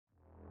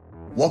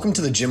Welcome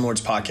to the Gym Lords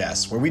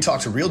Podcast, where we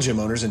talk to real gym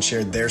owners and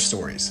share their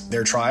stories,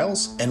 their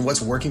trials, and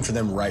what's working for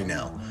them right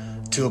now.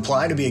 To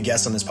apply to be a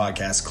guest on this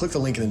podcast, click the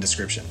link in the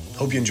description.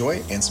 Hope you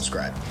enjoy and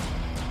subscribe.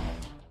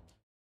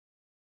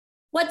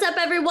 What's up,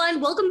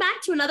 everyone? Welcome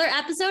back to another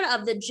episode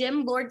of the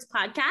Gym Lords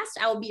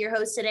Podcast. I will be your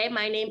host today.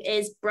 My name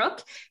is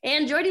Brooke,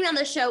 and joining me on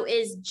the show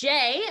is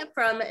Jay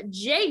from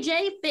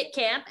JJ Fit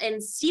Camp in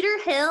Cedar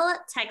Hill,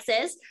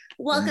 Texas.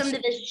 Welcome to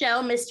the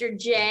show, Mr.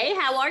 Jay.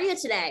 How are you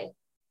today?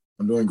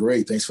 I'm doing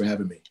great. Thanks for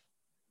having me.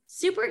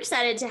 Super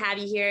excited to have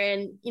you here.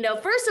 And,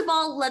 first of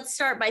all, let's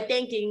start by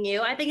thanking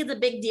you. I think it's a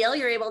big deal.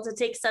 You're able to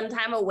take some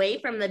time away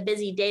from the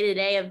busy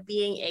day-to-day of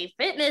being a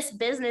fitness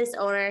business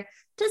owner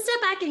to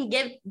step back and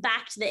give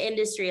back to the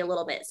industry a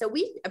little bit. So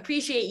we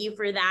appreciate you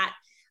for that.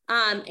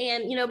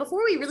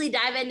 Before we really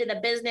dive into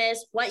the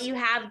business, what you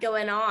have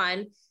going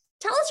on,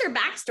 tell us your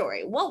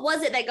backstory. What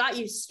was it that got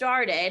you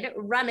started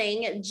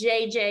running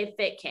JJ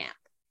Fit Camp?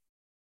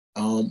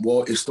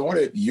 Well, it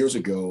started years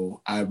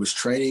ago. I was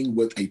training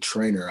with a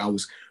trainer. I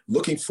was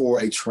looking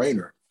for a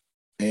trainer,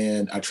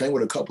 and I trained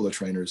with a couple of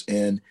trainers.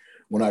 And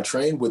when I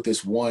trained with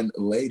this one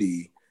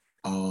lady,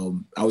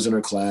 I was in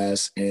her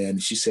class,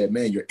 and she said,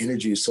 "Man, your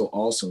energy is so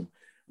awesome.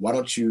 Why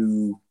don't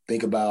you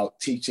think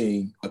about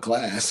teaching a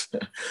class?"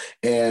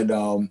 And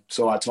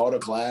so I taught a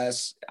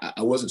class.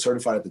 I wasn't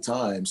certified at the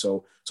time,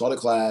 so taught a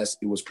class.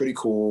 It was pretty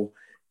cool,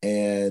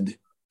 and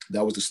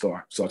that was the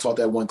start. So I taught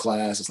that one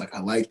class. It's like,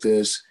 I like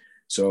this.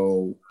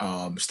 So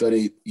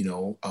studied,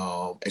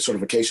 a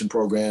certification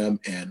program,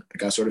 and I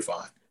got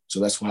certified. So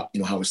that's how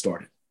it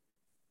started.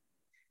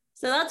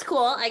 So that's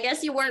cool. I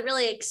guess you weren't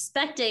really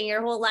expecting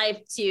your whole life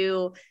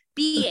to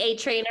be a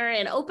trainer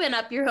and open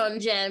up your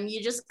own gym.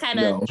 You just kind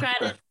of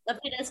tried a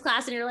fitness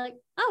class and you're like,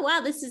 oh,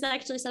 wow, this is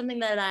actually something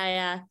that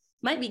I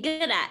might be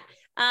good at.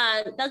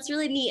 That's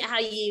really neat how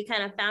you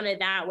kind of found it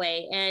that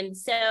way. And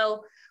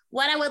so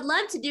what I would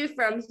love to do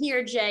from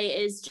here,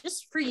 Jay, is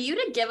just for you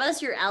to give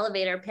us your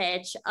elevator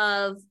pitch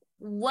of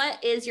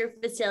what is your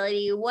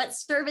facility, what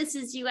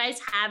services you guys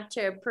have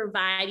to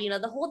provide,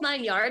 the whole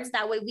 9 yards.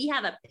 That way we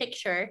have a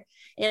picture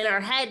in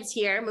our heads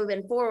here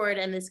moving forward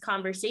in this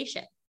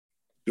conversation.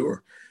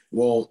 Sure.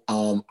 Well,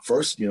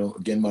 first,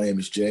 again, my name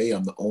is Jay.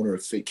 I'm the owner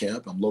of Fit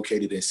Camp. I'm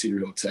located in Cedar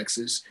Hill,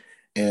 Texas,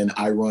 and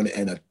I run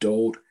an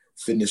adult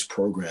fitness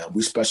program.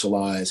 We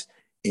specialize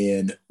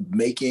in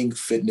making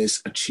fitness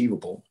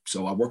achievable.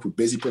 So I work with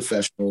busy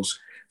professionals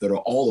that are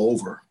all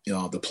over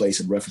the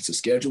place in reference to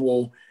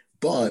schedule,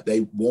 but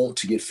they want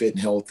to get fit and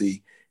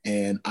healthy.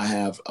 And I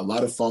have a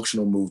lot of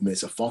functional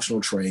movements, a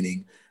functional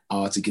training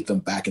to get them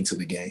back into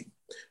the game.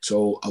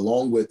 So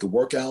along with the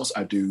workouts,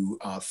 I do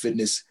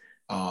fitness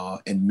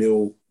and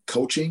meal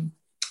coaching.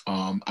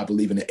 I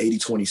believe in an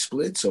 80-20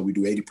 split. So we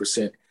do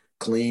 80%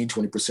 clean,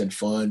 20%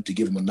 fun to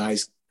give them a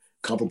nice,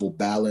 comfortable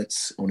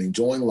balance on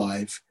enjoying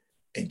life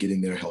and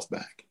getting their health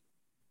back.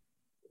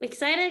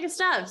 Exciting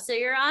stuff. So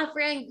you're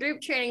offering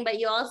group training, but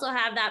you also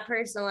have that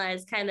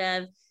personalized kind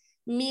of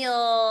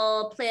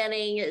meal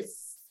planning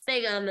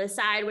thing on the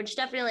side, which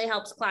definitely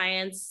helps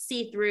clients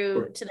see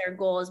through to their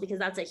goals, because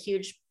that's a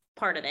huge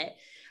part of it.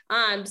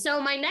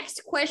 So my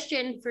next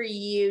question for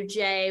you,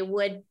 Jay,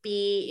 would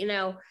be,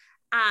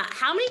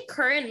 how many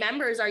current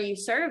members are you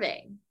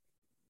serving?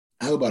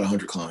 I have about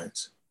 100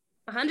 clients.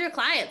 100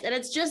 clients. And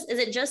is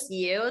it just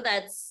you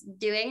that's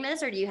doing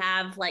this, or do you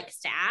have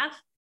staff?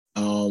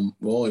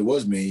 Well, it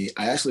was me.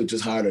 I actually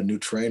just hired a new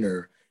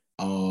trainer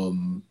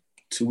 2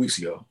 weeks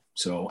ago.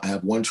 So I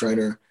have one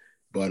trainer,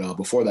 but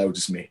before that it was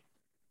just me.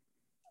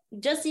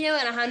 Just you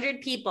and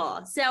 100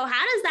 people. So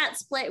how does that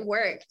split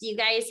work? Do you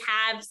guys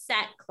have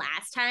set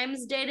class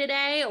times day to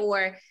day,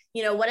 or,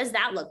 what does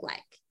that look like?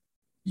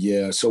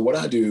 Yeah. So what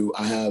I do,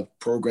 I have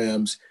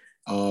programs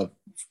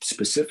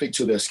specific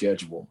to their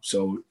schedule.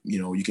 So,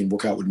 you can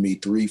work out with me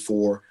 3,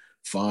 4,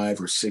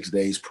 5, or 6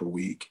 days per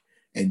week.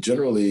 And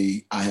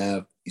generally I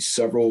have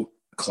several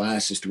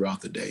classes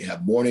throughout the day. I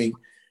have morning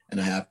and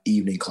I have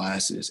evening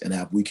classes, and I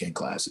have weekend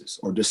classes,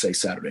 or just say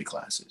Saturday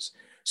classes.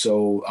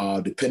 So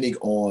depending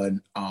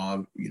on,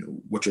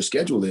 what your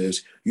schedule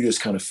is, you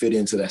just kind of fit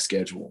into that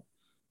schedule.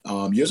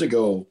 Years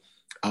ago,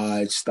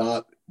 I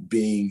stopped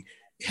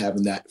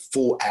having that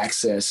full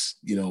access.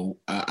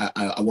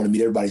 I want to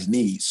meet everybody's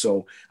needs.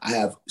 So I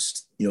have,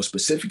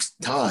 specific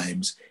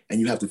times, and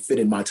you have to fit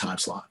in my time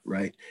slot,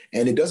 right?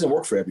 And it doesn't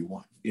work for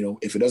everyone.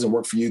 If it doesn't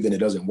work for you, then it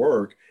doesn't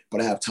work. But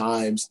I have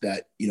times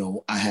that,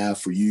 I have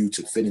for you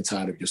to fit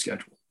inside of your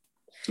schedule,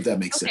 if that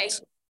makes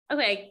sense.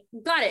 Okay,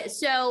 got it.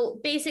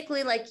 So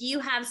basically, you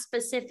have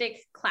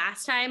specific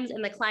class times,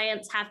 and the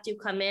clients have to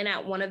come in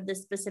at one of the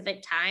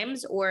specific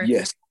times, or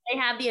yes, they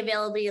have the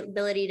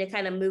availability to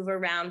kind of move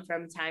around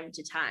from time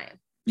to time.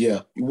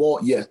 Yeah, well,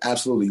 yeah,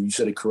 absolutely. You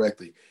said it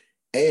correctly.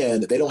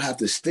 And they don't have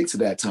to stick to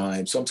that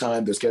time.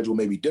 Sometimes their schedule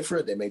may be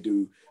different. They may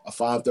do a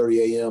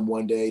 5:30 a.m.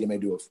 one day. They may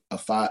do a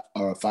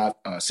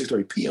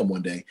 6:30 p.m.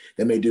 one day.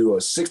 They may do a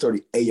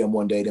 6:30 a.m.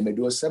 one day. They may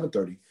do a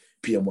 7:30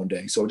 p.m. one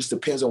day. So it just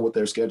depends on what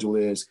their schedule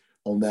is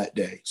on that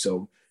day.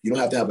 So you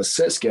don't have to have a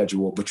set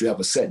schedule, but you have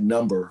a set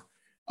number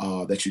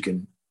that you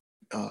can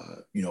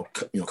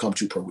come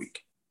to per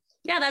week.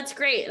 Yeah, that's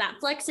great. That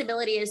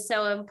flexibility is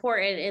so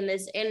important in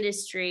this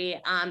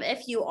industry.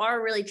 If you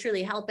are really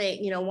truly helping,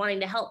 wanting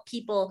to help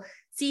people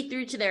see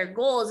through to their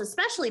goals,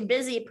 especially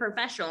busy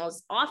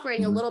professionals,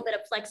 offering a little bit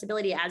of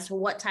flexibility as to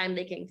what time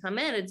they can come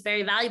in, it's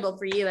very valuable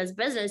for you as a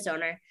business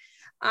owner.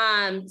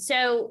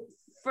 So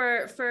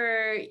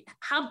for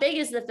how big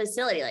is the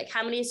facility? Like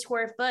how many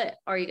square foot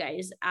are you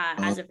guys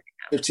as of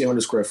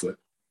 1,500 square foot.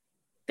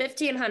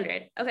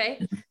 1,500.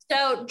 Okay.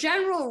 So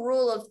general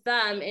rule of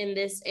thumb in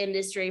this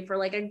industry for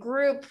like a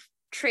group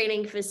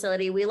training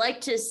facility, we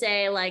like to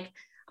say like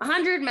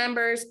 100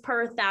 members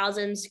per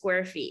 1,000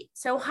 square feet.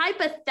 So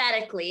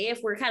hypothetically,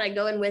 if we're kind of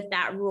going with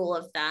that rule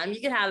of thumb,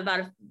 you could have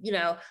about,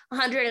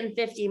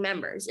 150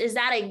 members. Is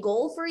that a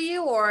goal for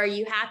you, or are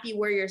you happy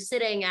where you're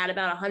sitting at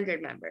about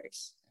 100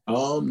 members?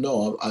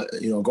 No,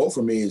 a goal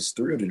for me is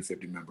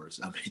 350 members.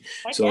 I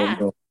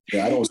mean,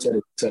 Yeah. I don't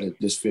set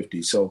it just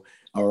 50. So,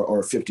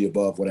 or 50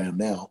 above what I am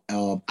now.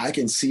 I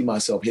can see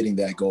myself hitting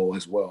that goal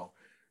as well.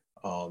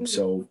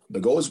 So the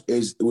goal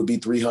is it would be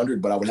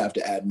 300, but I would have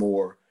to add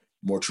more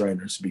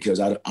trainers because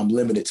I'm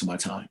limited to my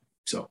time.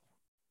 So.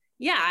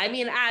 Yeah, I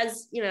mean,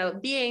 as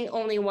being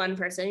only one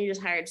person, you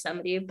just hired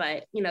somebody,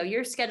 but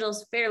your schedule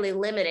is fairly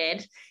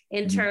limited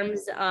in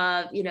terms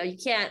of you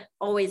can't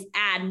always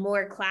add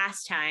more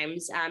class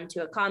times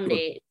to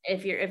accommodate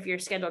if your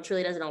schedule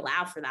truly doesn't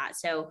allow for that.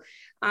 So,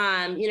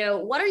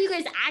 what are you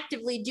guys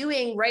actively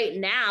doing right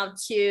now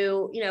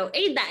to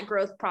aid that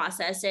growth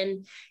process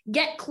and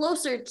get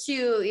closer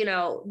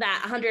to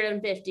that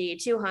 150,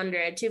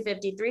 200,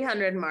 250,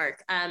 300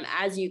 mark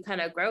as you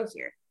kind of grow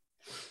here?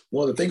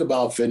 Well, the thing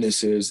about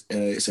fitness is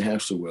it's a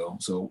hamster wheel.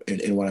 So,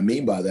 and what I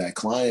mean by that,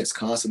 clients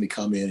constantly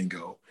come in and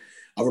go.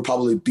 I would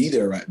probably be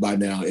there right by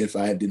now if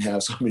I didn't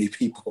have so many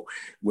people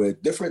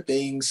with different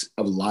things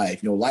of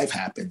life. Life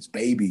happens,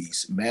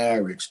 babies,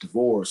 marriage,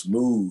 divorce,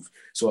 move.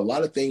 So a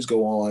lot of things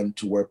go on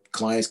to where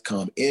clients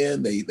come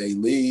in, they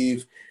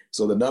leave.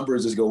 So the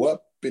numbers just go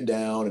up and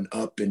down and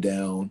up and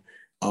down.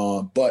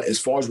 But as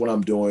far as what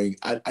I'm doing,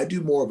 I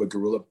do more of a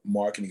guerrilla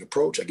marketing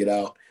approach. I get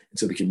out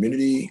into the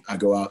community. I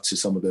go out to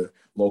some of the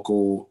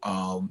local,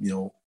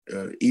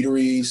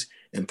 eateries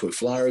and put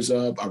flyers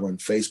up. I run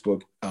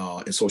Facebook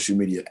and social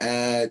media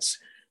ads.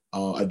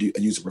 I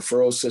use a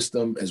referral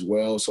system as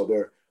well.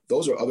 So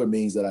those are other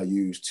means that I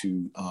use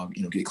to,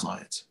 get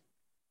clients.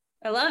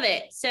 I love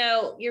it.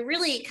 So you're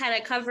really kind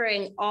of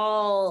covering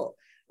all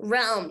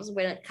realms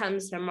when it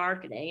comes to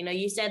marketing.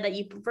 You said that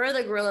you prefer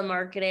the guerrilla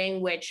marketing,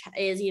 which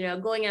is,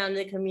 going out in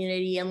the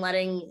community and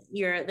letting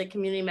the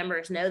community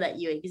members know that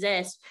you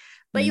exist.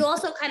 But you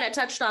also kind of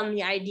touched on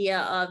the idea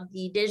of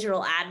the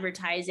digital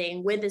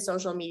advertising with the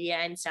social media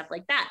and stuff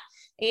like that.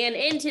 And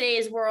in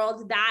today's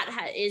world,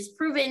 that is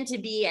proven to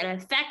be an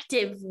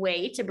effective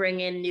way to bring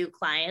in new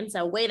clients,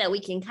 a way that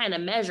we can kind of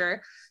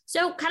measure.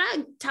 So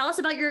kind of tell us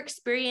about your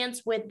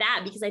experience with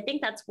that, because I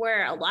think that's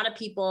where a lot of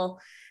people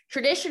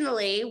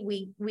traditionally,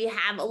 we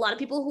have a lot of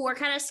people who are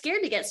kind of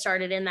scared to get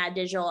started in that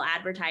digital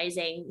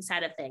advertising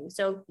side of things.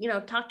 So,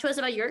 talk to us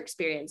about your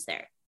experience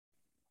there.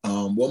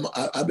 Well,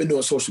 I've been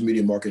doing social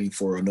media marketing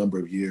for a number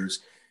of years.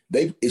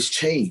 It's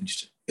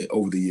changed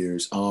over the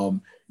years.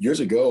 Years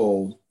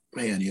ago,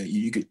 man,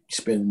 you could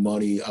spend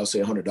money, I'll say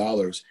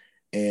 $100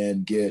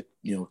 and get,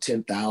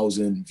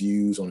 10,000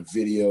 views on a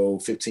video,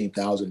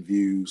 15,000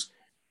 views.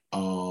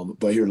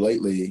 But here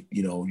lately,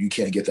 you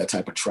can't get that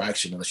type of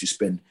traction unless you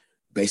spend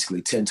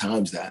basically 10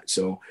 times that.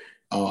 So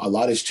a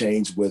lot has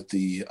changed with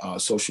the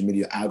social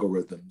media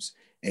algorithms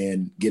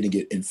and getting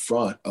it in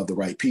front of the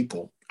right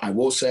people. I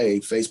will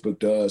say Facebook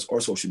does, or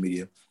social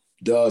media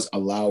does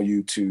allow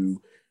you to,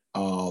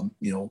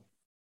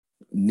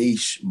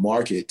 niche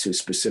market to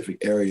specific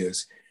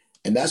areas.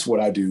 And that's what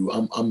I do.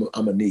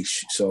 I'm a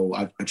niche. So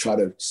I try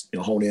to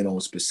hone in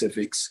on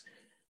specifics,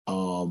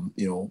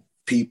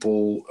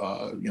 people,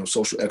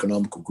 social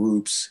economical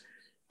groups,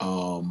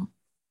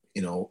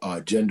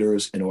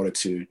 genders in order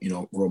to,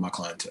 grow my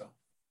clientele.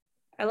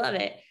 I love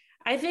it.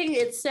 I think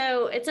it's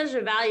such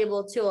a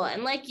valuable tool.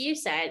 And like you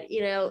said,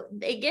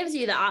 it gives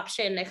you the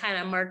option to kind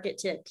of market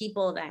to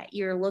people that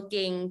you're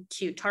looking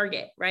to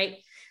target, right?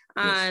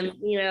 Yes.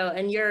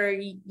 And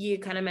you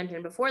kind of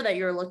mentioned before that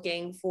you're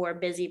looking for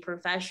busy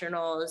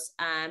professionals,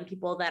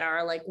 people that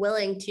are like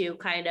willing to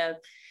kind of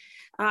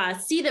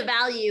see the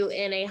value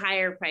in a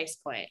higher price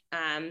point,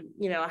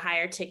 a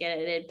higher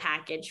ticketed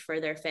package for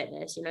their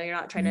fitness. You're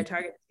not trying to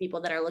target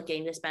people that are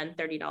looking to spend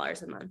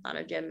 $30 a month on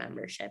a gym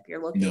membership.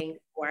 You're looking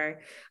for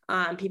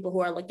people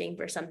who are looking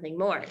for something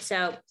more.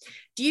 So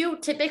do you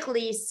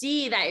typically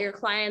see that your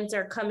clients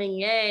are coming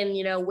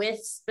in,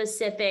 with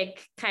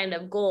specific kind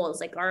of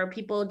goals? Like, are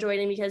people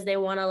joining because they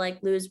want to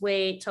like lose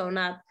weight, tone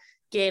up,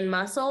 gain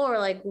muscle, or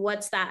like,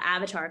 what's that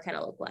avatar kind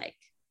of look like?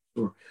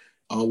 Sure.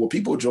 Well,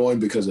 people join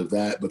because of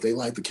that, but they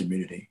like the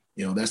community.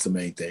 That's the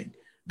main thing.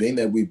 Being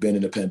that we've been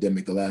in a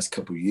pandemic the last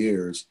couple of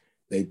years,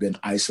 they've been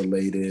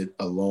isolated,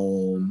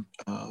 alone,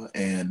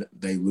 and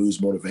they lose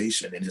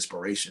motivation and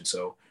inspiration.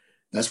 So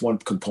that's one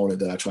component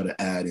that I try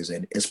to add is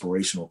an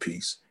inspirational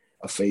piece,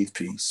 a faith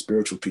piece,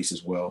 spiritual piece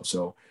as well.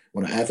 So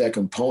when I add that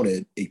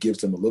component, it gives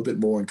them a little bit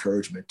more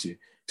encouragement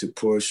to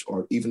push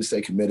or even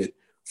stay committed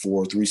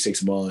for 3,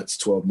 6 months,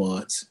 12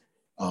 months.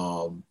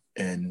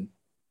 And,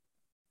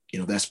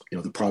 that's,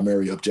 the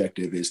primary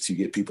objective is to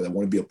get people that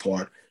want to be a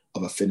part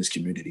of a fitness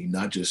community,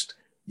 not just,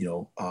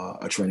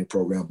 a training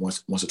program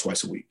once or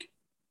twice a week.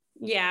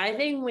 Yeah, I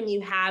think when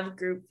you have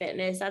group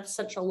fitness, that's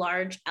such a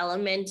large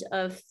element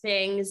of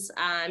things.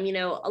 A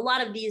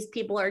lot of these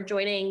people are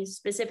joining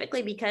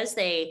specifically because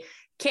they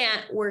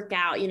can't work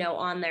out,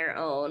 on their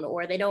own,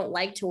 or they don't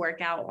like to work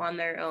out on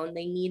their own.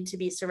 They need to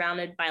be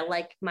surrounded by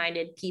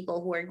like-minded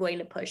people who are going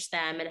to push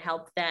them and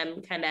help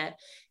them kind of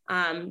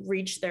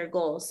reach their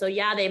goals. So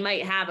yeah, they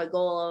might have a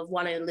goal of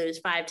wanting to lose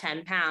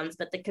 5-10 pounds,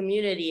 but the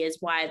community is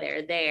why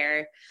they're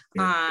there.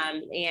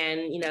 And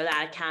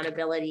that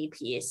accountability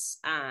piece.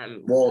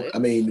 Well, I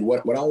mean,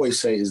 what I always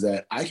say is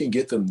that I can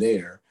get them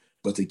there,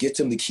 but to get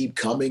them to keep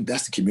coming,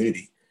 that's the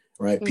community.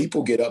 Right. Mm-hmm.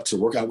 People get up to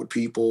work out with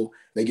people.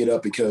 They get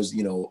up because,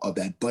 of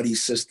that buddy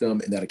system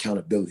and that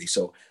accountability.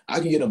 So I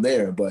can get them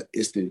there, but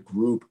it's the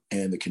group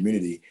and the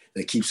community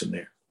that keeps them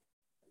there.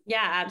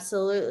 Yeah,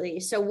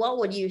 absolutely. So what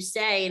would you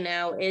say,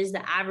 is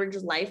the average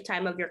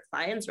lifetime of your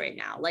clients right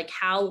now? Like,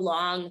 how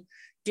long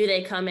do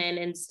they come in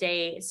and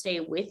stay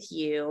with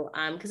you?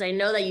 Because I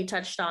know that you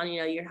touched on,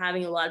 you're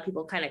having a lot of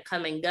people kind of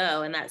come and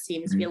go, and that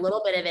seems to be a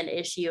little bit of an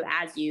issue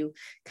as you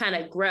kind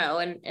of grow.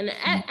 And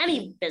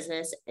any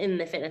business in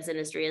the fitness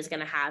industry is going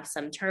to have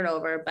some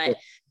turnover. But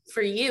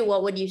for you,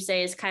 what would you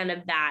say is kind of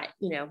that,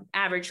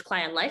 average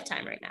client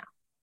lifetime right now?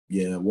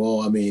 Yeah,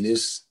 well, I mean, it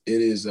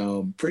is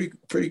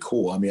pretty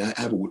cool. I mean, I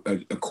have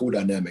a cool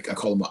dynamic. I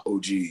call them my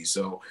OGs.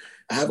 So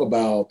I have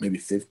about maybe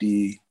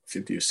 50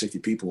 or 60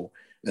 people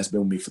that's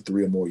been with me for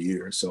 3 or more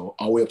years. So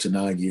all the way up to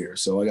 9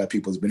 years. So I got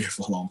people that's been here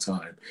for a long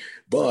time.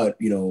 But,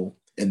 and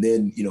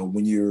then,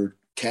 when you're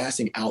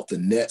casting out the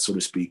net, so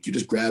to speak, you're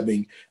just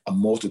grabbing a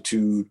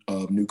multitude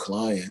of new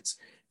clients,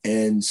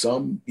 and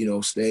some,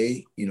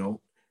 stay,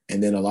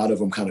 and then a lot of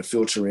them kind of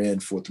filter in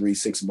for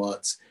 3-6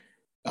 months.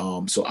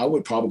 So I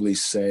would probably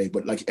say,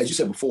 but like, as you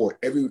said before,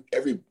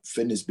 every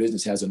fitness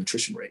business has a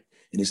nutrition rate,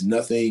 and it's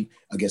nothing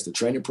against the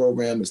training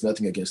program. It's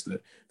nothing against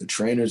the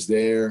trainers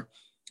there.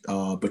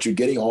 But you're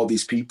getting all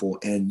these people,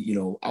 and,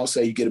 I'll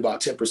say you get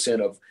about 10%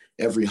 of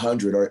every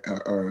 100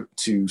 or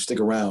to stick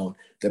around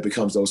that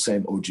becomes those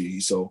same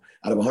OGs. So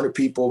out of 100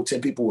 people, 10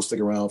 people will stick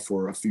around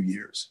for a few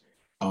years.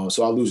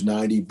 So I'll lose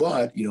 90,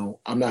 but,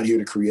 I'm not here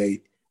to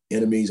create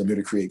enemies. I'm here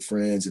to create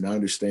friends. And I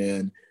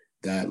understand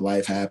that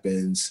life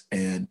happens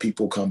and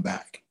people come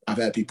back. I've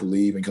had people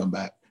leave and come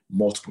back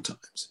multiple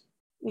times.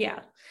 Yeah.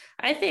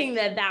 I think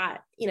that,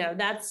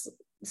 that's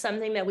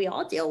something that we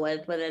all deal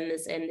with within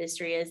this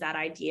industry, is that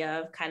idea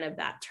of kind of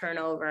that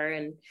turnover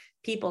and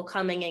people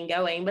coming and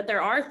going. But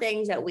there are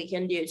things that we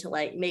can do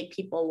to make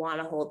people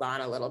want to hold on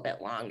a little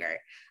bit longer.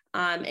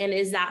 And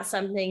is that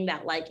something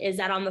that is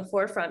that on the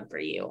forefront for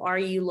you? Are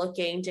you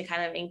looking to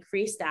kind of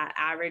increase that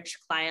average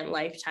client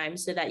lifetime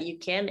so that you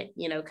can,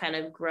 kind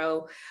of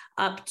grow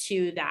up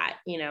to that,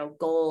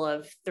 goal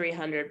of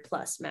 300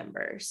 plus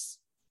members?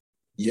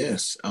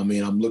 Yes. I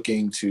mean, I'm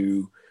looking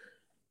to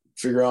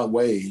figure out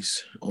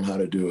ways on how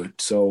to do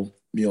it. So,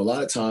 a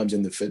lot of times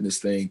in the fitness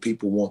thing,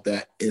 people want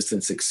that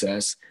instant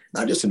success,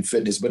 not just in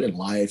fitness, but in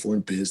life or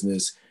in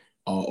business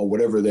or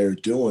whatever they're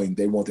doing.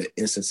 They want that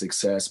instant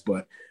success,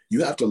 but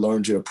you have to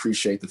learn to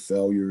appreciate the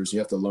failures. You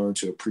have to learn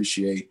to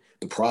appreciate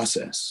the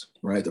process,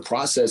 right? The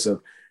process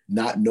of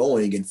not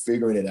knowing and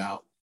figuring it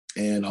out.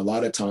 And a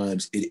lot of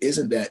times it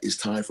isn't that it's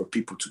time for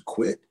people to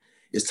quit.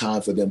 It's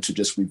time for them to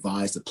just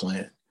revise the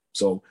plan.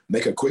 So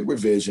make a quick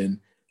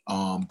revision,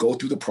 go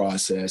through the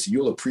process.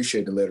 You'll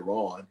appreciate it later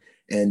on.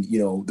 And,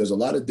 there's a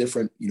lot of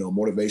different,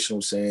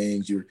 motivational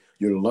sayings. You're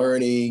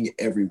learning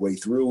every way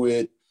through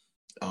it.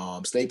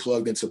 Stay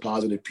plugged into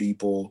positive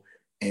people,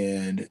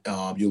 and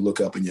you'll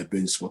look up and your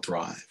business will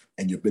thrive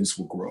and your business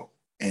will grow.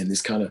 And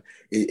it's kind of,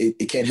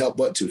 it can't help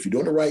but to, if you're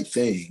doing the right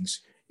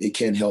things, it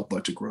can't help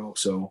but to grow.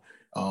 So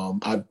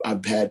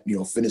I've had,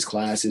 fitness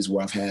classes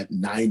where I've had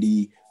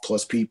 90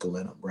 plus people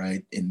in them,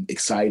 right? And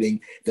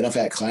exciting. Then I've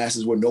had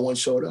classes where no one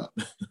showed up.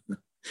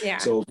 Yeah.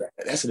 So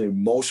that's an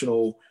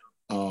emotional,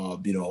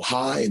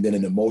 high and then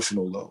an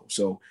emotional low.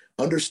 So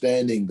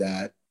understanding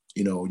that,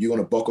 you're going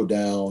to buckle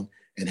down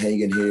and hang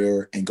in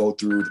here and go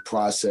through the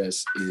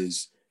process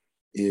is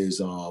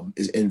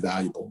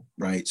invaluable,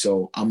 right?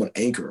 So I'm an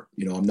anchor.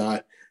 I'm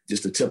not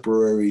just a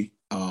temporary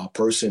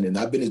person, and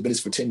I've been in business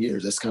for 10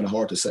 years. That's kind of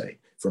hard to say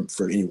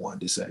for anyone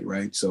to say,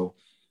 right? So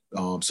I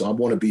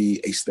want to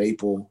be a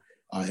staple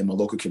in my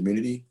local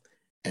community,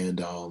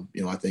 and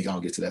I think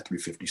I'll get to that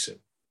 350 soon.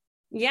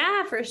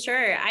 Yeah, for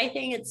sure. I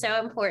think it's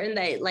so important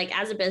that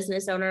as a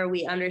business owner,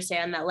 we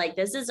understand that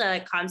this is a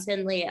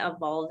constantly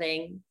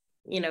evolving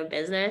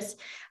business.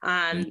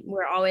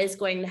 We're always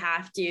going to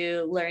have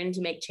to learn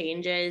to make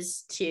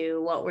changes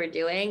to what we're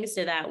doing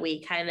so that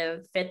we kind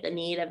of fit the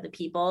need of the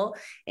people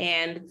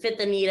and fit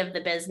the need of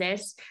the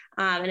business.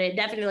 And it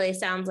definitely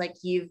sounds like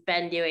you've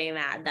been doing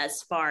that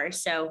thus far.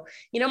 So,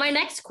 my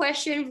next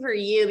question for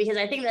you, because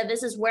I think that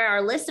this is where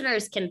our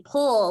listeners can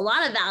pull a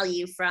lot of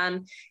value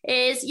from,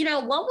 is,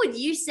 what would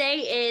you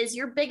say is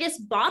your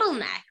biggest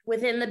bottleneck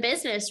within the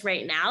business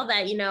right now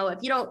that,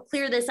 if you don't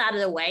clear this out of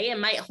the way, it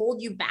might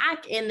hold you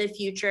back in the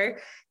future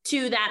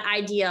to that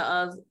idea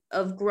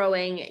of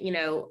growing,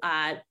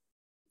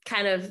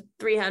 kind of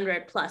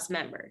 300 plus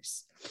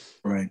members?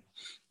 Right.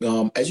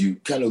 As you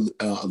kind of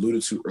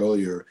alluded to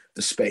earlier,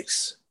 the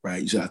space,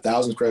 right? You said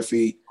 1,000 square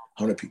feet,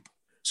 100 people.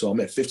 So I'm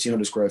at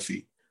 1,500 square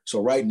feet.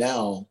 So right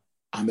now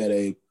I'm at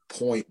a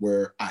point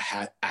where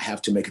I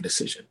have to make a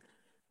decision,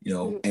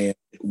 and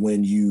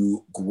when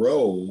you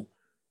grow,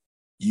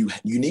 you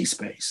need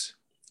space,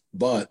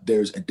 but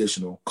there's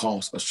additional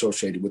costs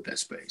associated with that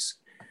space.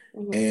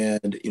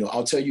 And,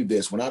 I'll tell you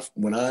this, when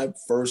I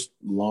first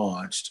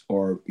launched,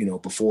 or,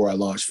 before I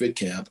launched Fit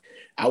Camp,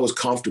 I was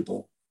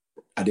comfortable.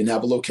 I didn't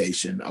have a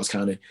location. I was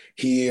kind of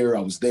here, I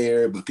was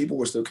there, but people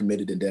were still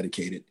committed and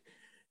dedicated.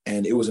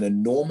 And it was an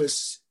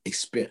enormous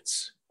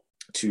expense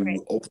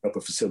to open up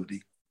a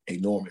facility,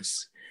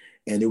 enormous.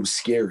 And it was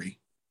scary.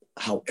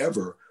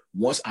 However,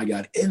 once I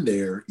got in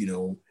there,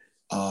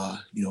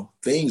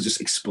 things just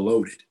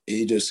exploded.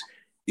 It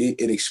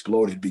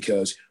exploded,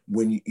 because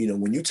when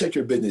you take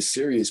your business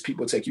serious,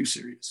 people take you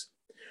serious.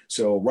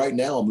 So right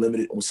now I'm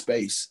limited on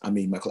space. I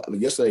mean,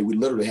 yesterday we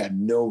literally had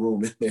no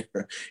room in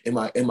there in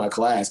my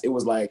class. It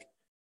was like,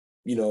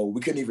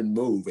 we couldn't even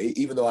move,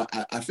 even though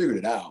I figured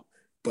it out.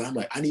 But I'm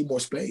like, I need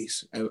more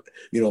space,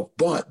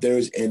 but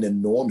there's an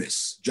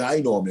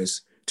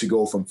ginormous to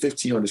go from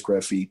 1,500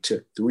 square feet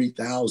to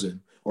 3,000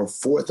 or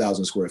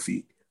 4,000 square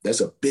feet. That's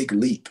a big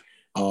leap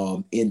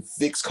in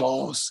fixed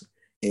costs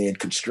and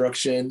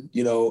construction,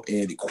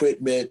 and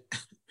equipment.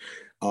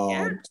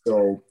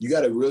 So you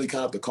got to really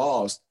count up the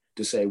cost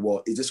to say,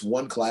 well, is this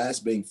one class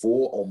being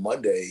full on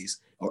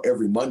Mondays or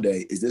every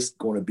Monday? Is this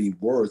going to be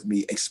worth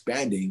me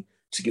expanding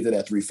to get to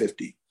that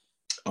 350?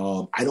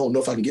 I don't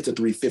know if I can get to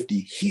 350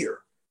 here.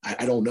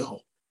 I don't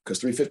know, because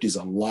 350 is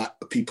a lot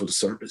of people to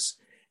service.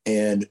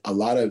 And a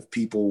lot of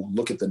people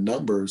look at the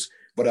numbers,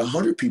 but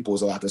 100 people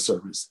is a lot to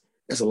service.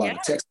 That's a lot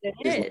of text, a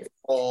lot of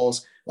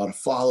calls, a lot of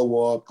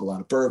follow-up, a lot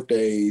of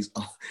birthdays,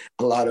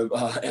 a lot of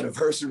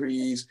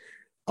anniversaries.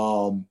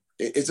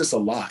 It's just a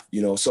lot,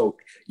 So,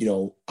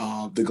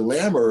 the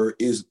glamour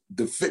is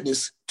the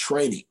fitness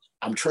training.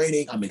 I'm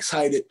training, I'm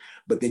excited,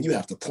 but then you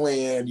have to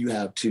plan, you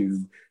have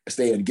to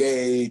stay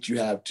engaged, you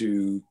have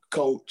to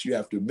coach, you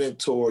have to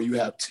mentor,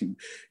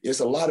 it's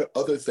a lot of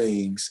other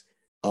things,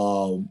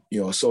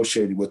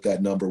 associated with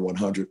that number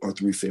 100 or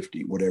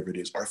 350, whatever it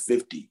is, or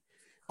 50.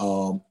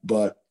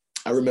 But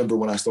I remember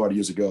when I started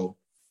years ago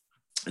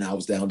and I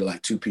was down to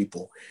like 2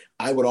 people,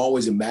 I would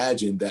always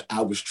imagine that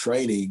I was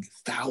training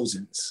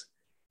thousands,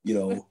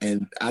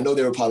 and I know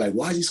they were probably like,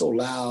 why is he so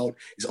loud?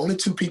 It's only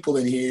 2 people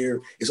in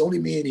here. It's only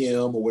me and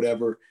him or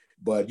whatever.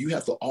 But you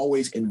have to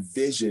always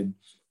envision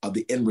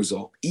the end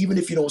result, even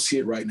if you don't see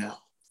it right now.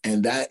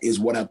 And that is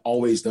what I've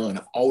always done.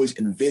 I've always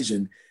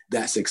envisioned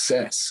that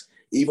success.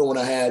 Even when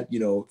I had,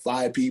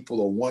 5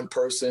 people or 1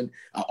 person,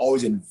 I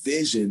always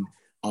envisioned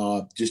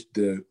just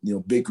the,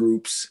 big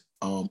groups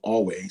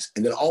always.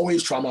 And then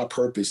always try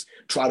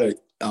to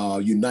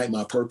unite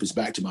my purpose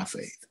back to my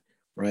faith,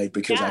 right?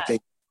 Because I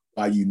think if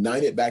I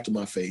unite it back to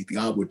my faith,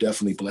 God will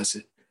definitely bless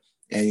it.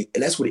 And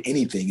that's with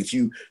anything. If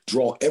you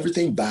draw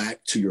everything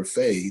back to your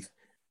faith,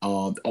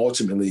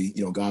 ultimately,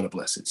 God will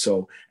bless it.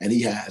 So, and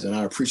he has, and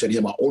I appreciate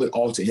him. I owe it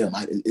all to him.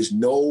 It's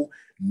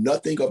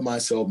nothing of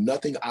myself,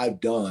 nothing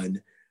I've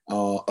done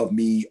of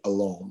me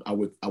alone. I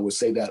would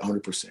say that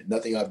 100%.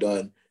 Nothing I've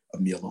done of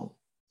me alone.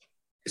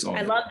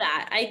 I love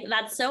that.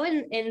 That's so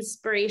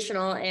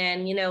inspirational.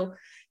 And,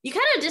 you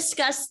kind of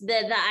discussed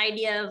the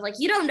idea of like,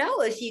 you don't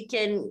know if you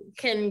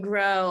can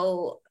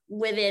grow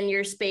within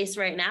your space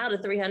right now to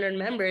 300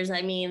 members.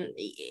 I mean,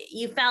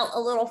 you felt a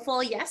little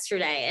full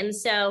yesterday. And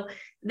so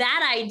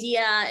that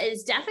idea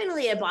is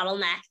definitely a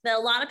bottleneck that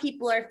a lot of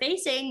people are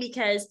facing,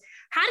 because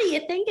how do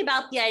you think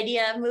about the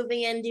idea of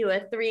moving into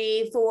a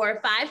 3,000,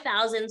 4,000,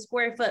 5,000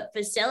 square foot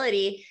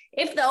facility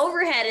if the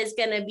overhead is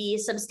going to be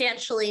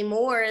substantially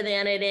more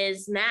than it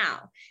is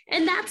now?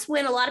 And that's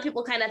when a lot of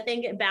people kind of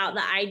think about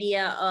the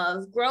idea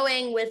of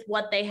growing with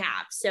what they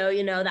have. So,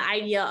 the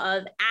idea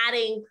of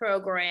adding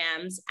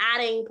programs,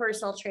 adding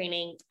personal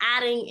training,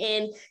 adding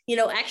in,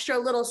 extra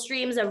little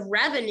streams of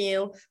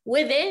revenue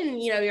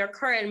within, your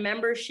current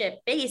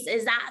membership base.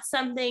 Is that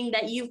something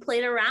that you've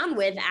played around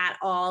with at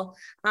all?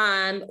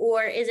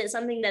 Or is it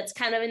something that's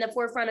kind of in the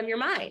forefront of your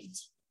mind?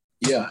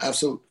 Yeah,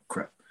 absolutely.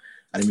 Crap.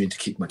 I didn't mean to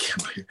keep my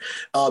camera here.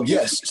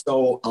 Yes.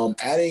 So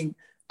adding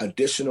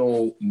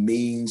additional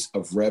means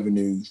of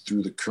revenue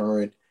through the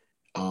current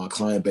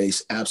client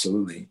base,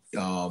 absolutely.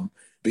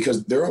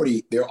 Because they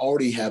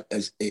already have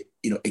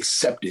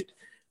accepted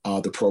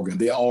the program.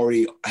 They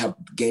already have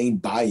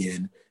gained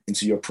buy-in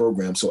into your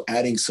program. So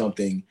adding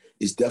something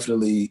is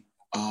definitely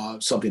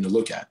something to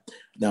look at.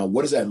 Now,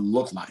 what does that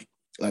look like?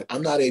 Like,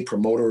 I'm not a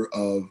promoter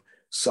of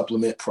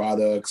supplement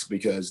products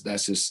because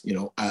that's just,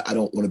 I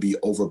don't want to be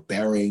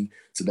overbearing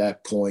to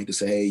that point to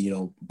say,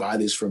 hey, buy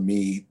this from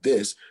me,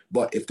 this.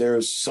 But if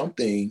there's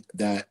something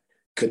that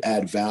could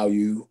add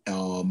value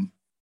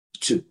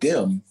to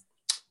them,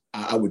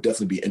 I would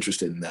definitely be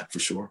interested in that for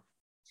sure.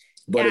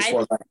 But as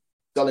far as like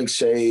selling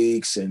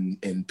shakes and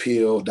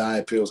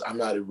diet pills, I'm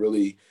not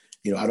really,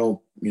 I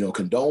don't,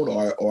 condone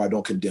or I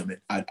don't condemn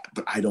it.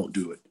 But I don't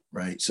do it.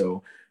 Right.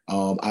 So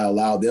I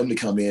allow them to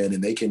come in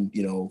and they can,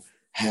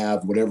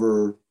 have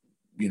whatever,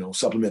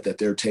 supplement that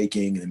they're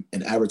taking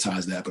and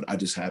advertise that. But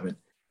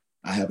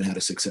I haven't had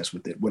a success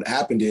with it. What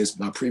happened is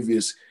my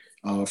previous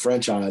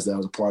franchise that I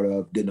was a part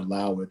of didn't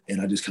allow it. And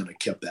I just kind of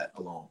kept that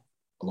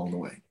along the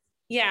way.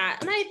 Yeah.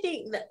 And I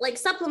think that like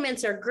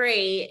supplements are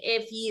great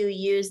if you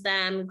use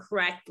them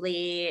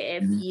correctly,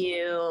 if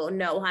you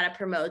know how to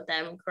promote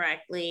them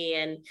correctly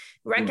and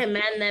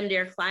recommend them to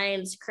your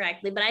clients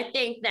correctly. But I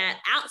think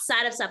that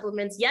outside of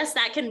supplements, yes,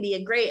 that can be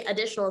a great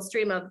additional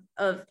stream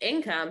of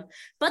income,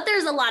 but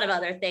there's a lot of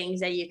other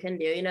things that you can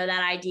do.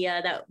 That idea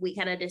that we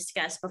kind of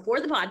discussed before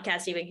the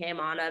podcast even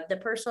came on of the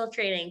personal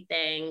training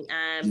thing.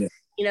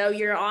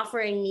 You're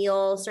offering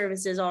meal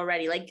services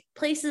already, like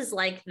places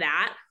like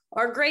that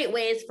are great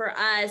ways for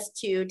us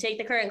to take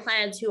the current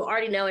clients who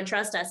already know and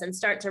trust us and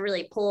start to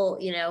really pull,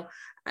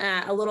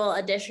 a little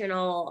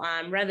additional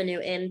revenue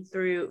in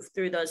through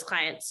those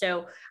clients.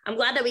 So I'm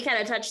glad that we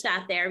kind of touched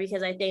that there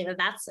because I think that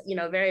that's,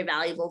 very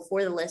valuable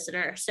for the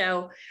listener.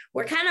 So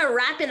we're kind of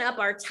wrapping up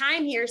our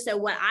time here. So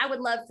what I would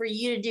love for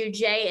you to do,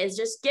 Jay, is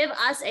just give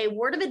us a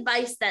word of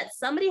advice that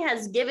somebody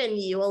has given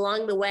you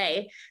along the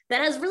way that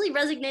has really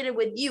resonated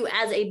with you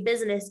as a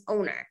business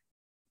owner.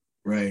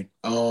 Right.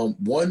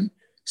 One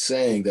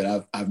saying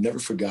that I've never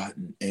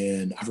forgotten,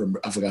 and I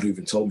forgot who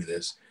even told me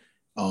this.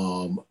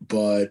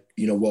 But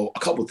a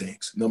couple of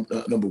things.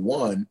 Number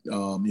one,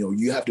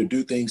 you have to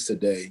do things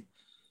today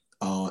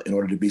in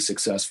order to be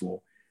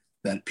successful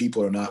that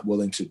people are not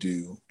willing to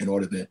do in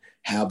order to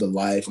have the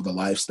life or the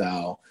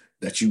lifestyle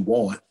that you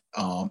want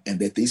and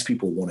that these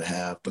people want to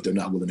have, but they're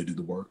not willing to do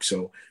the work.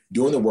 So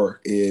doing the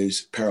work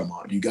is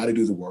paramount. You got to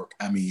do the work.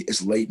 I mean,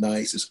 it's late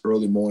nights, it's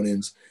early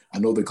mornings. I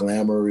know the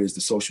glamour is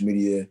the social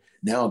media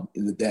now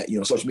that,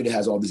 social media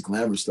has all this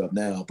glamour stuff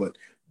now, but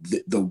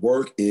the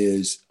work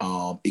is,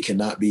 it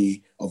cannot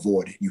be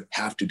avoided. You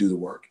have to do the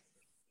work.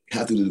 You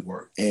have to do the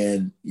work.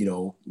 And,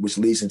 which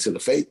leads into the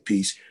faith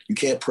piece. You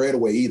can't pray it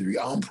away either.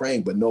 I'm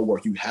praying, but no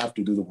work. You have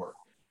to do the work.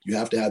 You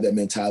have to have that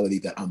mentality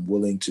that I'm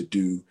willing to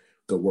do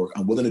the work.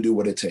 I'm willing to do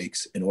what it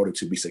takes in order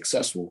to be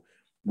successful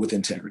with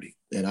integrity.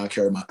 And I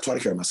try to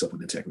carry myself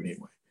with integrity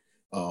anyway.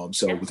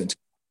 With integrity.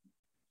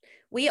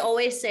 We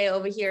always say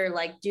over here,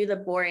 like, do the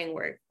boring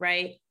work,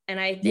 right? And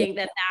I think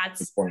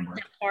that's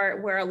the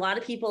part where a lot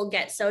of people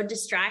get so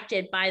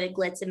distracted by the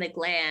glitz and the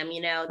glam,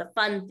 the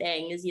fun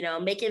things,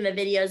 making the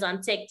videos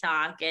on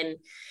TikTok and,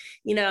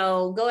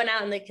 going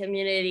out in the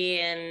community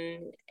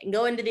and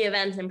going to the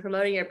events and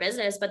promoting your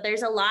business. But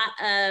there's a lot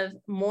of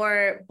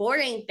more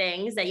boring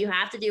things that you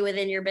have to do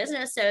within your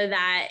business so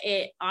that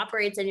it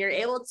operates and you're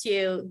able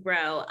to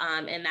grow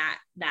in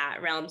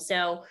that realm.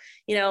 So,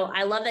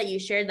 I love that you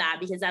shared that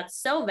because that's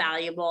so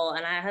valuable.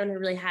 And I haven't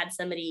really had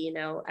somebody,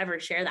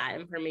 ever share that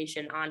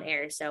information on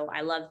air. So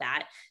I love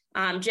that.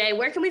 Jay,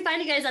 where can we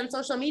find you guys on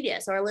social media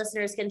so our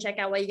listeners can check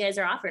out what you guys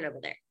are offering over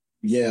there?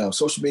 Yeah,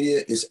 social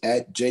media is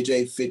at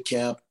JJ Fit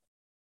Camp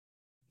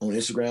on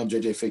Instagram,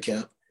 JJ Fit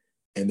Camp.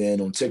 And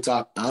then on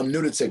TikTok, I'm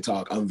new to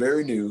TikTok. I'm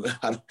very new.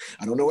 I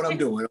don't know what I'm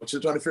doing. I'm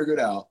just trying to figure it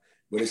out,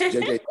 but it's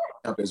JJ Fit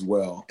Camp as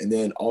well. And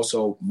then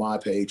also my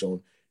page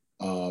on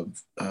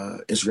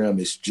Instagram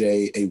is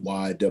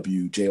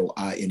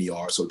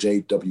JAYWJOINER. So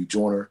JW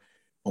Joyner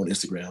on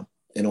Instagram.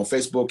 And on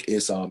Facebook,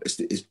 it's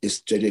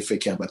JJ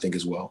Fit Camp, I think,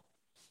 as well.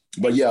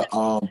 But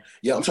I'm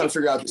trying to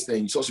figure out this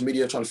thing. Social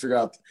media, trying to figure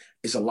out,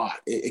 it's a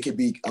lot. It could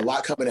be a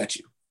lot coming at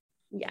you.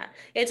 Yeah,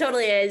 it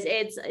totally is.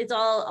 It's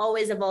all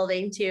always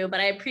evolving too, but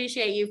I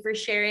appreciate you for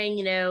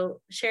sharing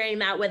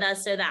that with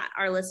us so that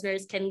our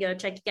listeners can go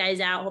check you guys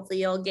out. Hopefully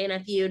you'll gain a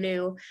few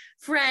new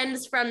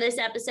friends from this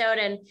episode.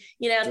 And,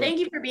 thank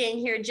you for being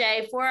here,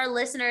 Jay. For our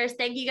listeners,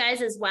 thank you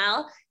guys as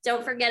well.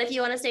 Don't forget, if you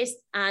want to stay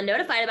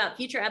notified about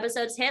future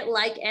episodes, hit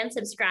like and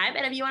subscribe.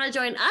 And if you want to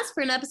join us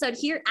for an episode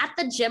here at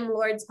the Gym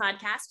Lords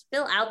podcast,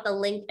 fill out the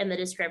link in the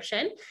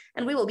description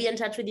and we will be in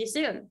touch with you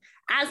soon.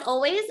 As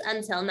always,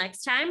 until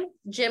next time,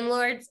 Gym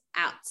Lords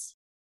out.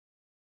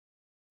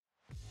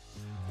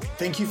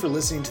 Thank you for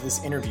listening to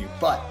this interview,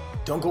 but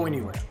don't go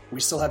anywhere. We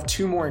still have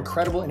 2 more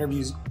incredible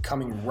interviews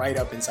coming right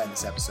up inside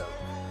this episode.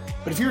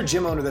 But if you're a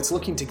gym owner that's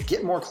looking to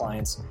get more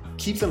clients,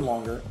 keep them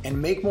longer,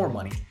 and make more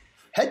money,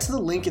 head to the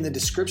link in the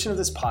description of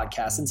this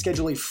podcast and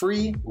schedule a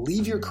free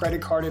leave your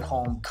credit card at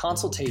home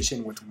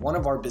consultation with one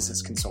of our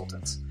business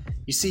consultants.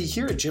 You see,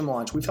 here at Gym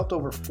Launch, we've helped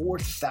over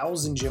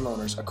 4,000 gym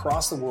owners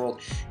across the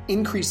world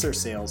increase their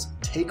sales,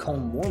 take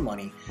home more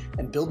money,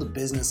 and build the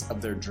business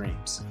of their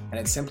dreams. And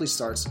it simply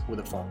starts with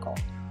a phone call.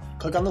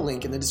 Click on the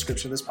link in the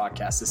description of this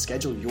podcast to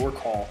schedule your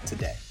call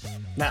today.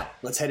 Now,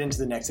 let's head into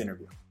the next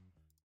interview.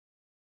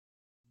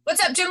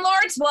 What's up, Gym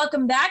Lords?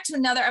 Welcome back to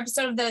another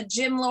episode of the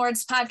Gym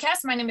Lords podcast.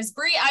 My name is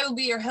Bree. I will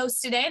be your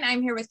host today, and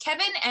I'm here with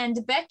Kevin and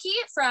Becky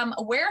from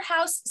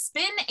Warehouse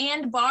Spin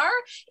and Bar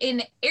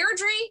in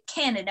Airdrie,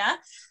 Canada.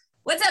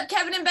 What's up,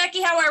 Kevin and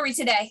Becky? How are we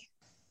today?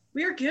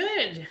 We're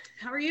good.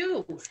 How are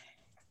you?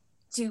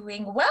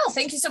 Doing well.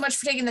 Thank you so much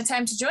for taking the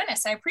time to join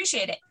us. I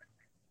appreciate it.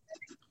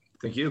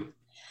 Thank you.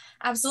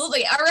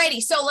 Absolutely. Alrighty,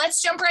 so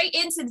let's jump right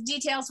into the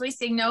details,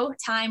 wasting no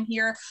time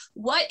here.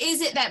 What is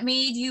it that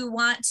made you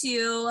want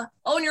to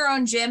own your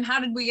own gym? How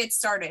did we get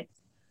started?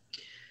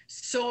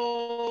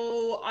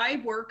 So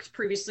I worked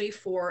previously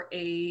for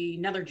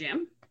another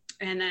gym,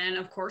 and then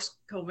of course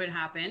COVID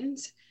happened,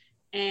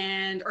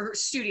 or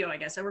studio, I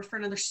guess. I worked for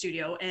another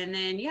studio, and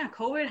then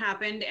COVID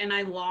happened, and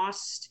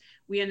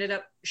we ended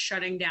up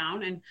shutting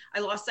down, and I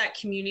lost that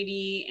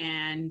community,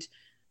 and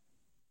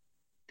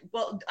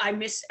I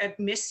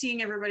miss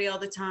seeing everybody all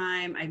the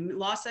time. I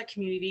lost that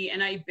community,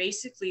 and I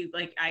basically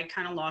I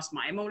kind of lost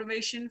my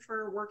motivation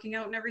for working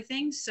out and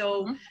everything.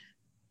 So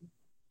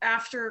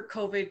after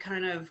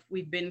COVID,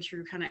 we've been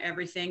through kind of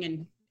everything,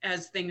 and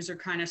as things are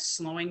kind of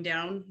slowing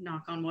down,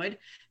 knock on wood,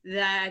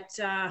 that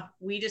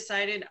we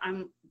decided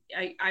I'm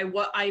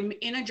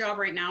in a job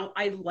right now.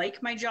 I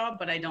like my job,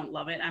 but I don't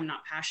love it. I'm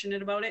not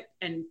passionate about it,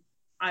 and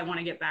I want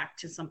to get back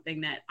to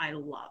something that I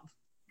love.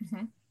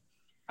 Mm-hmm.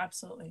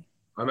 Absolutely.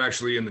 I'm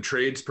actually in the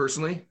trades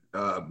personally.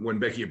 When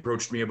Becky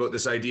approached me about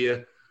this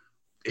idea,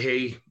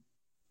 hey,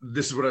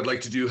 this is what I'd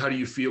like to do. How do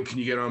you feel? Can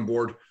you get on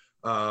board?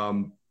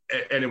 And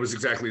it was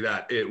exactly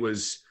that. It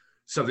was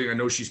something I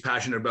know she's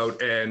passionate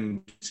about,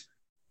 and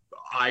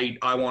I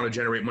want to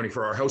generate money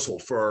for our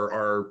household, for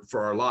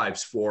our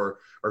lives, for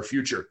our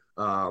future.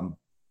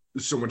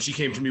 So when she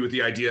came to me with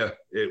the idea,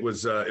 it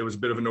was a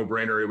bit of a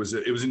no-brainer. It was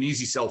an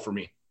easy sell for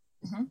me.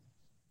 Mm-hmm.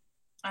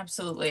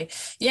 Absolutely.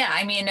 Yeah.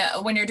 I mean,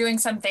 when you're doing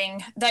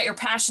something that you're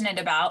passionate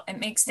about,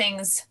 it makes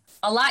things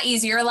a lot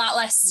easier, a lot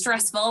less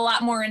stressful, a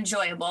lot more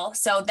enjoyable.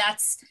 So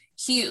that's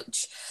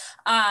huge.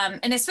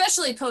 And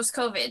especially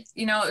post-COVID,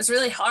 it was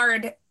really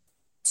hard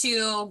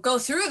to go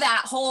through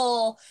that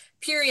whole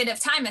period of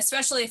time,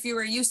 especially if you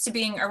were used to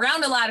being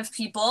around a lot of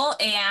people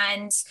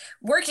and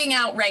working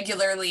out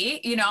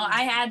regularly.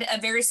 I had a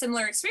very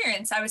similar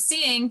experience. I was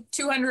seeing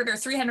 200 or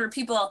 300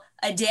 people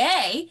a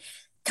day,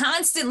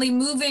 constantly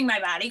moving my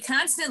body,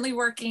 constantly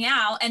working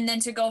out, and then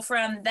to go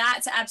from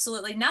that to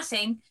absolutely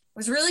nothing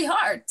was really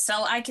hard.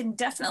 So I can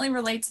definitely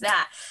relate to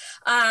that.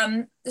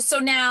 So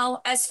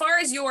now, as far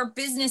as your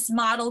business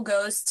model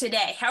goes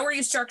today, how are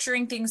you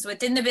structuring things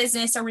within the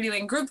business? Are we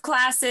doing group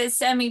classes,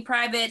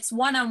 semi-privates,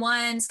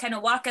 one-on-ones? Kind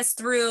of walk us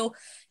through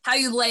how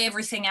you lay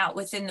everything out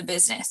within the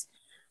business.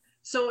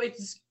 So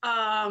it's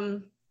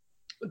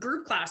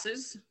group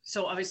classes.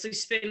 So obviously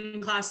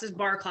spin classes,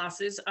 bar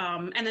classes,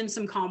 and then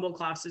some combo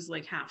classes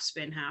like half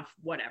spin, half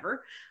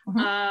whatever.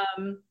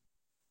 Mm-hmm.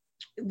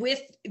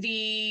 With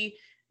the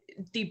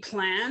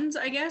plans,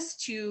 I guess,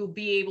 to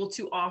be able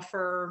to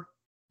offer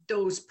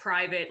those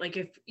private,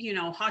 if,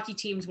 hockey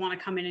teams want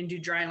to come in and do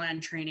dry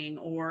land training,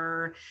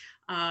 or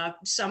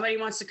somebody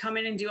wants to come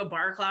in and do a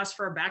bar class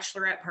for a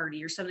bachelorette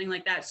party or something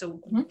like that.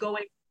 So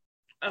going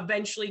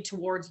eventually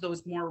towards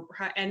those more,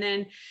 and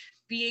then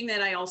being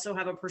that I also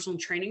have a personal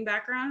training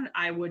background,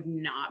 I would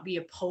not be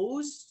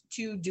opposed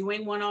to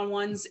doing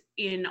one-on-ones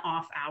in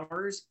off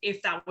hours if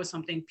that was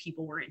something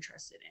people were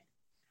interested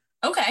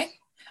in. Okay.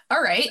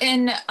 All right.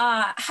 And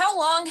how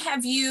long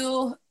have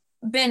you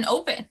been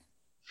open?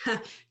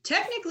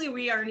 Technically,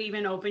 we aren't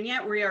even open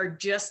yet. We are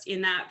just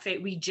in that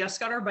phase. We just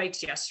got our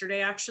bikes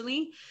yesterday,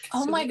 actually.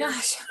 Oh my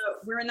gosh.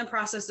 We're in the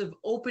process of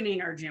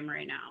opening our gym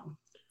right now.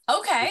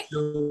 Okay.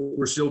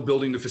 We're still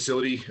building the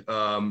facility.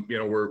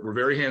 We're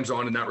very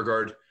hands-on in that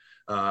regard.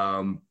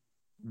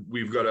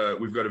 We've got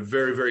a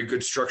very, very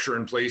good structure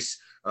in place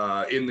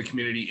in the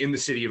community, in the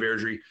city of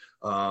Airdrie.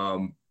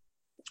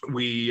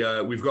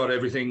 We've got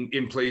everything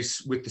in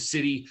place with the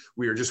city.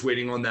 We are just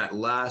waiting on that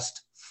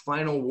last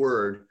final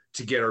word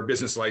to get our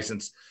business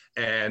license.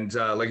 And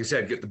like I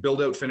said, get the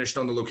build out finished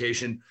on the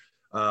location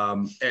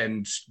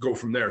and go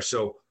from there.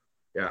 So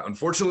yeah,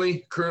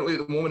 unfortunately, currently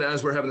at the moment,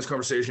 as we're having this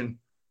conversation,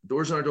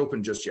 doors aren't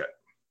open just yet.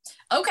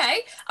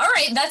 Okay. All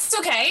right. That's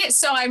okay.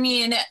 So,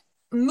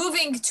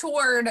 moving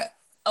toward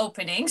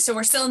opening. So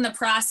we're still in the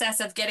process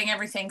of getting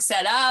everything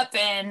set up.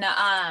 And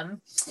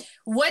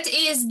what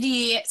is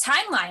the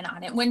timeline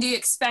on it? When do you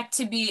expect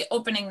to be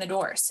opening the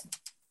doors?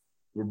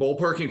 We're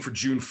ballparking for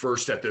June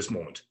 1st at this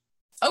moment.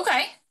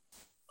 Okay.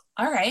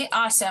 All right.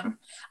 Awesome.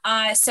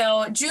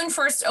 So June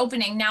 1st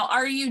opening. Now,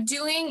 are you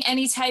doing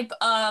any type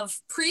of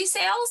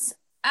pre-sales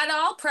at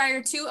all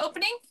prior to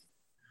opening?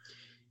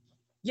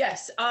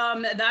 Yes,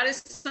 that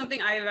is something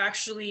I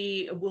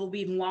will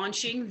be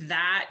launching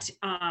that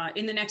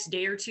in the next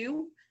day or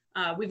two.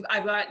 I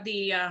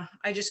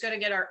just got to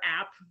get our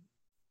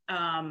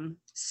app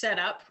set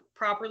up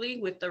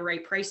properly with the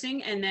right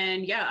pricing. And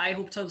then, I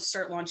hope to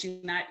start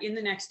launching that in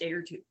the next day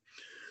or two.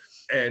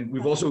 And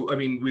we've also,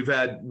 we've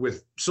had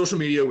with social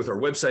media, with our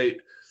website,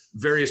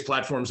 various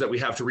platforms that we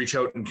have to reach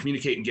out and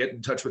communicate and get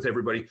in touch with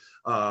everybody.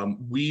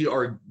 We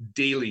are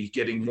daily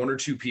getting one or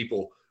two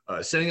people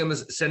sending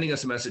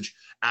us a message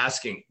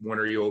asking, when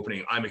are you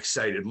opening? I'm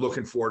excited,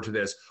 looking forward to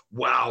this.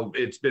 Wow,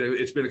 it's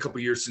been a couple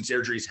of years since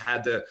Airdrie's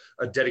had a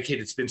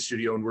dedicated spin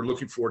studio, and we're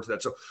looking forward to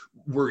that. So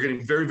we're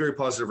getting very, very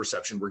positive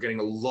reception. We're getting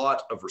a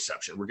lot of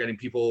reception. We're getting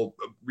people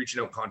reaching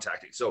out and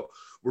contacting. So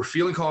we're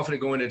feeling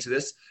confident going into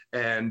this.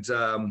 And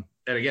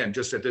again,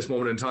 just at this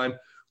moment in time,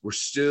 we're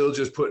still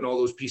just putting all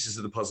those pieces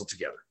of the puzzle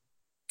together.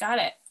 Got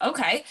it.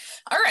 Okay.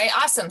 All right.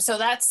 Awesome. So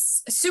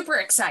that's super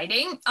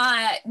exciting.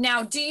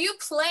 Now, do you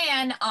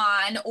plan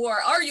on,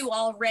 or are you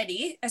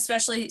already,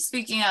 especially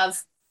speaking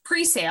of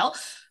pre-sale,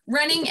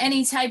 running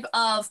any type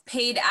of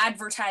paid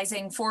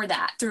advertising for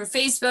that through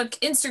Facebook,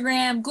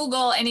 Instagram,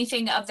 Google,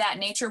 anything of that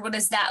nature? What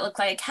does that look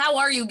like? How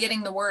are you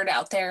getting the word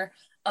out there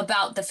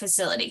about the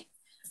facility?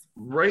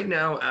 Right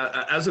now,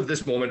 as of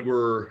this moment,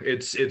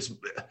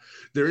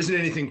 there isn't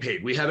anything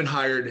paid. We haven't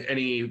hired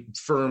any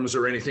firms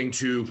or anything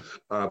to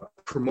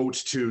promote,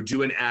 to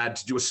do an ad,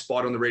 to do a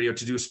spot on the radio,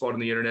 to do a spot on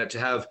the internet, to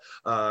have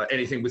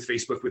anything with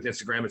Facebook, with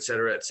Instagram, et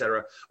cetera, et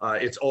cetera.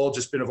 It's all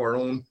just been of our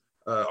own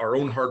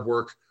hard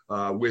work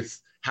with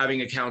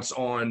having accounts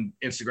on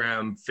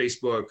Instagram,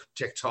 Facebook,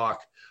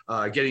 TikTok,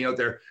 getting out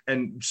there.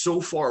 And so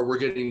far we're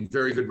getting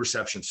very good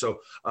reception. So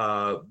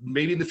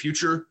maybe in the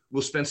future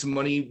we'll spend some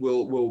money.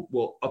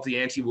 We'll up the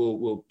ante.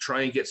 We'll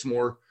try and get some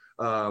more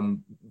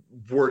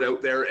word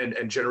out there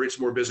and generate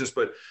some more business.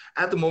 But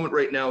at the moment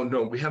right now,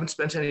 no, we haven't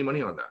spent any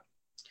money on that.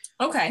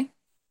 Okay.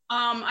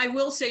 I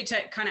will say,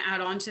 to kind of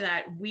add on to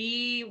that,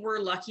 we were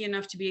lucky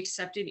enough to be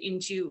accepted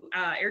into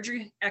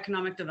Airdrie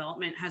Economic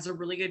Development has a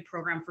really good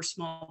program for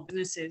small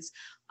businesses.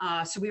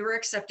 So we were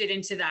accepted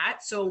into that.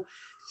 So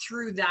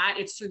through that,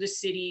 it's through the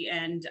city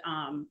and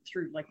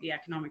through like the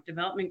economic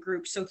development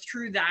group. So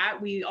through that,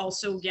 we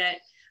also get,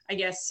 I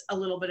guess, a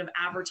little bit of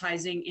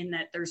advertising in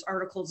that there's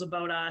articles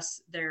about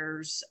us.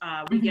 There's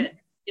we get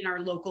in our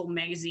local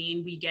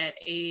magazine, we get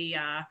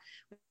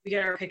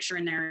our picture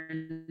in there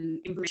and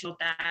information about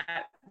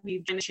that.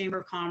 We've done the Chamber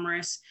of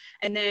Commerce.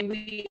 And then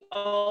we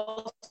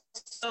also,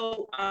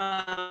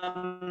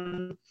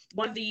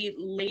 one of the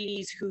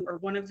ladies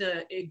one of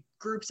the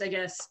groups, I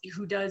guess,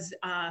 who does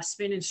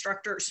spin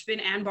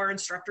and bar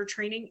instructor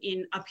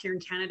training up here in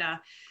Canada,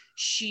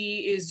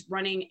 she is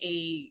running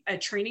a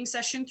training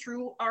session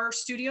through our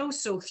studio.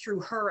 So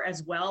through her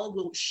as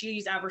well,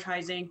 she's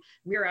advertising,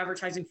 we're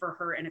advertising for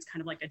her, and it's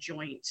kind of like a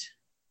joint.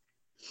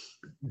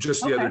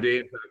 Just the other day,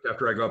 in fact,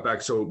 after I got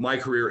back. So my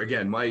career,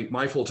 again,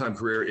 my full-time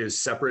career is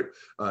separate.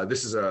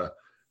 This is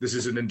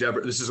an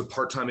endeavor. This is a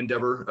part-time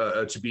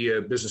endeavor to be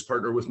a business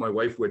partner with my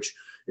wife, which,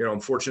 you know, I'm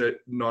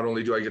fortunate. Not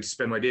only do I get to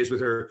spend my days with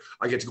her,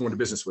 I get to go into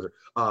business with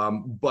her.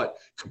 But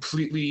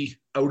completely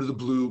out of the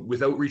blue,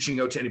 without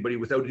reaching out to anybody,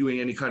 without doing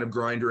any kind of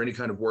grind or any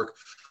kind of work.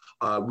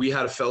 We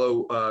had a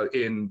fellow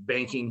in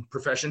banking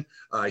profession.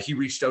 He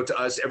reached out to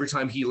us. Every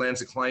time he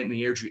lands a client in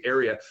the Airdrie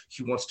area,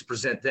 he wants to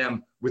present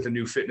them with a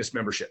new fitness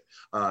membership.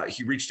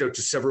 He reached out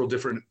to several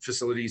different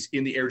facilities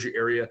in the Airdrie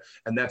area,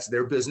 and that's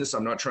their business.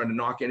 I'm not trying to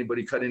knock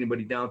anybody, cut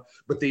anybody down,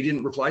 but they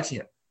didn't reply to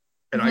him.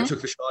 And I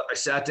took the shot. I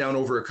sat down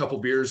over a couple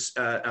beers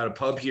at a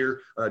pub here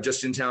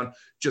just in town,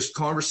 just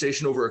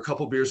conversation over a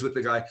couple beers with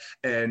the guy.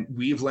 And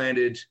we've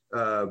landed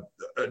a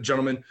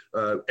gentleman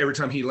every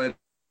time he lands.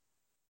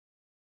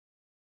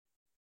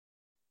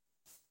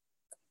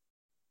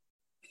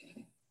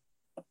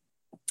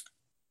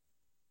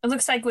 It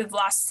looks like we've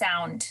lost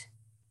sound.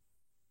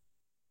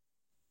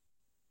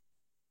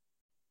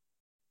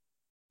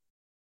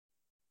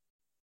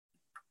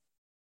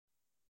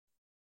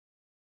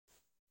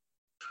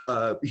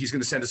 He's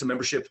going to send us a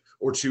membership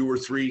or 2 or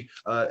 3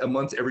 a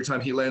month every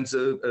time he lands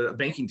a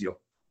banking deal.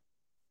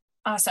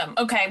 Awesome.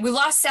 Okay, we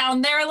lost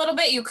sound there a little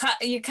bit. You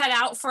cut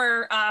out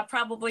for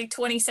probably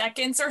 20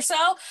 seconds or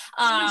so.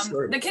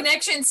 The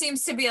connection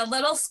seems to be a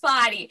little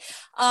spotty,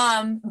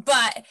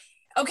 but.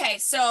 Okay,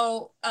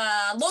 so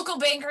local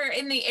banker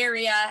in the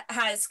area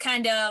has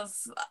kind of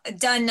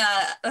done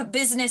a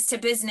business to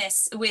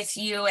business with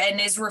you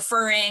and is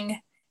referring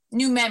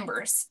new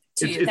members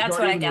to you. That's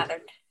what I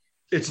gathered.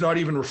 It's not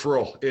even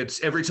referral.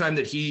 It's every time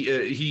that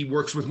he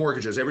works with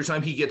mortgages. Every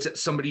time he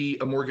gets somebody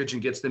a mortgage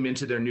and gets them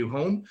into their new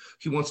home,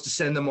 he wants to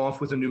send them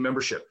off with a new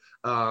membership.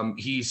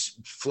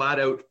 He's flat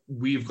out.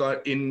 We've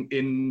got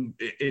in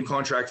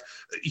contract.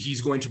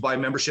 He's going to buy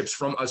memberships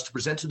from us to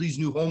present to these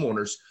new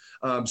homeowners.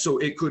 So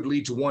it could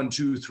lead to 1,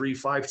 2, 3,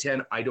 5,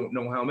 10. I don't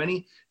know how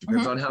many.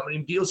 Depends on how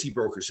many deals he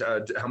brokers,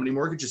 how many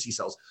mortgages he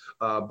sells.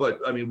 But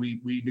I mean,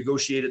 we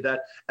negotiated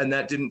that, and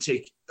that didn't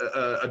take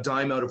a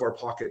dime out of our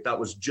pocket. That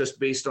was just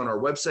based on our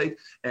website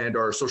and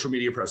our social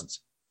media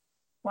presence.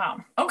 Wow.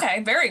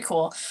 Okay. Very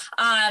cool.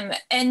 And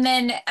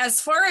then as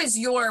far as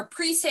your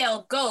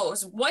pre-sale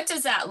goes, what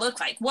does that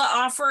look like? What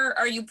offer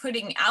are you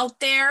putting out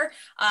there?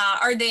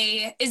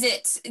 Is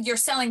it you're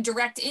selling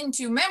direct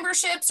into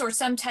memberships or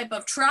some type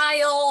of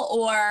trial,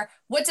 or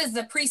what does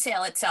the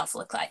pre-sale itself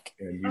look like?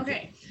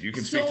 You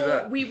can speak to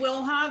that. We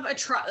will have a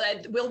trial.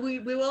 We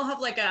will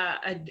have like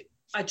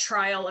a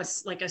trial,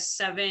 like a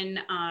 7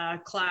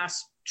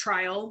 class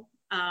trial.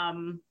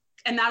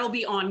 And that'll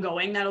be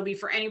ongoing. That'll be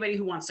for anybody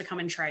who wants to come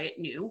and try it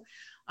new.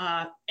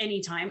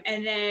 anytime.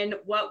 And then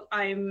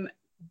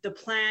the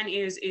plan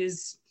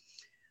is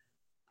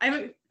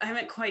I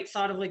haven't quite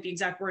thought of like the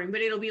exact wording,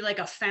 but it'll be like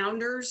a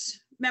founders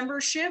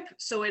membership.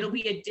 So it'll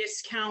be a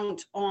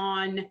discount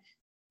on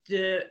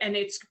and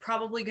it's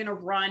probably going to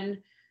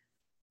run,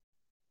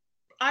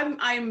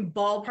 I'm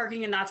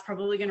ballparking, and that's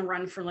probably going to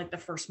run for like the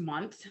first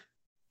month.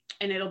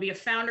 And it'll be a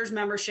founders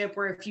membership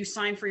where if you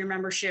sign for your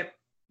membership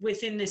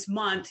within this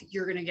month,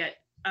 you're going to get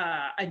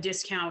a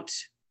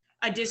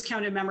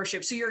discounted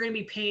membership. So you're going to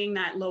be paying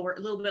that a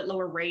little bit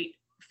lower rate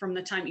from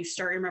the time you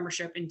start your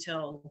membership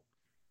until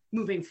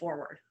moving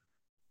forward.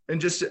 And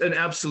just an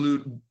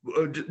absolute,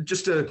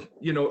 just a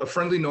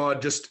friendly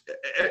nod, just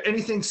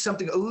anything,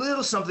 a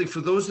little something for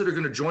those that are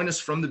going to join us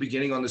from the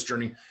beginning on this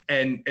journey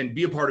and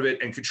be a part of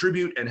it and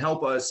contribute and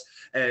help us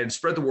and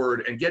spread the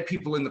word and get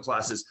people in the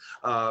classes.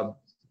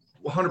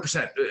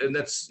 100%. And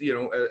that's,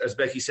 as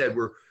Becky said,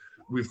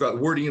 we've got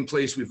wording in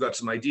place, we've got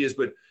some ideas,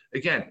 but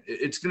again,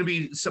 it's going to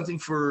be something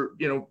for,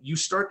 you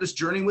start this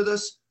journey with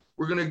us,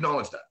 we're going to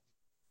acknowledge that.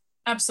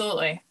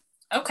 Absolutely.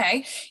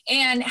 Okay.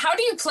 And how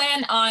do you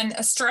plan on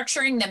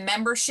structuring the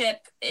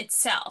membership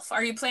itself?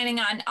 Are you planning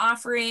on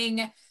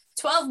offering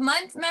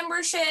 12-month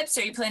memberships?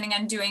 Are you planning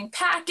on doing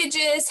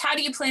packages? How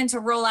do you plan to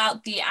roll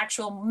out the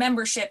actual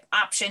membership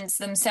options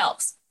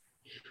themselves?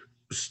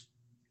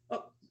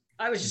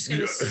 I was just going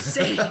to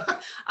say,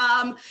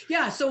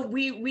 so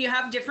we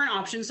have different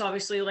options,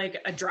 obviously, like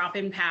a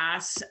drop-in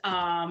pass.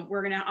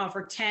 We're going to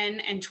offer 10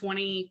 and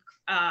 20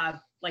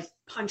 like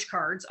punch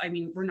cards. I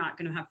mean, we're not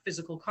going to have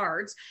physical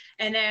cards.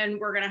 And then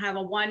we're going to have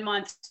a 1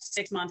 month,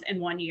 6 month, and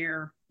 1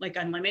 year, like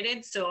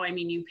unlimited. So, I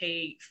mean, you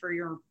pay for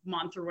your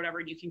month or whatever,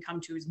 and you can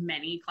come to as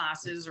many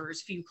classes or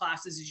as few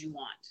classes as you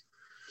want.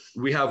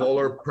 We have all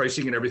our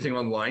pricing and everything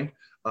online.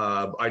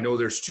 I know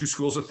there's two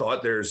schools of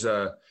thought. There's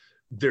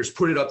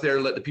put it up there,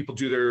 let the people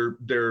do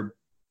their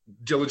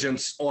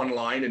diligence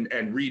online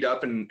and read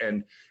up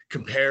and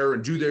compare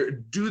and do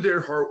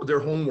their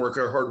homework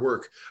or hard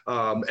work.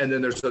 And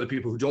then there's other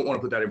people who don't want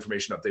to put that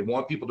information up. They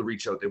want people to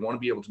reach out. They want to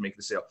be able to make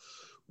the sale.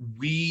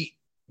 We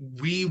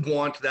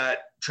want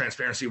that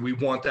transparency. We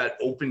want that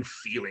open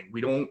feeling.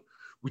 We don't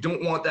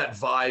want that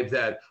vibe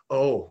that,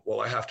 oh,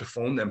 well, I have to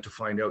phone them to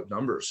find out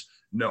numbers.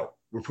 No,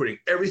 we're putting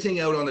everything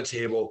out on the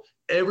table.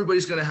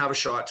 Everybody's going to have a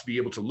shot to be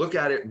able to look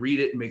at it,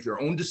 read it, and make their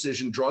own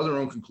decision, draw their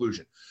own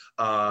conclusion.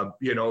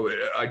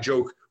 I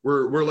joke,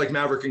 we're like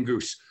Maverick and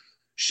Goose.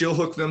 She'll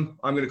hook them.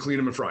 I'm going to clean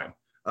them and fry them.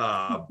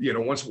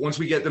 Once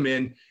we get them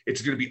in,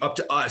 it's going to be up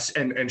to us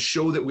and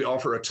show that we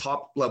offer a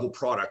top level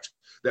product,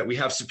 that we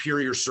have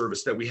superior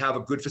service, that we have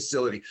a good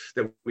facility,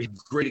 that we have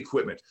great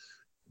equipment.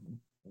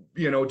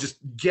 Just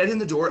get in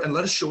the door and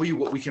let us show you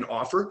what we can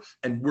offer.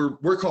 And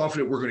we're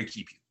confident we're going to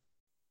keep you.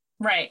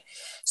 Right.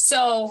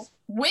 So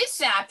with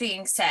that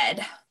being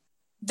said,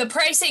 the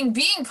pricing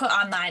being put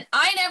online,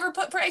 I never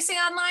put pricing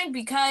online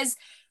because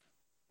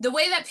the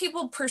way that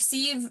people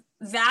perceive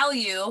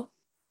value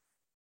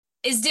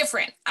is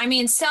different. I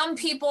mean, some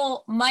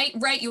people might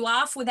write you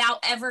off without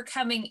ever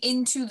coming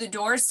into the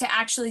doors to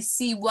actually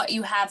see what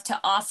you have to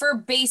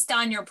offer based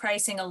on your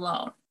pricing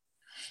alone.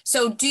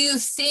 So do you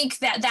think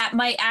that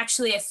might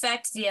actually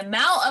affect the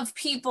amount of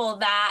people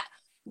that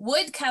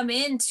would come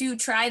in to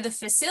try the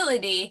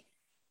facility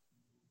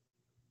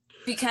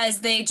because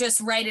they just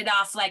write it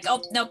off like,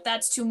 oh, nope,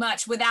 that's too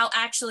much, without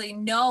actually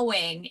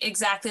knowing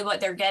exactly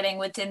what they're getting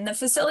within the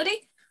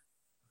facility?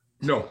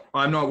 No,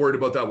 I'm not worried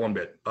about that one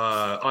bit.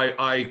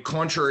 I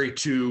contrary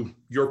to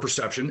your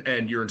perception,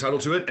 and you're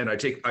entitled to it, and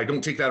I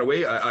don't take that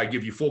away. I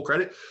give you full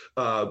credit.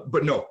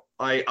 But no,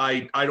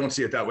 I don't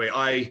see it that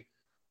way.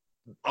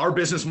 Our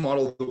business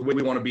model, the way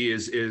we want to be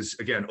is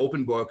again,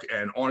 open book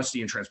and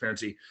honesty and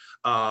transparency.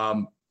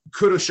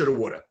 Coulda, shoulda,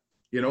 woulda.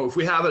 If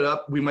we have it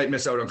up, we might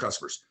miss out on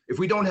customers. If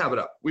we don't have it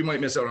up, we might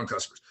miss out on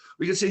customers.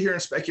 We can sit here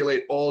and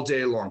speculate all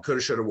day long.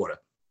 Coulda, shoulda, woulda.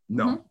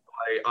 No,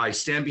 mm-hmm. I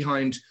stand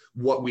behind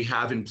what we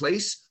have in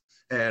place,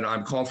 and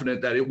I'm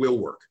confident that it will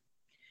work.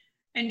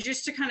 And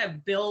just to kind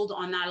of build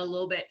on that a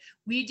little bit,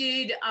 we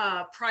did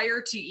prior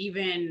to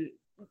even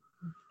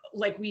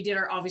like we did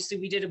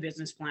a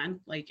business plan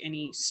like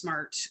any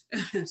smart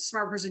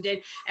person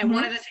did. And mm-hmm.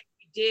 one of the things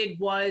we did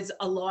was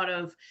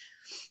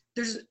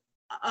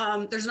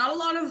there's not a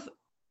lot of,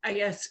 I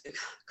guess,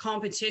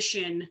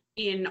 competition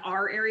in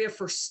our area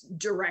for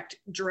direct,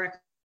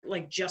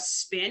 like just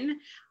spin.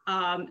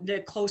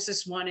 The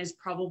closest one is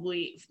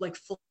probably like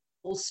full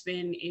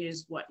spin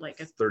is what, like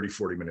a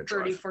 40 minute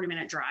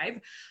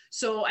drive.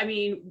 So, I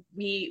mean,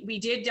 we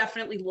did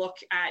definitely look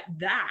at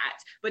that,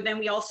 but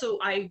then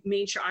I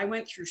made sure I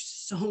went through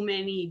so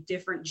many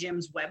different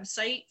gyms'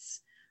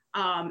 websites.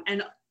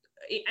 And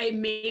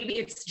maybe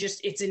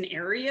it's an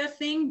area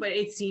thing, but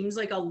it seems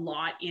like a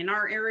lot in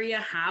our area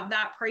have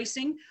that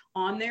pricing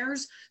on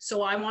theirs.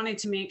 So I wanted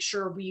to make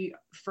sure we,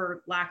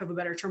 for lack of a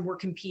better term, we're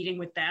competing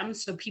with them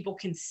so people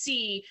can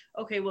see,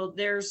 okay, well,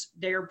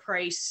 their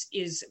price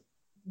is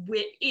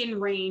in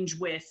range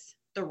with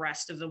the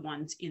rest of the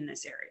ones in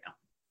this area.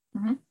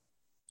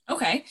 Mm-hmm.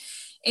 Okay.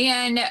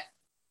 And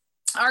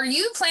Are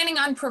you planning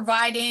on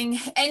providing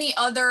any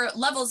other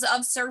levels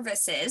of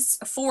services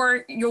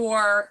for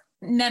your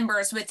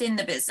members within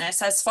the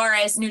business, as far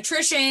as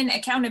nutrition,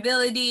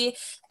 accountability,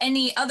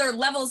 any other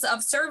levels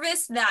of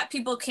service that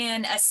people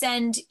can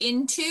ascend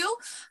into?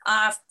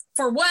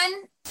 For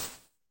one,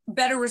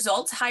 better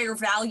results, higher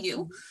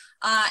value.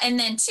 And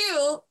then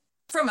two,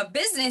 from a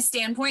business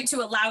standpoint,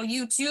 to allow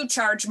you to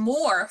charge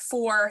more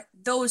for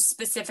those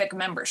specific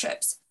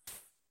memberships.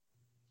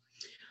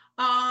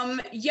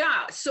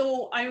 Yeah,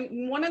 so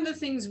one of the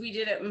things we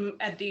did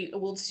at the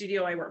old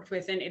studio I worked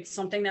with, and it's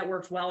something that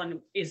worked well and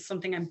is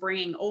something I'm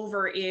bringing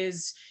over,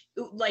 is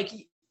like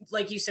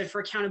you said, for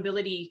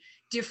accountability,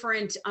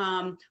 different,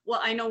 well,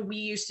 I know we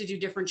used to do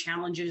different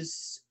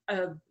challenges,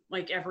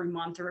 like every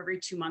month or every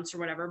 2 months or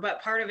whatever,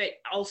 but part of it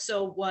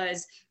also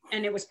was,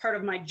 and it was part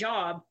of my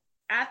job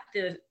at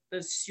the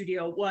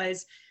studio,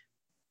 was,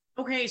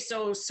 okay,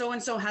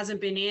 so-and-so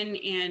hasn't been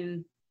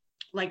in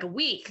like a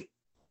week.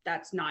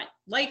 That's not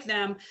like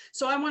them.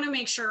 So I want to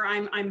make sure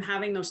I'm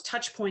having those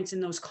touch points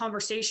and those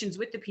conversations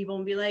with the people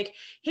and be like,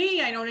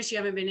 hey, I noticed you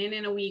haven't been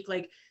in a week.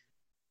 Like,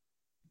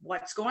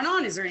 what's going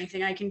on? Is there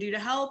anything I can do to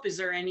help? Is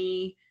there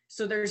any?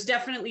 So there's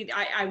definitely,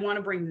 I want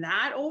to bring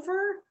that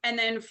over. And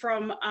then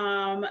from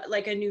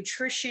like a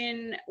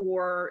nutrition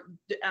or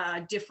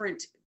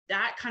different,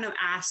 that kind of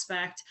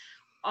aspect,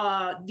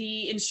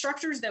 the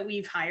instructors that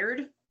we've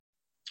hired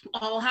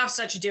all have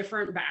such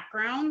different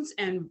backgrounds,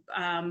 and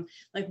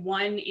like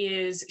one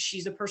is,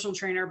 she's a personal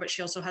trainer, but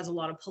she also has a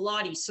lot of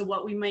Pilates. So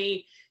what we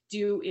may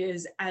do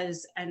is,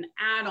 as an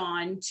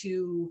add-on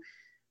to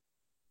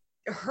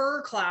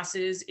her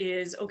classes,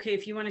 is, okay,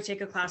 if you want to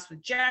take a class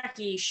with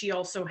Jackie, she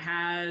also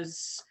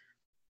has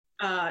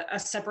a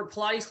separate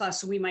Pilates class.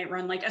 So we might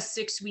run like a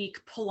 6-week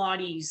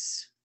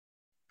Pilates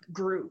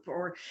group,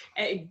 or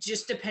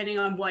just depending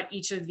on what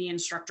each of the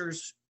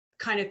instructors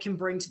kind of can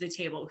bring to the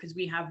table, because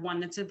we have one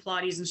that's a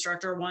Pilates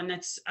instructor, one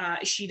that's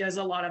she does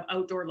a lot of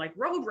outdoor like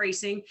road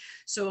racing.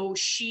 So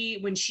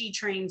when she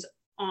trains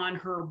on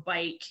her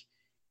bike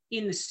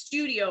in the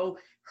studio,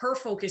 her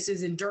focus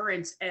is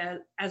endurance,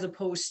 as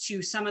opposed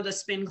to some of the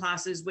spin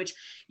classes, which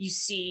you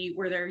see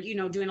where they're,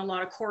 doing a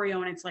lot of choreo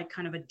and it's like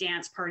kind of a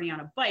dance party on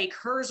a bike.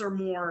 Hers are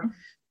more,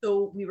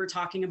 so we were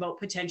talking about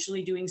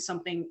potentially doing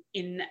something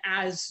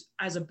as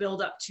a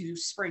build up to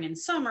spring and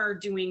summer,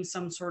 doing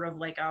some sort of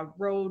like a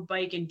road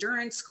bike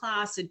endurance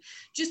class. And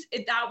just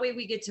that way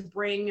we get to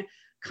bring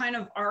kind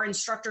of our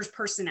instructors'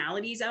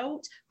 personalities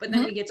out, but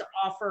then we get to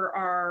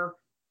offer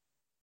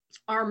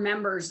our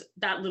members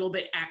that little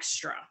bit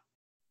extra.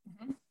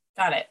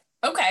 Got it.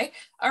 Okay.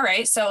 All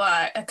right. So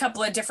a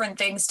couple of different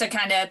things to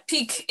kind of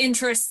pique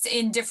interest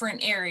in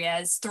different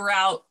areas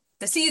throughout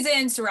the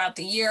seasons, throughout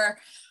the year.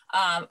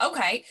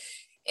 Okay.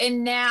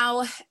 And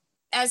now,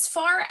 as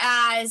far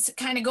as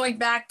kind of going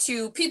back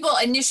to people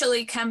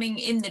initially coming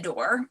in the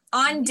door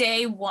on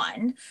day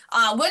one,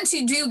 once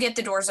you do get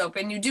the doors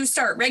open, you do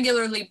start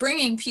regularly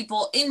bringing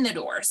people in the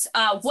doors.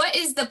 What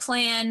is the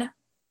plan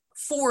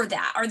for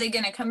that? Are they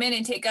going to come in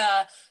and take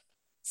a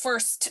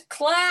first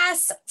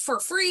class for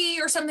free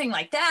or something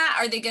like that?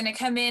 Are they going to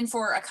come in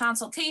for a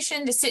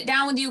consultation to sit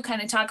down with you,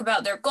 kind of talk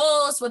about their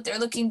goals, what they're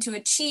looking to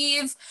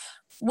achieve?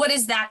 What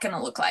is that going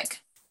to look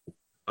like?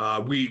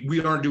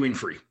 We aren't doing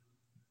free.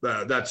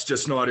 That's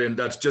just not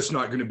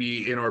going to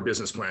be in our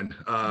business plan.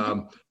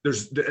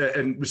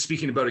 And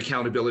speaking about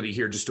accountability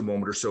here just a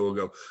moment or so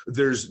ago,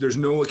 there's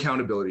no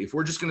accountability. If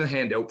we're just going to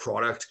hand out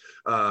product,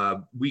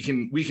 we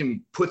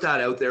can put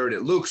that out there and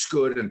it looks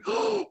good and,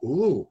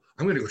 oh,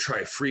 I'm going to go try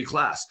a free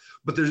class,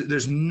 but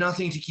there's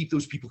nothing to keep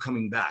those people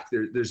coming back.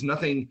 There's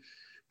nothing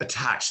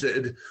attached.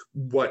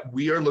 What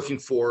we are looking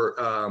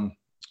for,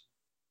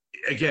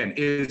 again,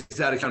 is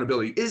that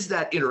accountability, is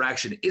that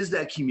interaction, is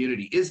that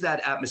community, is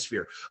that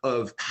atmosphere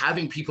of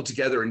having people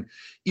together. And,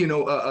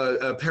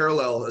 a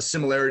parallel, a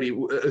similarity,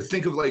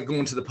 think of like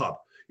going to the pub.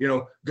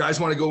 Guys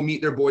want to go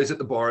meet their boys at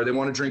the bar. They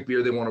want to drink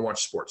beer. They want to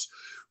watch sports.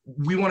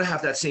 We want to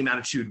have that same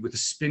attitude with the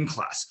spin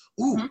class.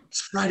 Ooh,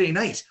 it's Friday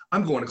night.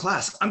 I'm going to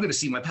class. I'm going to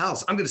see my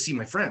pals. I'm going to see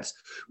my friends.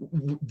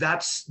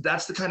 That's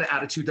the kind of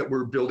attitude that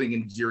we're building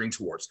and gearing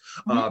towards.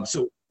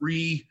 So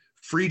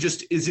free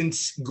just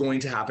isn't going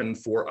to happen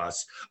for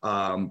us,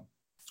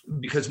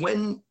 because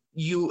when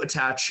you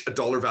attach a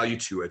dollar value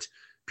to it,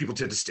 people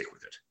tend to stick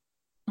with it.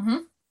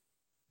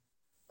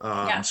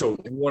 So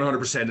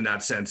 100% in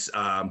that sense,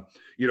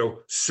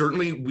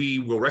 certainly we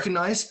will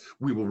recognize,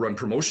 we will run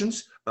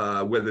promotions,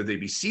 whether they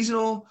be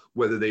seasonal,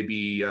 whether they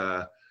be,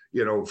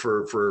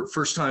 for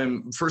first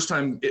time,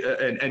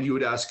 and you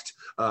had asked,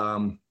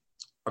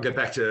 I'll get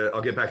back to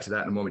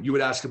that in a moment. You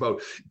would ask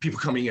about people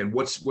coming in.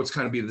 What's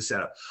kind of be the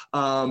setup?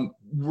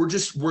 We're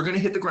going to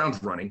hit the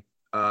ground running.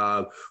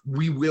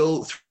 We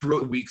will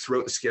throughout the week,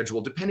 throughout the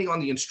schedule, depending on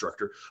the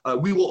instructor,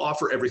 we will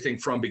offer everything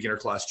from beginner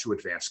class to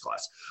advanced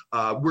class.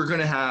 We're going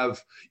to have,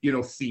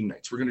 theme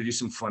nights. We're going to do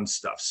some fun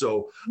stuff.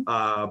 So,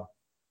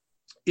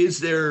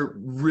 is there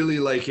really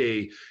like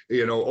to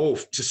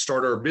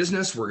start our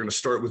business, we're going to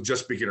start with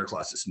just beginner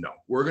classes? No,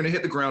 we're going to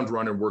hit the ground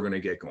running. We're going to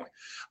get going.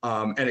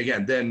 And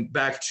again, then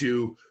back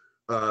to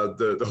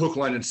the hook,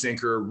 line, and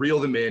sinker, reel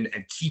them in,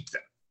 and keep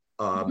them.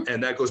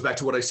 And that goes back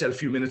to what I said a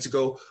few minutes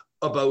ago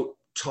about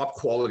top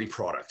quality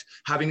product,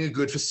 having a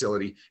good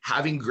facility,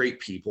 having great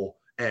people,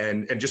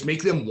 and just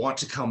make them want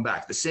to come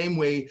back. The same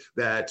way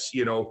that,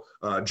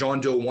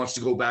 John Doe wants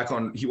to go back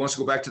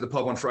to the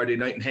pub on Friday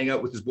night and hang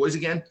out with his boys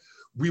again.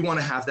 We want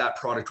to have that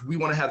product. We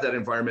want to have that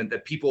environment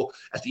that people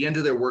at the end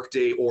of their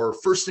workday or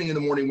first thing in the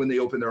morning when they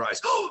open their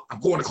eyes, oh, I'm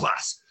going to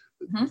class.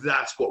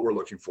 That's what we're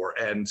looking for.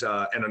 And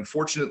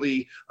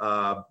unfortunately,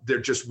 there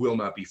just will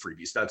not be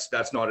freebies.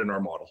 That's not in our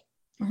model.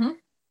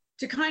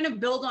 To kind of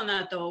build on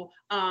that though,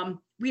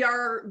 we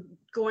are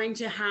going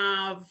to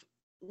have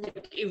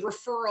like a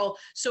referral.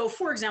 So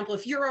for example,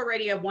 if you're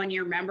already a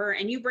 1-year member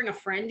and you bring a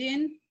friend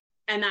in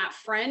and that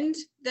friend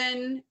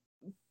then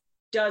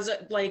does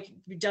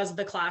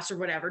the class or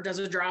whatever, does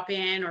a drop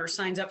in or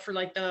signs up for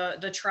like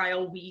the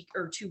trial week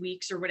or 2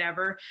 weeks or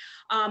whatever,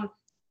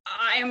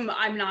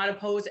 I'm not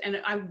opposed,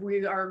 and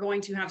we are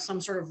going to have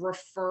some sort of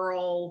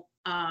referral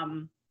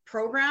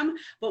program.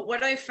 But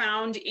what I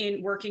found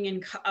in working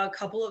in a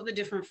couple of the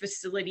different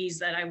facilities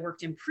that I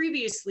worked in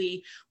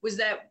previously was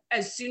that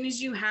as soon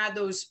as you had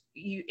those,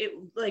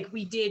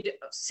 we did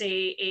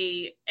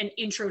say an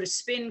intro to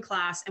spin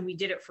class and we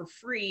did it for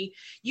free,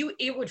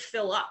 it would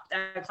fill up,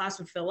 that class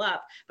would fill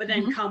up, but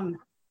then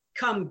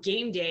come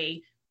game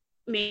day,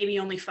 maybe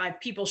only 5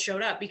 people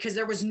showed up because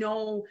there was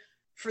no,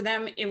 for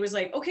them, it was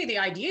like, okay, the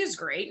idea is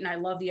great and I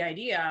love the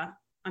idea,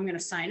 I'm going to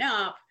sign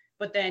up,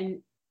 but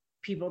then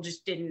people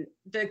just didn't,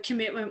 the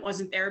commitment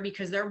wasn't there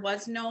because there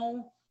was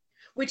no,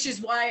 which is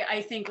why I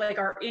think like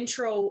our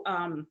intro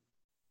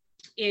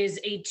is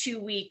a 2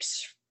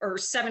 weeks or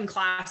 7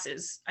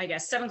 classes, I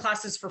guess, 7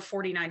 classes for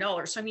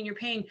 $49. So, I mean, you're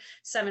paying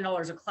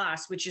 $7 a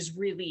class, which is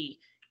really,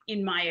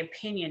 in my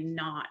opinion,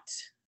 not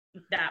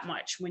that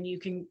much when you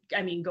can,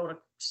 go to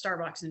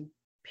Starbucks and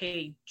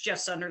pay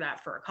just under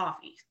that for a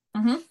coffee.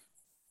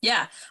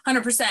 Yeah,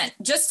 100%.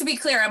 Just to be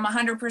clear, I'm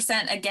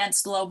 100%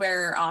 against low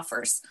barrier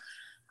offers.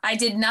 I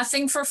did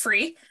nothing for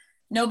free.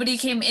 Nobody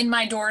came in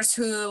my doors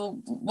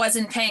who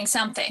wasn't paying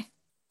something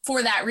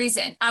for that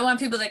reason. I want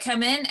people to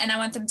come in and I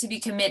want them to be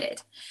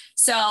committed.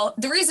 So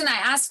the reason I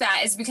ask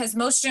that is because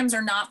most gyms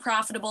are not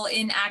profitable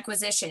in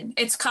acquisition.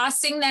 It's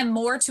costing them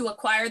more to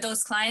acquire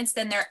those clients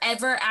than they're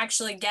ever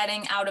actually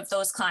getting out of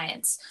those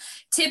clients.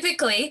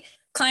 Typically,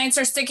 clients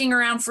are sticking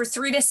around for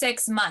 3 to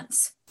 6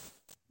 months.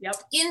 Yep.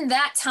 In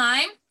that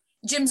time,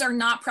 gyms are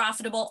not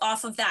profitable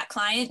off of that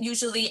client,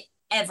 usually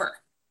ever.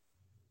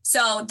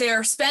 So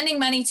they're spending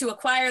money to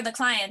acquire the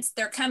clients.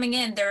 They're coming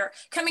in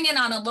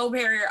on a low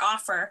barrier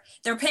offer.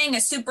 They're paying a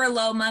super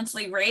low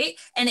monthly rate,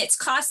 and it's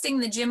costing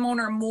the gym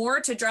owner more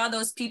to draw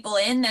those people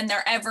in than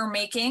they're ever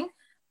making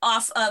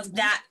off of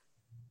that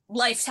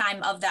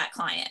lifetime of that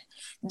client.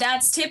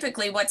 That's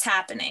typically what's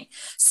happening.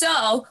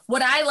 So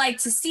what I like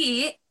to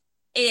see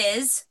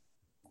is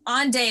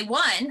on day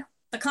one,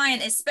 the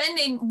client is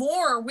spending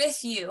more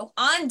with you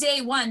on day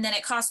one than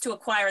it costs to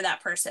acquire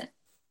that person.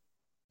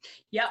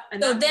 Yeah.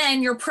 So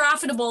then you're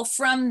profitable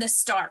from the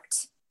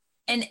start,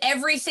 and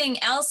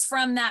everything else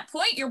from that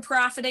point, you're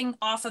profiting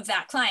off of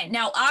that client.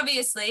 Now,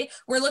 obviously,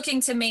 we're looking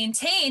to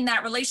maintain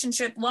that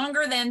relationship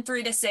longer than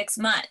 3 to 6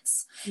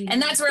 months.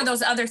 And that's where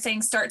those other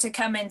things start to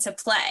come into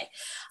play.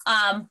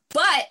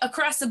 But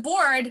across the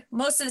board,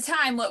 most of the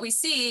time, what we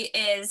see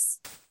is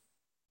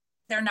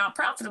they're not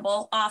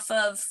profitable off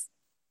of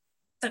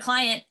the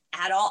client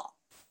at all.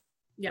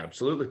 Yeah,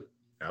 absolutely.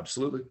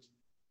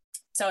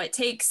 So it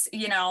takes,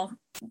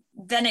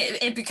 then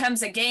it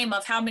becomes a game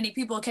of how many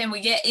people can we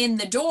get in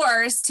the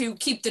doors to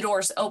keep the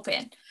doors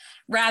open,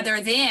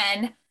 rather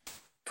than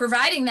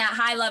providing that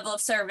high level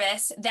of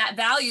service, that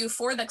value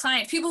for the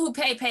client. People who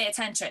pay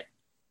attention,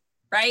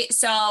 right?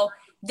 So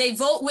they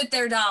vote with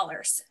their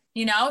dollars,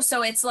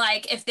 so it's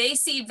like, if they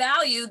see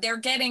value, they're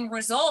getting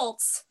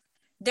results,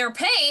 they're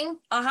paying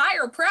a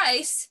higher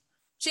price,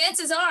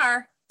 chances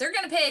are they're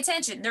going to pay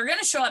attention. They're going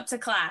to show up to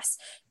class.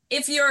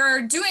 If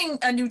you're doing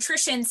a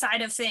nutrition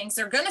side of things,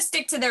 they're going to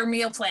stick to their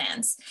meal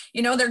plans.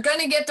 They're going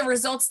to get the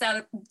results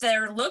that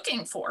they're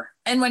looking for.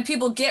 And when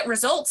people get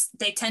results,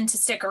 they tend to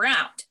stick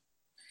around.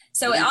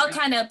 So it all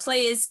kind of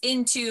plays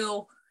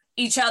into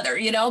each other,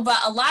 but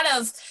a lot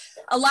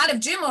of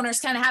gym owners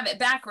kind of have it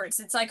backwards.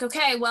 It's like,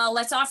 okay, well,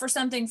 let's offer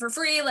something for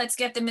free. Let's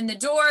get them in the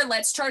door.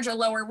 Let's charge a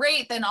lower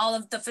rate than all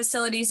of the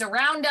facilities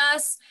around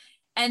us.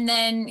 And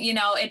then,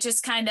 it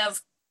just kind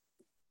of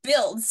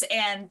builds,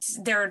 and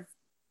they're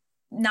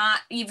not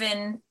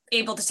even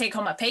able to take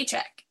home a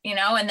paycheck,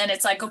 and then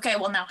it's like, okay,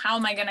 well, now how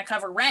am I going to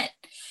cover rent?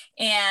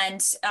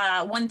 And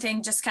one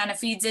thing just kind of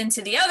feeds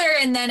into the other,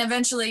 and then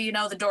eventually,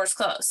 the doors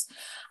close.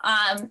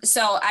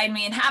 So,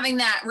 having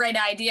that right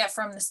idea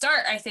from the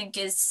start, I think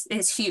is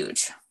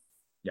huge.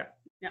 Yeah.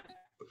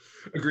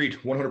 Agreed.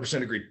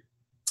 100% agreed.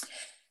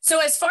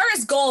 So as far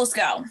as goals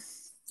go,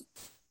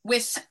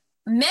 with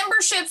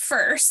membership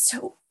first,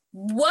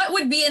 what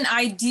would be an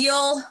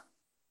ideal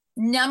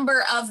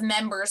number of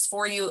members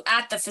for you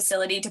at the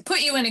facility to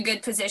put you in a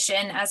good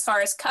position as far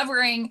as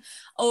covering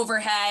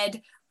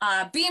overhead,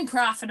 being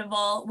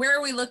profitable? Where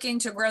are we looking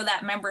to grow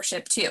that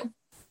membership to?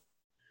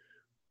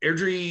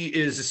 Airdrie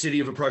is a city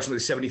of approximately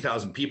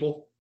 70,000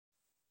 people.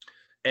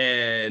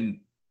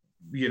 And,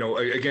 you know,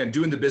 again,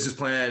 doing the business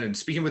plan and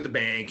speaking with the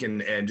bank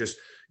and just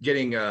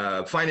getting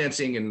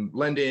financing and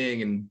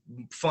lending and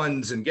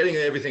funds and getting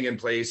everything in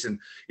place. And,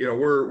 you know,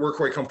 we're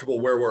quite comfortable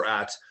where we're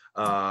at.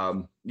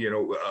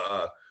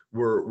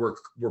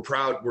 We're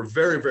proud. We're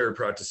very, very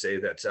proud to say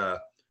that a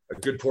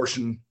good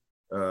portion,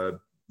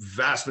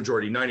 vast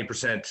majority,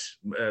 90%,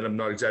 and I'm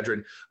not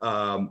exaggerating,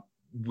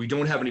 we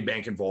don't have any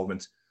bank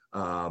involvement.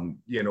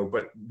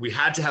 But we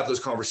had to have those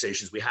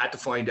conversations. We had to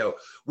find out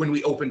when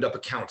we opened up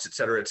accounts, et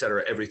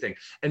cetera, everything.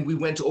 And we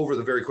went over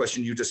the very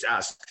question you just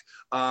asked.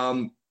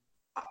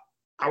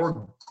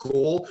 Our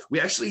goal, we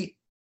actually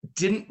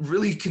didn't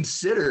really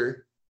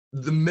consider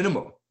the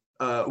minimum.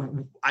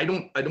 I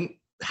don't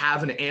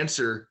have an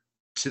answer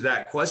to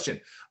that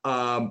question.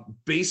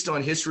 Based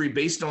on history,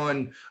 based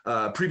on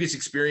previous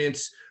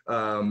experience,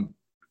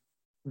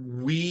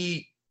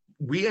 we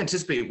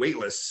anticipate wait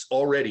lists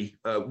already.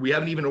 We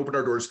haven't even opened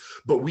our doors,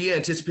 but we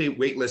anticipate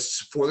wait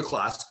lists for the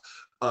class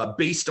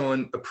based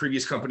on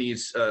previous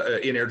companies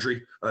in Airdrie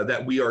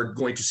that we are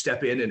going to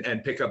step in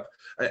and pick up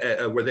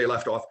where they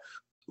left off.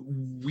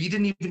 We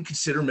didn't even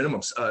consider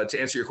minimums to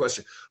answer your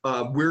question.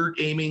 We're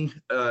aiming,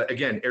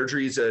 again,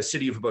 Airdrie is a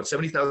city of about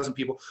 70,000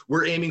 people.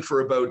 We're aiming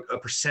for about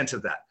 1%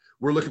 of that.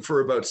 We're looking for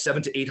about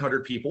 700 to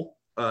 800 people.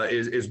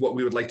 Is what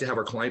we would like to have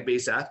our client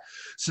base at.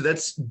 So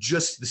that's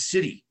just the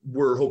city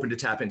we're hoping to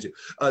tap into.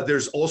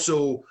 There's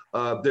also,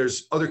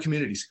 there's other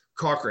communities,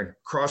 Cochrane,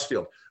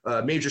 Crossfield,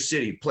 major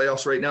city,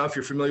 playoffs right now. If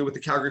you're familiar with the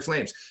Calgary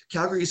Flames,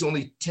 Calgary is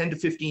only 10 to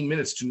 15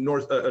 minutes to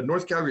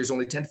North Calgary is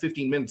only 10 to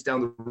 15 minutes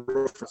down the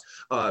road.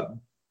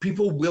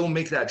 People will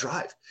make that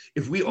drive.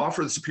 If we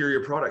offer the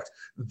superior product,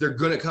 they're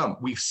going to come.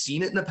 We've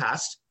seen it in the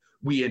past.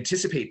 We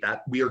anticipate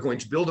that. We are going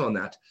to build on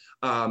that.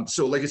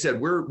 So like I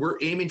said, we're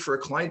aiming for a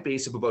client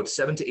base of about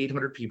 700 to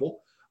 800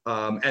 people.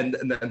 And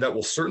that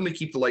will certainly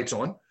keep the lights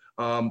on.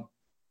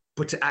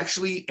 But to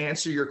actually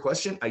answer your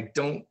question, I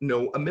don't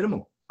know a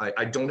minimum.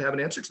 I don't have an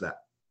answer to that.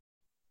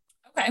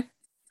 Okay.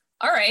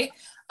 All right.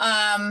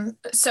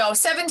 So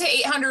 700 to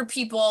 800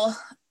 people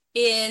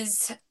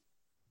is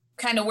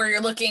kind of where you're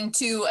looking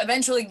to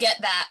eventually get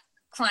that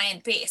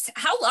client base.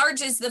 How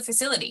large is the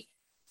facility?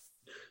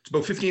 It's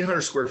about 1,500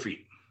 square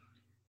feet.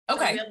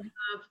 Okay. So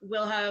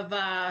we'll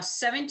have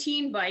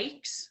 17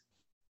 bikes.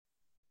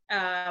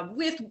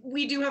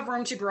 We do have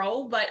room to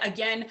grow, but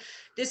again,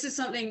 this is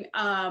something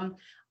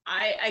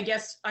I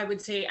guess I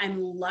would say I'm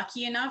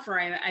lucky enough, or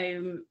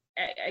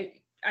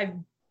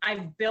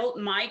I've built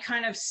my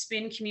kind of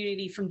spin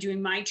community from doing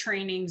my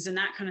trainings and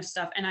that kind of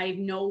stuff, and I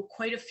know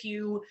quite a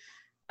few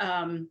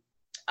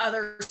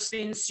other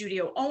spin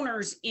studio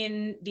owners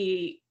in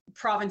the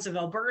province of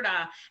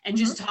Alberta, and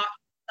just talk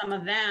to some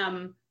of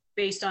them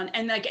based on,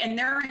 and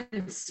they're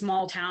in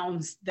small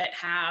towns that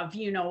have,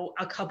 you know,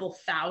 a couple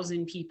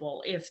thousand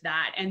people, if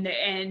that,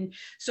 and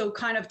so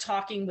kind of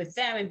talking with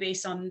them and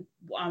based on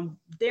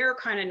their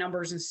kind of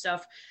numbers and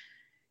stuff,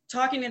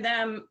 talking to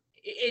them,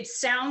 it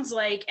sounds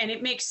like, and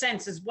it makes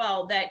sense as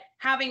well, that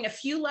having a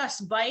few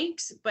less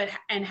bikes,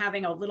 and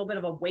having a little bit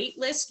of a wait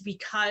list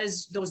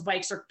because those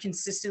bikes are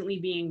consistently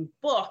being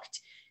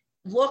booked,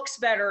 looks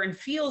better and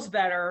feels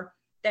better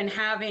than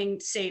having,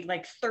 say,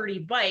 like 30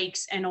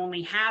 bikes and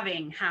only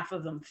having half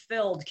of them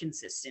filled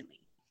consistently.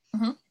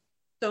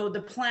 So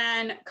the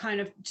plan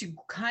to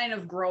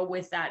grow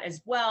with that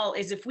as well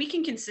is if we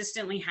can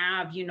consistently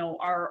have, you know,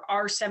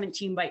 our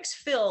 17 bikes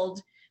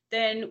filled,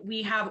 then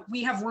we have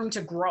room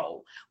to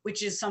grow,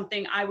 which is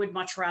something I would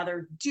much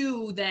rather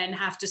do than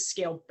have to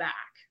scale back.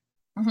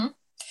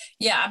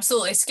 Yeah,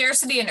 absolutely.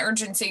 Scarcity and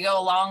urgency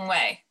go a long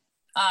way.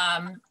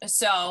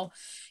 So,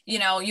 you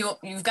know,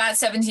 you've got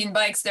 17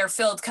 bikes, they're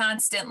filled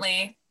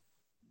constantly,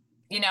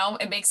 you know,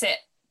 it makes it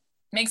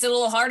a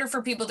little harder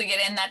for people to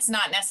get in. That's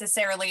not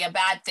necessarily a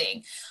bad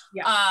thing.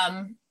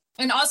 Yeah.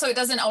 And also it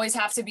doesn't always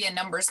have to be a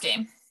numbers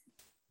game.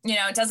 You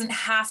know, it doesn't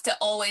have to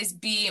always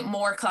be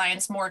more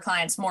clients.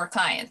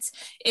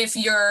 If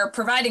you're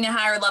providing a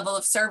higher level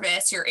of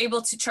service, you're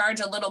able to charge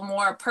a little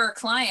more per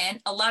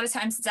client. A lot of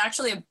times it's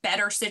actually a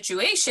better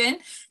situation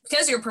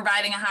because you're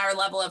providing a higher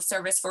level of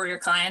service for your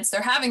clients.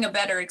 They're having a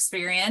better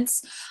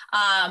experience.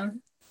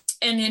 And,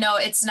 you know,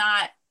 it's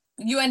not,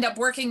 you end up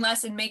working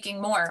less and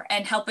making more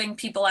and helping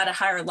people at a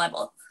higher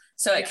level.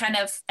 So it kind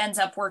of ends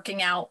up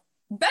working out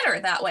better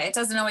that way. It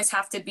doesn't always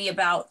have to be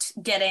about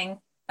getting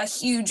a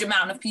huge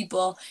amount of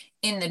people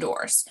in the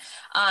doors.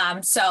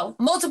 So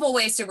multiple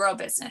ways to grow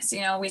business.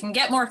 You know, we can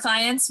get more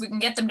clients, we can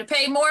get them to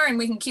pay more, and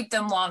we can keep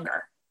them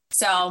longer.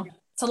 So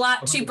it's a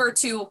lot cheaper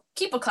to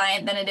keep a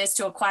client than it is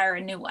to acquire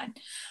a new one.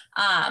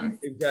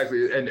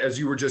 Exactly. And as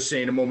you were just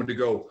saying a moment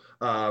ago,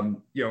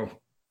 you know,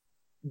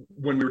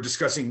 when we were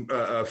discussing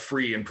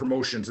free and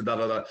promotions and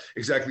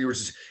exactly,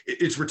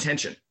 it's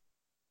retention.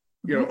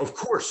 You know, of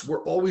course,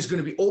 we're always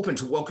going to be open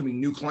to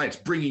welcoming new clients,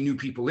 bringing new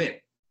people in.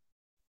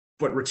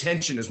 But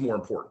retention is more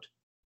important.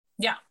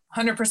 Yeah,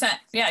 100%.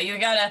 Yeah, you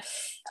gotta,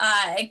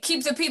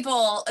 keep the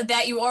people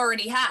that you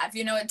already have.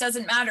 You know, it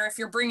doesn't matter if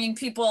you're bringing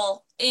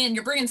people in,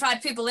 you're bringing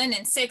 5 people in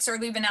and 6 are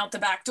leaving out the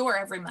back door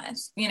every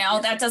month. You know,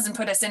 that doesn't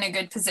put us in a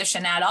good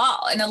position at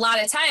all. And a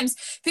lot of times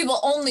people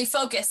only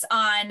focus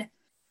on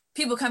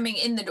people coming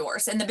in the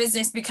doors and the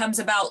business becomes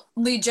about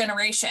lead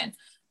generation,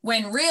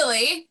 when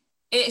really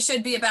it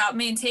should be about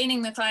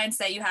maintaining the clients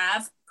that you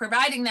have,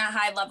 providing that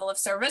high level of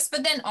service,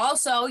 but then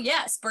also,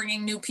 yes,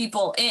 bringing new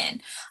people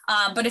in.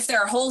 But if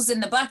there are holes in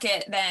the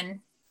bucket,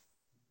 then,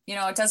 you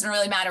know, it doesn't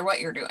really matter what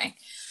you're doing.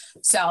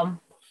 So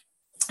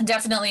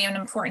definitely an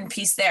important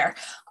piece there.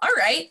 All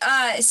right.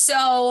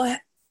 So,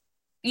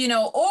 you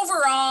know,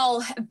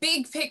 overall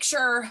big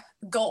picture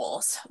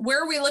goals,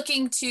 where are we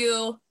looking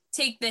to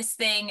take this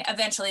thing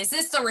eventually? Is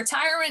this the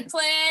retirement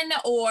plan,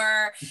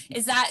 or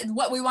is that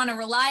what we want to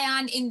rely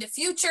on in the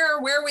future?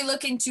 Where are we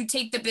looking to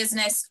take the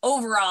business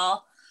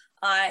overall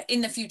in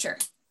the future?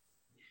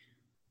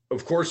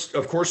 Of course,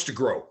 to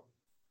grow.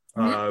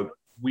 Mm-hmm.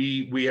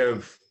 We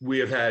have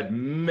had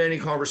many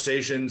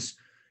conversations,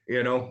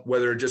 you know,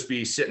 whether it just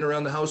be sitting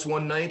around the house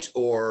one night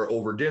or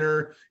over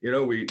dinner, you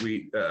know,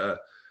 we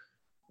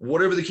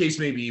whatever the case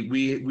may be,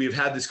 we've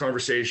had this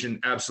conversation.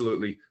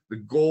 Absolutely. The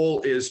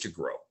goal is to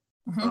grow.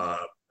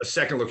 Mm-hmm. A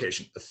second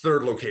location, a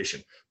third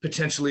location,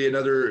 potentially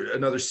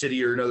another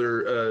city or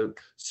another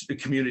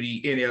community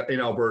in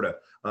Alberta.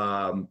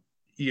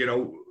 You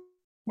know,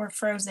 we're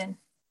frozen.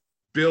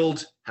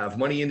 Build, have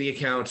money in the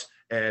account,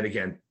 and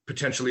again,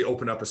 potentially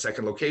open up a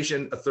second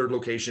location, a third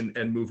location,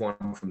 and move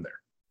on from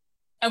there.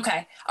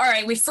 Okay. All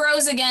right. We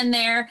froze again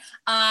there.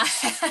 I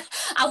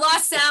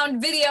lost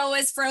sound. Video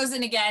is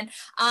frozen again.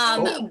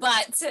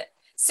 But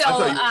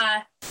so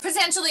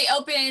potentially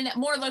open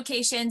more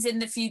locations in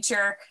the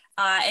future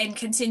and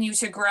continue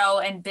to grow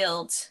and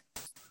build.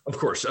 Of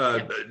course.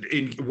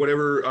 In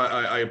whatever,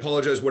 I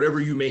apologize, whatever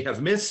you may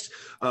have missed,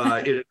 in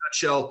a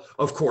nutshell,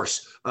 of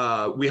course,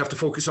 we have to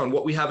focus on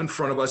what we have in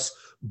front of us.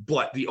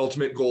 But the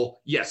ultimate goal,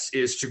 yes,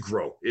 is to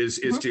grow, is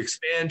to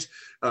expand,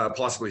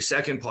 possibly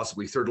second,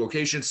 possibly third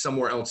location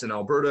somewhere else in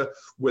Alberta,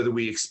 whether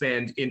we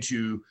expand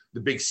into the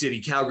big city,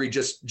 Calgary,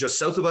 just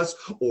south of us,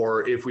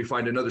 or if we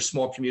find another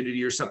small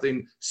community or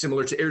something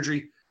similar to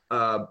Airdrie.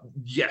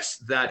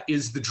 Yes, that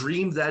is the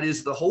dream. That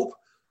is the hope.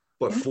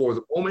 But for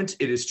the moment,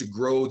 it is to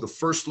grow the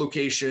first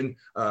location,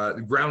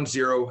 ground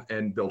zero,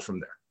 and build from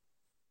there.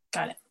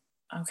 Got it.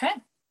 Okay.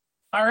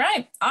 All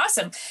right.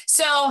 Awesome.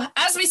 So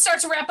as we start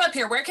to wrap up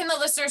here, where can the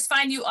listeners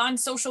find you on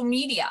social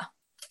media?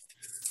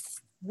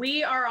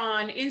 We are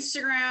on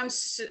Instagram.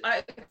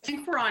 I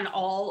think we're on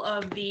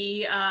all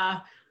the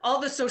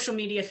social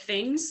media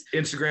things.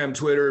 Instagram,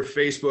 Twitter,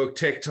 Facebook,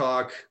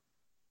 TikTok.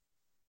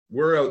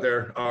 We're out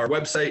there. Our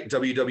website,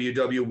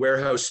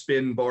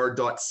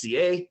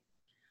 www.warehousespinbar.ca.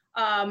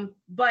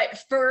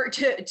 But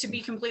to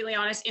be completely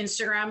honest,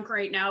 Instagram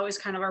right now is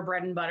kind of our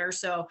bread and butter.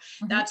 So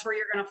that's where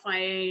you're going to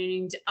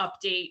find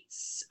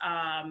updates,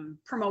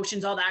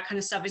 promotions, all that kind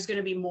of stuff is going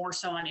to be more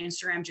so on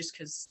Instagram, just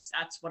because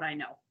that's what I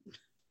know.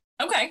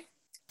 Okay.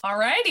 All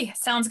righty.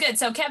 Sounds good.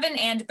 So Kevin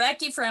and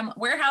Becky from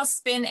Warehouse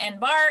Spin and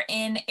Bar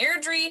in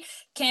Airdrie,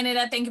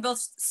 Canada. Thank you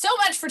both so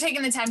much for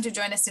taking the time to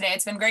join us today.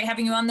 It's been great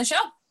having you on the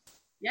show.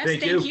 Yes.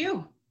 Thank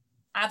you.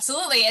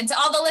 Absolutely. And to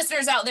all the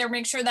listeners out there,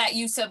 make sure that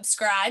you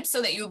subscribe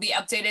so that you will be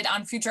updated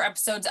on future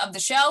episodes of the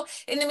show.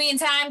 In the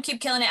meantime, keep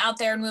killing it out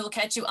there and we will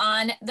catch you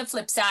on the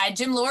flip side.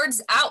 Gym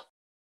Lords out.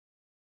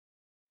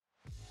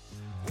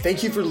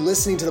 Thank you for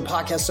listening to the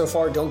podcast so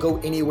far. Don't go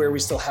anywhere. We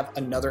still have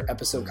another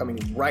episode coming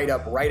right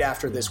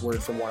after this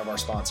word from one of our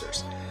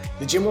sponsors.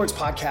 The Gym Lords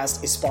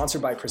podcast is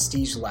sponsored by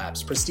Prestige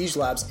Labs. Prestige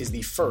Labs is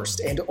the first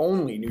and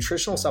only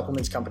nutritional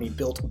supplements company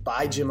built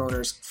by gym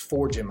owners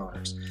for gym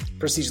owners.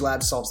 Prestige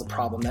Labs solves the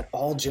problem that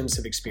all gyms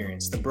have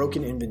experienced: the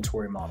broken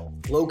inventory model,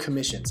 low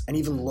commissions, and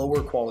even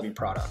lower quality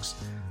products.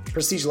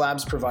 Prestige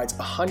Labs provides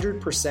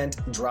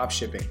 100% drop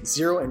shipping,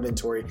 zero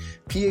inventory,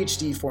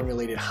 PhD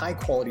formulated high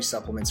quality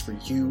supplements for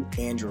you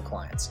and your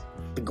clients.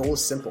 The goal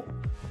is simple: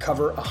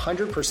 cover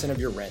 100% of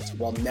your rent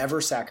while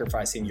never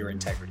sacrificing your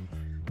integrity.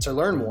 To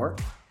learn more,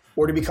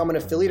 or to become an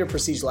affiliate of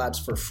Prestige Labs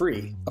for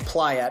free,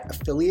 apply at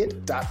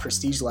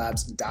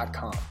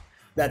affiliate.prestigelabs.com.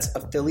 That's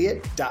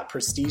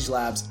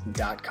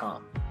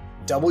affiliate.prestigelabs.com.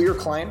 Double your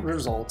client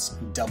results,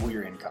 double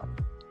your income.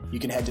 You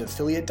can head to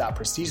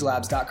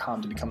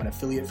affiliate.prestigelabs.com to become an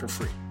affiliate for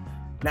free.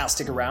 Now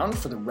stick around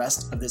for the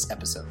rest of this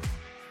episode.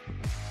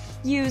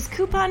 Use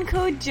coupon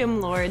code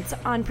GYMLORDS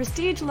on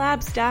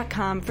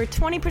prestigelabs.com for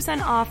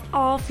 20% off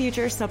all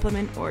future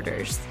supplement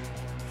orders.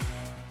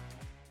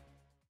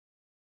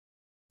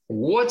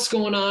 What's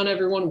going on,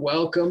 everyone?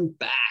 Welcome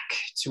back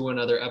to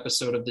another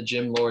episode of the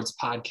Gym Lords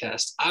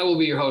podcast. I will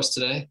be your host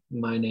today.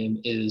 My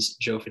name is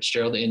Joe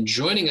Fitzgerald, and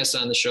joining us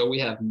on the show, we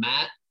have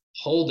Matt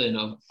Holden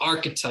of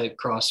Archetype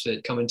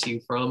CrossFit coming to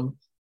you from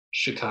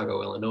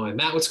Chicago, Illinois.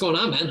 Matt, what's going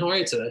on, man? How are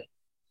you today?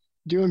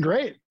 Doing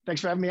great. Thanks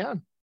for having me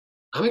on.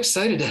 I'm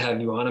excited to have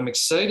you on. I'm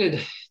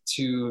excited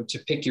to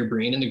pick your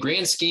brain. In the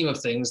grand scheme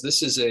of things,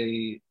 this is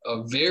a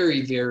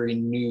very, very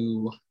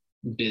new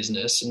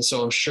business. And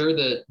so I'm sure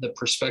that the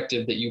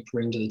perspective that you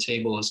bring to the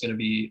table is going to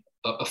be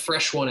a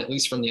fresh one, at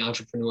least from the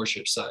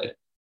entrepreneurship side.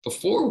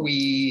 Before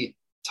we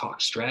talk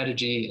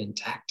strategy and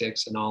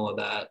tactics and all of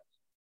that,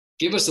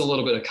 give us a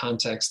little bit of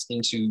context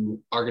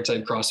into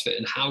Archetype CrossFit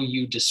and how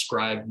you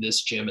described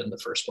this gym in the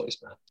first place,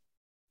 Matt.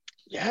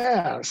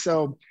 Yeah.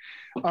 So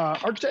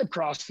Archetype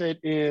CrossFit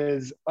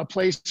is a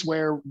place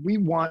where we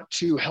want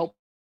to help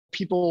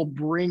people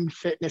bring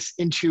fitness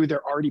into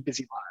their already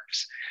busy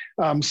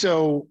lives.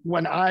 So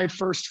when I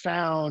first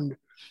found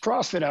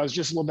CrossFit, I was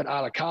just a little bit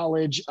out of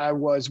college. I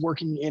was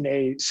working in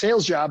a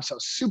sales job, so I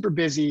was super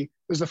busy. It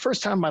was the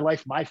first time in my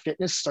life my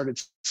fitness started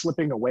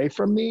slipping away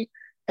from me.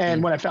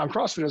 And when I found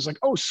CrossFit, I was like,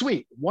 oh,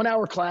 sweet. 1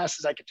 hour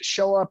classes, I get to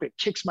show up, it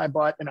kicks my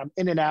butt, and I'm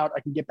in and out.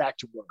 I can get back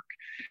to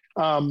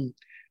work.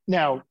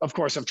 Now, of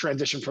course, I've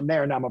transitioned from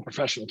there, and I'm a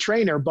professional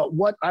trainer. But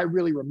what I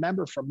really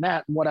remember from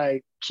that, and what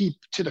I keep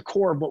to the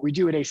core of what we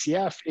do at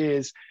ACF,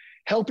 is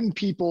helping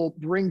people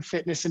bring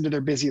fitness into their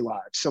busy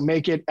lives. So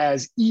make it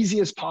as easy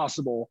as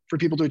possible for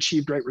people to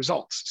achieve great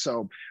results.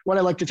 So what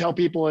I like to tell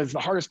people is the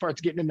hardest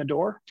part's getting in the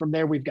door. From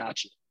there, we've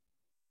got you.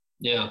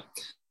 Yeah.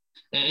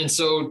 And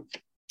so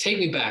take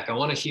me back. I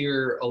want to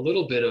hear a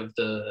little bit of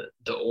the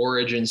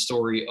origin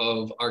story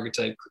of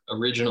Archetype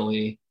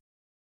originally.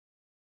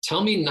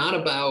 Tell me not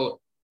about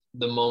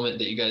the moment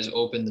that you guys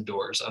opened the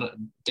doors.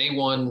 Day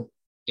one,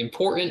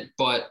 important,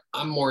 but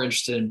I'm more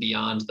interested in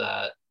beyond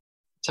that.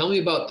 Tell me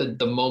about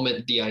the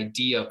moment the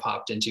idea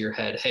popped into your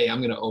head. Hey, I'm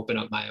going to open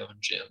up my own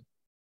gym.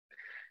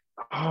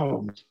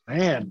 Oh,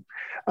 man.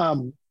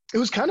 It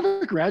was kind of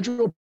a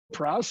gradual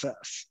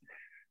process.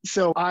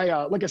 So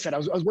like I said, I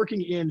was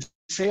working in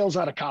sales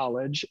out of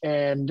college,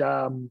 and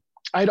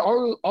I'd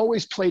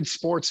always played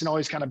sports and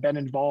always kind of been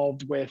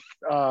involved with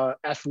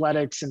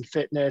athletics and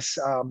fitness.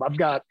 I've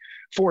got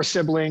 4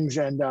 siblings,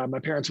 and my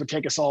parents would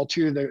take us all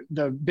to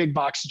the big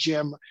box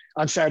gym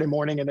on Saturday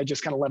morning, and they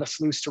just kind of let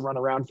us loose to run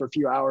around for a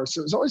few hours.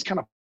 So it was always kind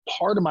of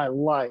part of my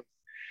life.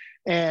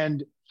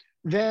 And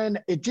then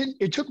it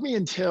took me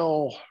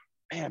until,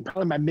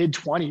 probably my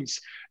mid-20s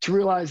to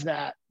realize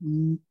that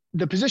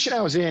the position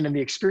I was in and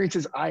the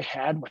experiences I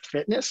had with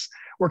fitness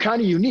were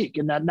kind of unique,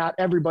 in that not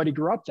everybody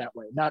grew up that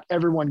way. Not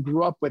everyone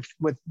grew up with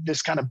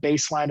this kind of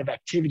baseline of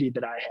activity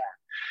that I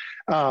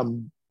had.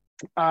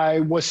 I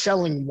was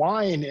selling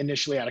wine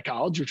initially out of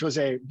college, which was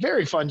a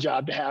very fun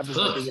job to have as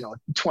like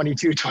a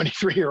 22,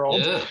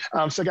 23-year-old.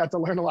 Yeah. So I got to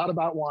learn a lot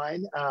about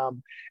wine.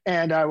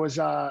 And I was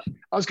kind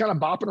of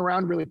bopping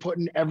around, really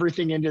putting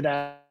everything into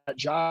that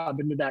job,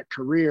 into that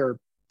career.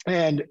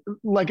 And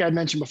like I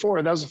mentioned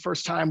before, that was the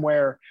first time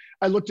where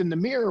I looked in the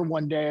mirror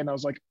one day and I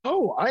was like,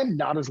 oh, I'm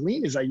not as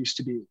lean as I used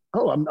to be.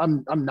 Oh,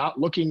 I'm not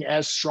looking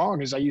as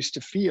strong as I used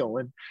to feel.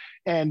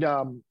 And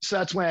so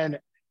that's when,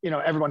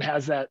 everyone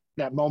has that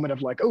moment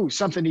of like, oh,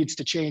 something needs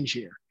to change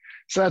here.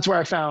 So that's where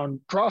I found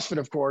CrossFit,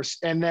 of course.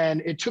 And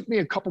then it took me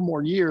a couple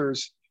more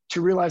years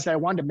to realize that I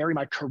wanted to marry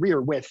my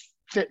career with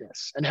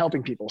fitness and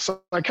helping people.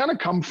 So I kind of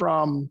come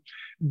from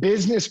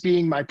business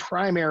being my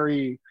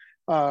primary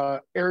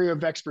area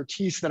of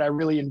expertise that I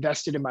really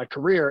invested in my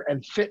career,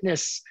 and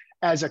fitness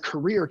as a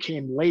career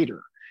came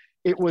later.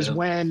 It was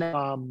when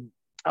I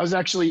was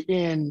actually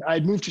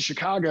I'd moved to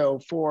Chicago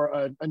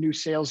for a new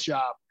sales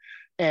job.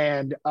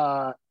 And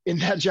in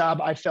that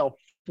job, I fell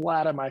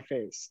flat on my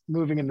face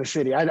moving in the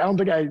city. I don't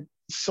think I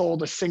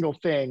sold a single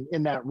thing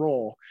in that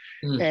role.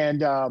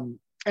 And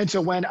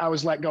so when I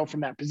was let go from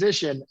that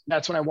position,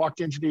 that's when I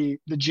walked into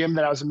the gym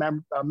that I was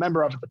a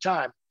member of at the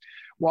time.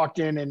 Walked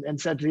in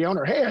and said to the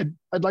owner, hey,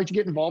 I'd like to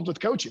get involved with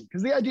coaching.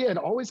 Because the idea had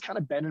always kind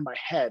of been in my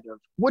head of,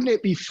 wouldn't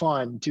it be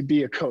fun to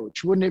be a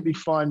coach? Wouldn't it be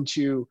fun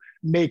to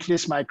make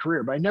this my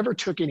career? But I never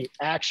took any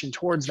action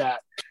towards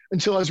that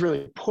until I was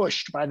really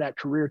pushed by that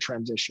career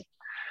transition.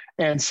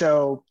 And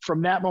so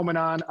from that moment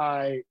on,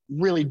 I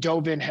really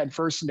dove in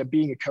headfirst into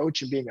being a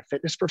coach and being a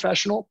fitness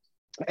professional.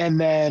 And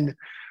then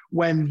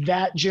when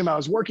that gym I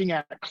was working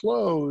at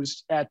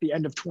closed at the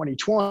end of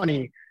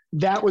 2020,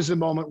 that was the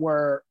moment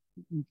where,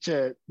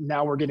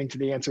 now we're getting to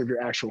the answer of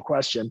your actual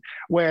question,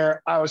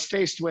 where I was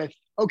faced with,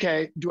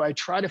 okay, do I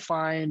try to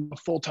find a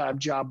full-time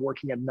job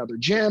working at another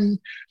gym?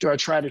 Do I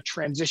try to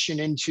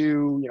transition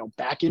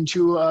back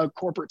into a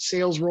corporate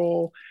sales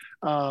role?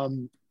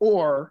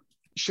 Or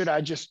should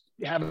I just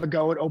have a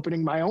go at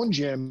opening my own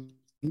gym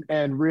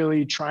and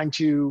really trying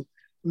to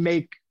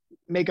make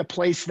a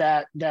place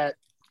that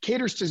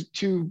caters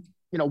to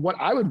what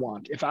I would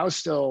want if I was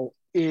still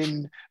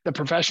in the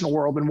professional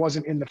world and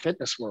wasn't in the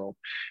fitness world.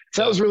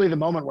 So that was really the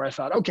moment where I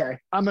thought, okay,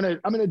 I'm going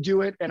to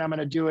do it, and I'm going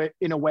to do it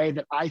in a way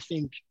that I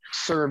think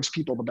serves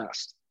people the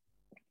best.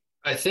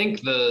 I think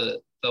the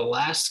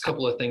last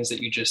couple of things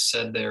that you just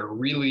said there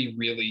really,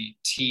 really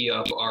tee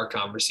up our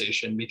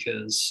conversation,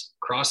 because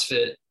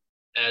CrossFit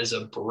as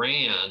a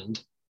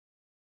brand,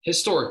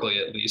 historically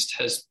at least,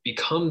 has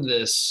become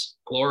this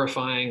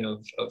glorifying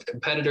of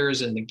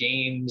competitors in the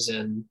games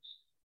and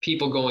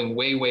people going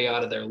way, way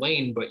out of their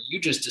lane. But you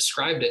just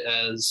described it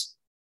as,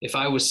 if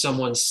I was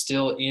someone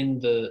still in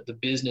the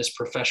business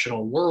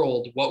professional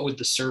world, what would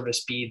the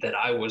service be that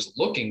I was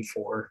looking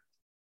for?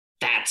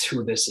 that's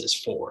who this is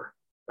for,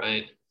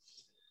 right?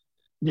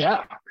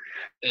 Yeah,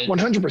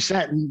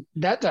 100%. And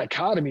that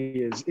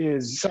dichotomy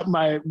is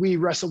something we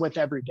wrestle with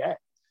every day,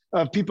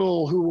 of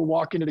people who will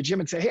walk into the gym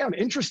and say, hey, I'm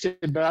interested,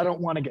 but I don't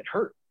want to get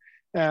hurt.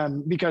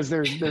 Because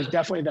there's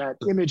definitely that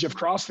image of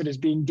CrossFit as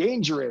being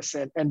dangerous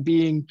and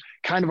being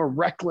kind of a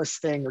reckless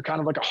thing, or kind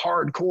of like a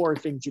hardcore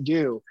thing to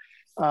do.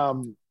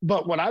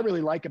 But what I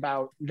really like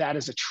about that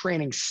is a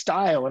training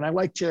style. And I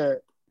like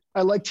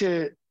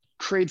to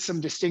create some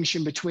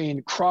distinction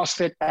between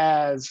CrossFit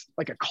as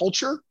like a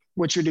culture,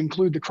 which would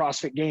include the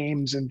CrossFit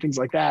Games and things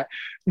like that,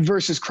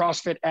 versus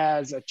CrossFit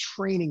as a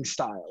training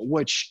style,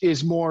 which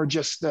is more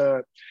just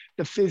the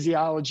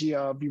physiology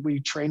of,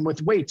 we train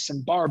with weights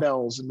and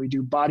barbells, and we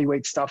do body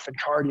weight stuff and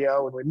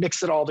cardio, and we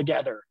mix it all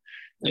together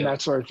and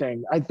that sort of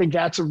thing. I think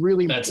that's a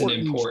really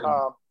important.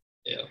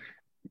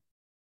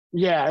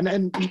 Yeah.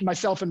 And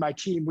myself and my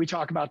team, we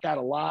talk about that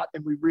a lot,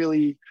 and we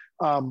really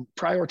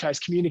prioritize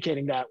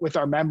communicating that with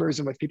our members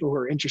and with people who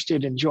are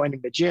interested in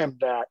joining the gym,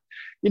 that,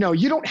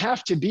 you don't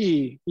have to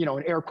be, in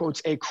air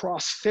quotes, a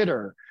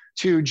CrossFitter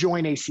to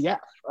join ACF,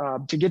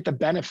 to get the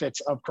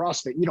benefits of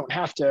CrossFit. You don't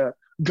have to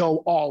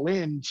go all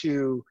in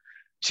to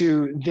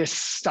this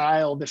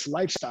style, this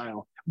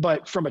lifestyle.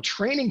 But from a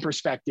training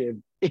perspective,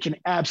 it can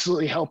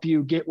absolutely help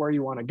you get where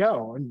you want to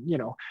go.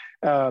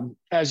 And,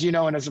 as you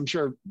know, and as I'm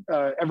sure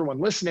everyone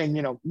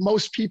listening,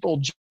 most people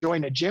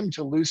join a gym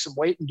to lose some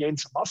weight and gain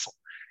some muscle.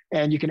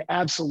 And you can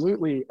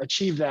absolutely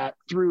achieve that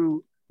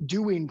through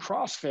doing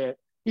CrossFit,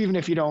 even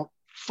if you don't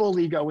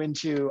fully go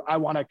into, I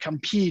want to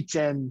compete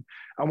and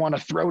I want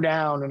to throw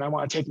down and I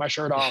want to take my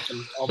shirt off and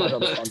all that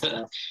other fun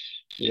stuff.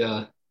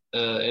 Yeah.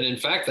 And in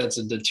fact, that's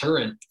a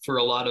deterrent for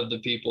a lot of the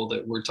people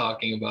that we're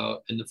talking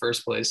about in the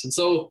first place. And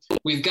so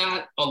we've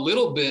got a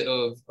little bit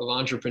of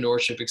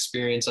entrepreneurship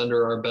experience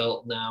under our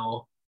belt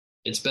now.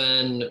 It's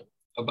been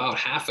about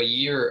half a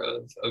year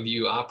of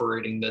you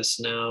operating this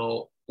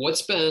now.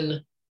 What's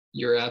been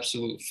your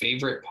absolute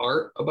favorite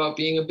part about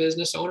being a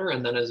business owner?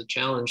 And then as a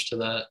challenge to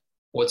that,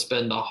 what's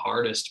been the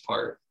hardest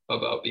part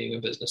about being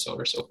a business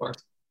owner so far?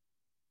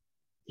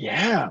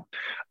 Yeah.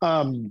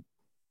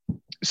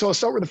 So I'll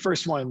start with the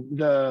first one.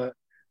 The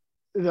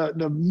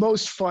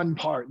most fun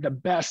part, the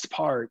best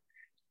part,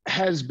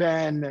 has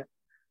been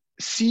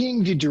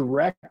seeing the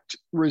direct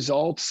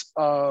results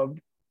of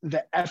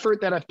the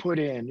effort that I've put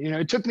in.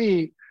 It took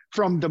me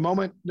from the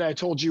moment that I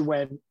told you,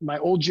 when my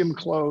old gym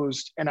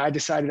closed and I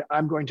decided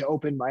I'm going to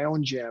open my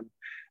own gym,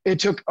 it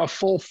took a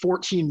full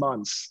 14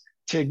 months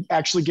to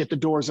actually get the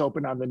doors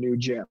open on the new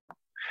gym.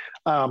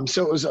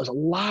 So it was a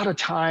lot of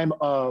time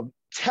of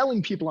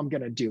telling people I'm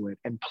going to do it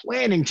and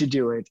planning to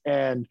do it,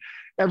 and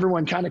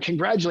everyone kind of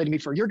congratulating me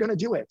for, you're going to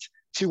do it,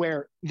 to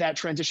where that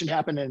transition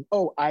happened and,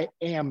 oh, I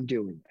am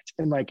doing it,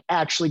 and like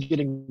actually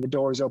getting the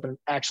doors open,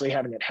 actually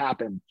having it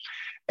happen.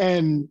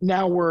 And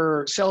now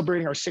we're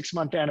celebrating our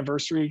 6-month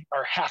anniversary,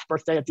 our half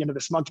birthday at the end of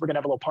this month. We're going to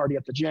have a little party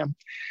at the gym.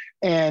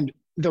 And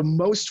the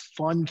most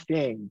fun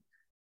thing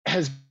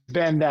has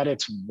been that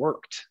it's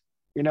worked.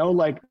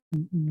 Like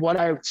what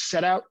I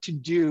set out to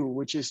do,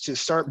 which is to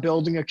start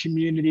building a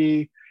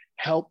community,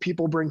 help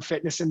people bring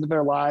fitness into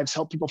their lives,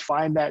 help people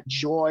find that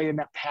joy and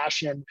that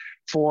passion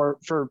for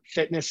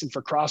fitness and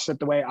for CrossFit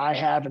the way I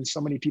have and so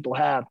many people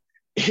have.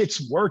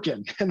 It's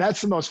working. And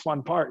that's the most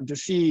fun part. And to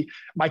see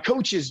my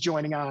coaches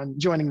joining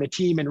the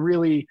team and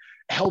really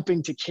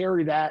helping to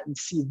carry that, and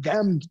see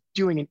them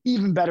doing an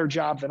even better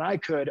job than I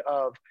could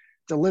of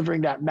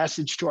delivering that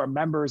message to our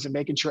members and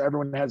making sure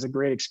everyone has a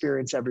great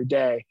experience every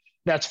day.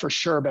 That's for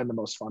sure been the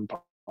most fun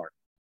part.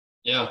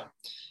 Yeah,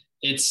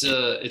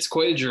 it's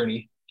quite a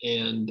journey.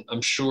 And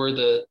I'm sure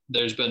that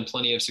there's been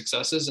plenty of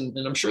successes, and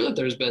I'm sure that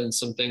there's been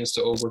some things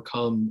to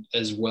overcome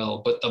as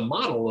well. But the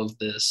model of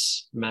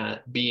this,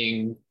 Matt,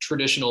 being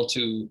traditional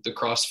to the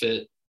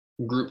CrossFit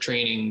group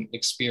training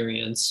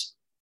experience,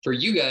 for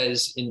you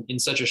guys in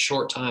such a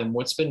short time,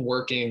 what's been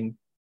working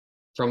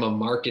from a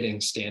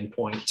marketing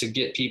standpoint to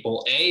get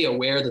people, A,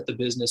 aware that the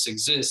business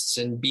exists,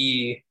 and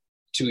B,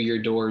 to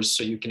your doors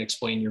so you can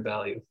explain your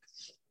value?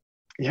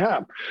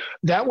 Yeah,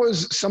 that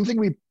was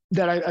something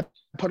that I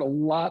put a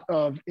lot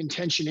of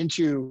intention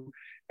into,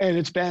 and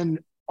it's been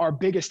our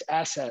biggest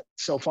asset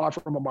so far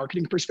from a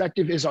marketing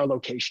perspective is our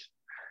location.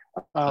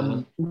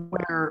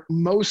 Where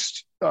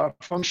most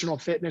functional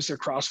fitness or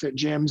CrossFit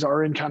gyms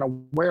are in kind of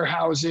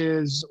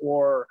warehouses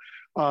or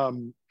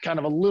kind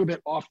of a little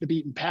bit off the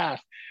beaten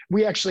path.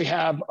 We actually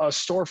have a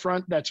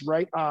storefront that's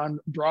right on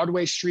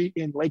Broadway Street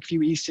in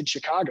Lakeview East in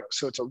Chicago.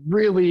 So it's a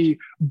really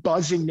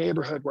buzzing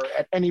neighborhood where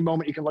at any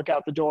moment you can look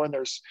out the door and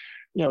there's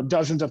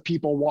dozens of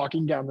people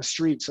walking down the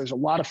street. So there's a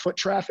lot of foot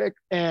traffic.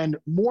 And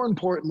more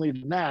importantly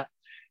than that,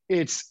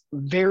 it's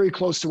very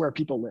close to where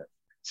people live.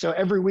 So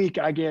every week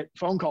I get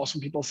phone calls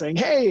from people saying,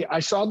 hey, I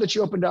saw that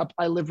you opened up.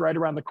 I live right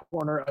around the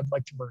corner. I'd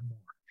like to learn more.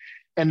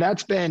 And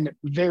that's been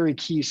very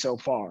key so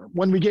far.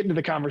 When we get into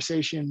the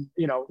conversation,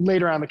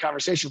 later on in the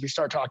conversation, we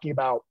start talking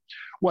about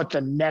what the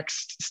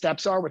next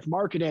steps are with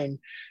marketing.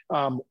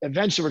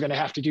 Eventually we're going to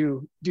have to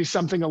do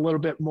something a little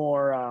bit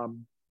more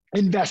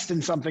invest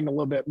in something a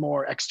little bit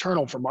more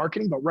external for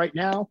marketing. But right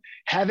now,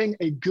 having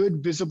a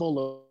good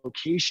visible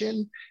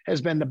location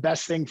has been the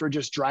best thing for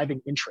just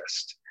driving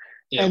interest.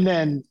 Yeah. And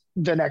then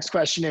the next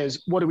question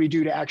is, what do we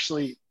do to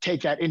actually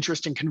take that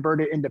interest and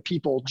convert it into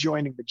people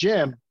joining the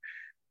gym?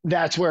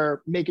 That's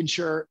where making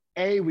sure,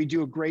 we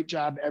do a great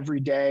job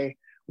every day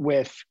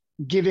with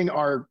giving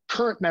our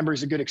current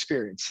members a good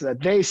experience so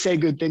that they say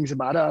good things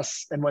about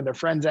us. And when their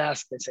friends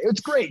ask, they say,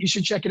 it's great, you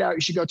should check it out,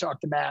 you should go talk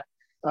to Matt.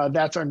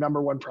 That's our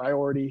number one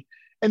priority.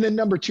 And then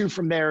number two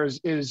from there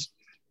is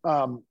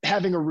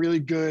having a really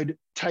good,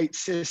 tight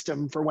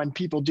system for when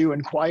people do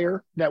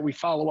inquire, that we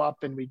follow up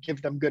and we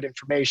give them good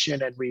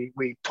information and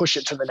we push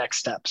it to the next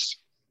steps.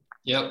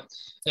 Yep.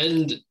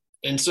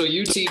 And so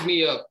you teed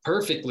me up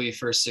perfectly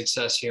for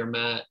success here,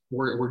 Matt.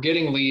 We're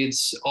getting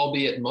leads,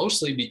 albeit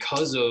mostly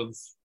because of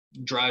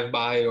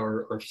drive-by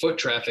or foot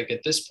traffic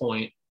at this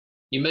point.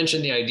 You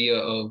mentioned the idea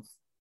of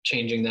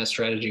changing that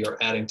strategy or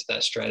adding to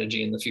that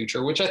strategy in the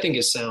future, which I think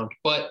is sound.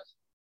 But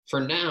for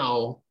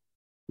now,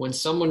 when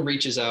someone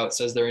reaches out,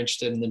 says they're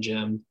interested in the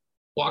gym,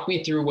 walk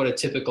me through what a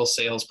typical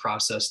sales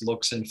process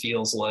looks and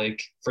feels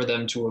like for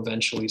them to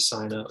eventually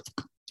sign up.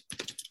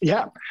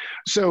 Yeah.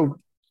 So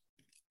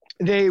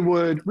they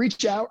would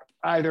reach out,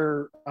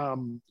 either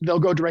they'll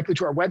go directly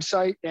to our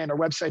website, and our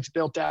website's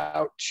built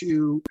out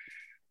to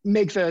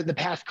make the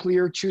path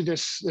clear to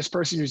this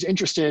person who's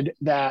interested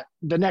that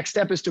the next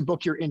step is to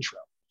book your intro.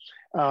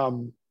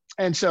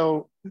 And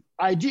so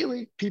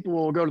ideally people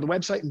will go to the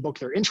website and book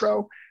their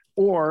intro,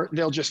 or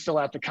they'll just fill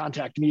out the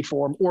contact me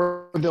form,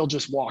 or they'll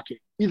just walk in.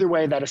 Either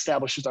way, that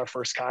establishes our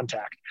first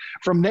contact.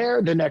 From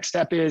there, the next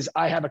step is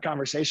I have a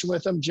conversation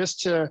with them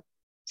just to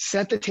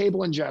set the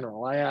table in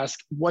general. I ask,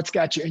 what's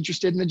got you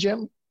interested in the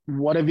gym?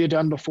 What have you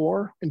done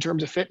before in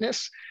terms of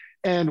fitness?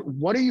 And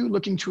what are you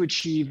looking to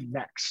achieve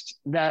next?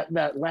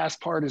 That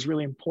last part is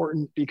really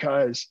important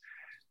because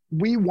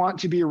we want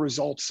to be a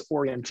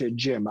results-oriented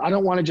gym. I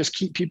don't want to just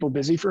keep people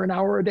busy for an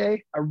hour a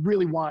day. I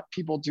really want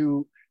people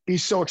to be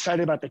so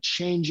excited about the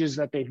changes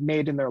that they've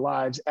made in their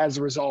lives as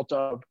a result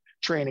of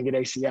training at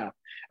ACF.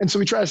 And so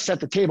we try to set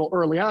the table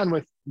early on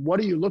with, what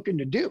are you looking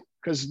to do?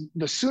 Because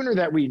the sooner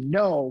that we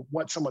know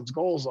what someone's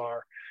goals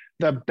are,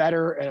 the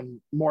better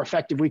and more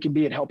effective we can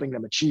be at helping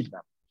them achieve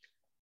them.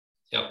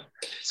 Yep.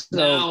 So,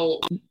 now,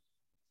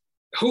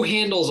 who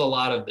handles a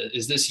lot of this?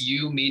 Is this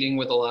you meeting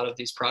with a lot of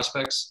these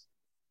prospects?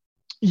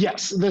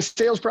 Yes, the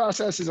sales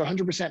process is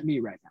 100% me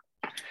right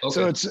now. Okay.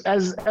 So it's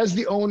as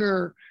the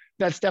owner,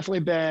 that's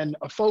definitely been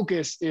a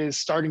focus, is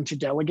starting to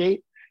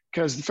delegate,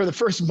 because for the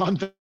first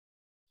month of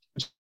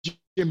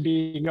gym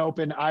being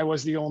open, I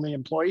was the only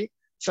employee.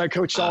 So I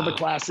coached all the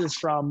classes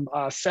from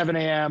 7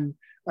 a.m.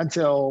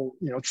 until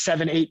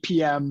 8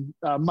 p.m.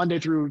 Monday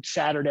through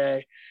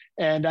Saturday,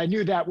 and I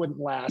knew that wouldn't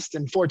last.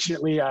 And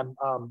fortunately, I'm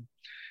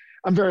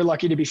very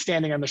lucky to be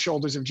standing on the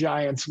shoulders of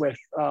giants with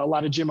a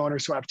lot of gym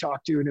owners who I've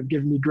talked to and have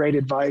given me great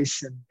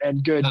advice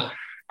and good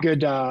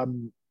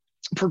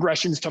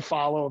progressions to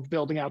follow of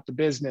building out the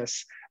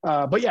business.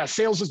 But yeah,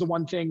 sales is the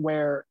one thing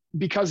where,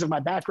 because of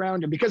my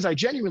background and because I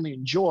genuinely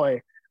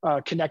enjoy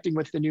connecting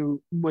with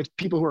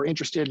people who are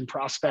interested in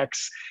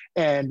prospects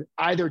and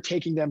either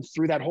taking them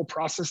through that whole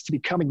process to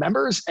becoming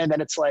members, and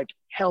then it's like,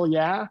 hell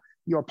yeah,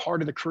 you're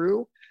part of the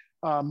crew.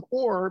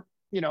 Or,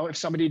 if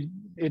somebody,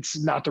 it's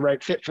not the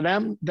right fit for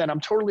them, then I'm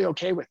totally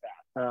okay with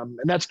that. And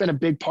that's been a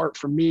big part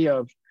for me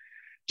of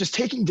just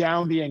taking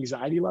down the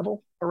anxiety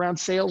level around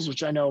sales,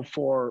 which I know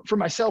for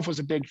myself was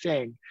a big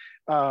thing.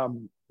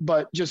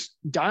 But just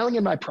dialing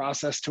in my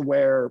process to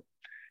where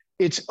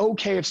it's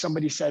okay if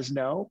somebody says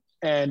no,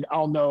 and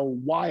I'll know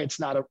why it's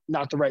not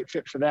the right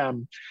fit for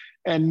them.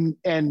 And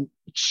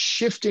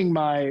shifting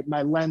my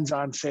lens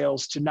on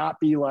sales to not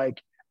be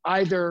like,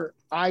 either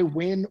I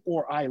win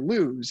or I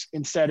lose.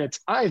 Instead, it's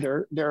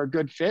either they're a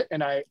good fit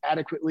and I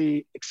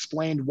adequately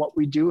explained what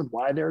we do and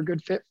why they're a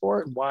good fit for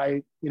it and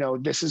why,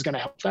 this is going to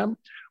help them,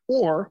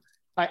 or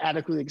I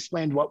adequately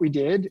explained what we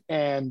did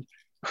and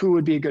who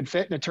would be a good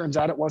fit. And it turns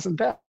out it wasn't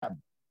them.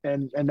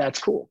 And that's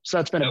cool. So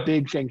that's been a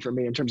big thing for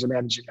me in terms of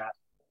managing that.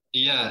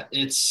 Yeah.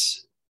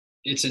 It's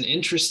an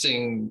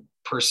interesting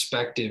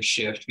perspective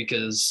shift,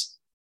 because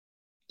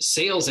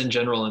sales in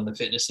general in the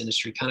fitness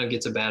industry kind of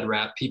gets a bad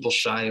rap. People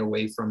shy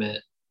away from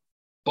it.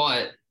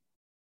 But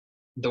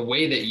the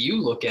way that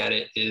you look at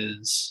it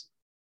is,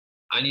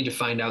 I need to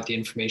find out the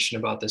information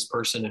about this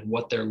person and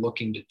what they're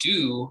looking to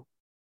do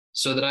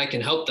so that I can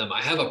help them.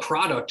 I have a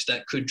product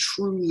that could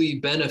truly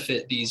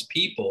benefit these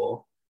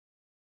people.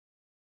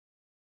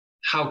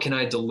 How can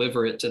I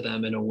deliver it to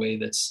them in a way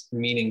that's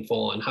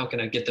meaningful? And how can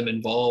I get them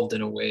involved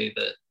in a way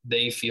that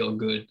they feel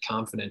good,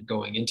 confident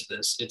going into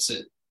this?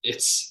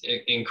 It's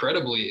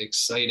incredibly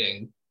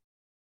exciting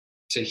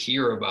to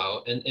hear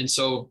about. And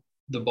so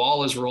the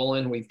ball is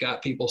rolling. We've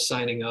got people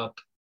signing up.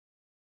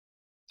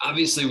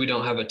 Obviously, we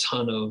don't have a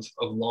ton of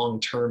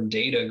long-term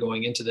data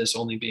going into this,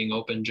 only being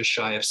open just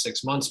shy of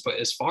 6 months. But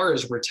as far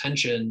as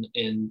retention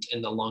and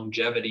the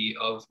longevity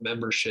of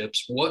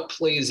memberships, what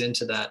plays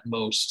into that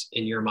most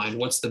in your mind?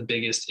 What's the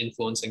biggest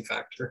influencing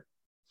factor?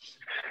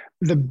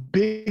 The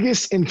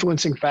biggest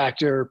influencing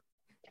factor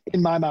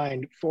in my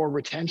mind for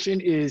retention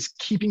is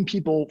keeping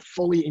people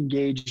fully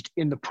engaged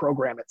in the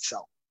program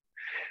itself.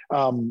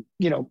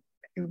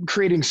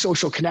 Creating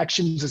social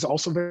connections is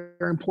also very,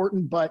 very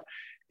important. But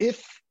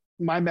if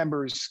my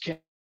members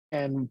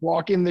can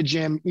walk in the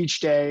gym each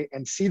day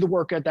and see the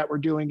workout that we're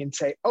doing and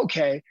say,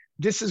 okay,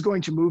 this is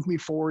going to move me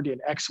forward in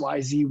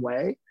XYZ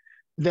way,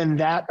 then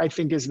that I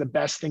think is the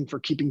best thing for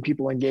keeping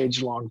people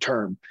engaged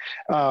long-term.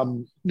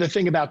 The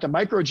thing about the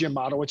micro gym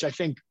model, which I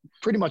think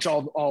pretty much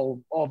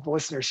all the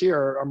listeners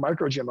here are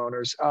micro gym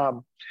owners,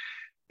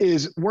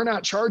 is we're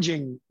not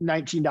charging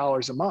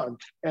 $19 a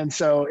month. And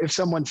so if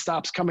someone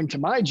stops coming to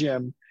my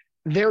gym,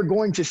 they're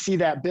going to see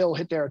that bill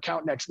hit their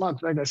account next month.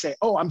 They're going to say,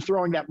 oh, I'm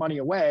throwing that money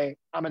away.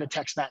 I'm going to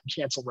text Matt and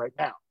cancel right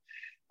now.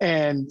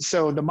 And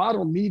so the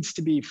model needs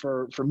to be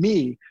for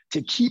me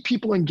to keep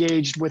people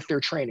engaged with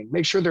their training,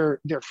 make sure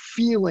they're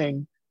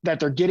feeling that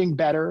they're getting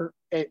better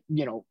at,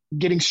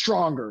 getting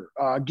stronger,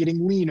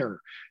 getting leaner,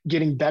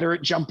 getting better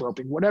at jump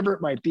roping, whatever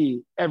it might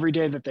be every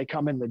day that they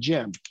come in the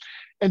gym.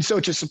 And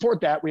so to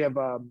support that, we have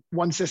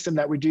one system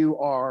that we do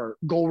our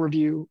goal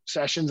review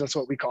sessions. That's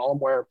what we call them,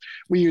 where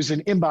we use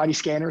an in-body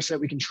scanner so that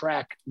we can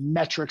track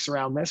metrics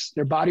around this,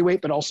 their body weight,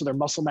 but also their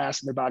muscle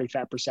mass and their body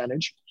fat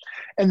percentage.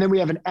 And then we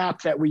have an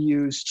app that we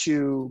use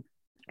to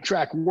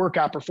track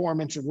workout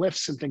performance and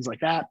lifts and things like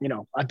that.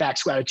 I back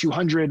squatted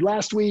 200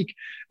 last week.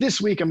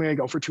 This week, I'm going to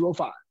go for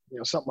 205,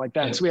 something like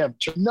that. So we have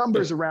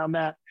numbers around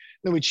that.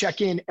 Then we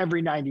check in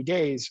every 90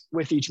 days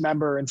with each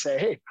member and say,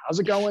 hey, how's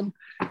it going?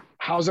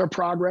 How's our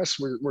progress?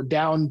 We're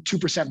down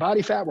 2%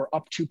 body fat. We're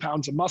up 2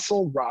 pounds of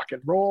muscle, rock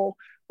and roll.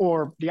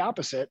 Or the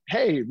opposite.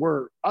 Hey,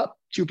 we're up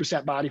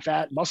 2% body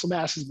fat. Muscle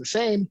mass is the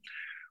same.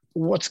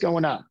 What's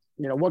going on?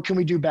 What can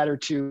we do better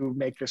to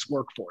make this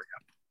work for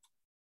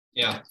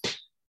you? Yeah,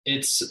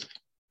 it's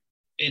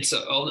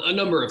a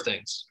number of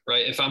things,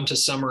 right? If I'm to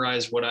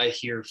summarize what I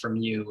hear from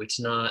you, it's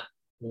not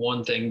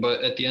one thing,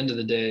 but at the end of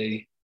the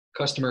day,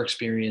 customer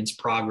experience,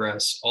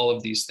 progress, all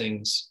of these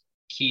things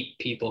keep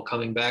people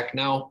coming back.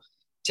 Now,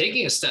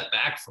 taking a step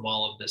back from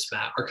all of this,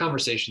 Matt, our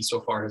conversation so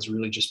far has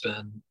really just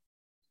been,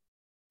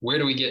 where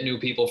do we get new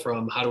people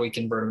from? How do we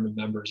convert them to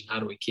members? And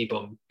how do we keep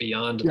them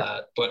beyond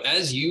that? But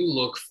as you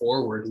look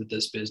forward with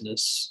this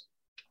business,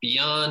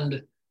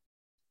 beyond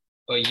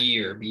a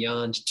year,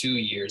 beyond 2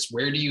 years,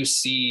 where do you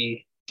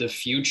see the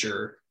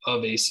future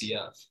of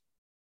ACF?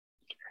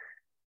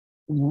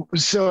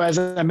 So as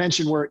I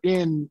mentioned, we're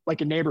in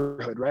like a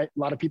neighborhood, right? A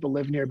lot of people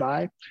live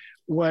nearby.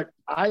 What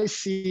I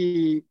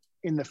see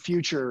in the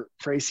future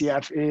for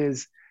ACF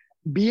is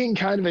being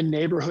kind of a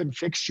neighborhood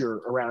fixture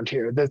around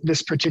here.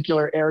 This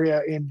particular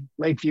area in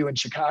Lakeview and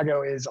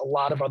Chicago is a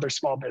lot of other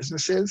small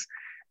businesses.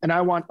 And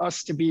I want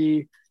us to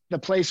be the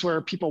place where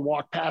people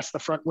walk past the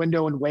front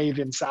window and wave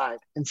inside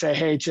and say,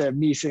 hey, to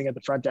me sitting at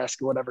the front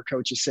desk or whatever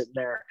coach is sitting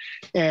there.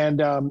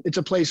 And it's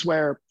a place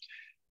where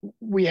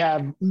we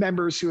have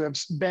members who have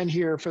been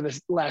here for the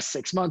last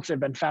 6 months. They've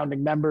been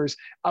founding members.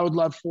 I would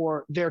love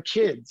for their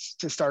kids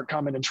to start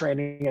coming and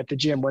training at the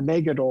gym when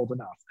they get old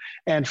enough,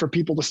 and for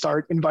people to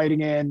start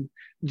inviting in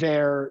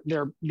their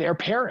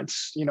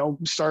parents,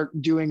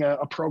 start doing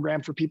a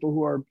program for people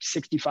who are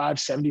 65,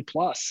 70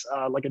 plus,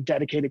 like a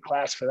dedicated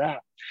class for that.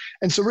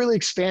 And so really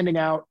expanding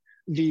out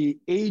the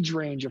age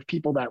range of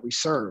people that we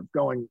serve,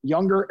 going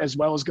younger as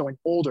well as going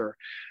older,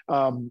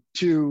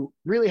 to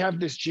really have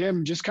this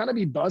gym just kind of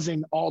be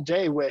buzzing all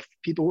day with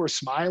people who are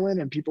smiling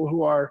and people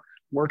who are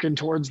working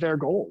towards their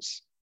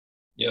goals.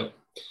 Yep.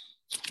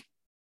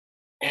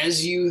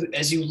 As you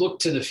look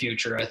to the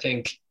future, I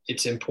think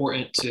it's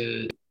important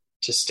to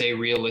stay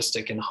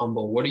realistic and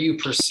humble. What do you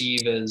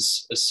perceive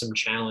as some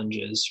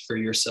challenges for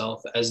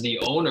yourself as the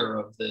owner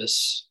of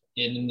this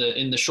in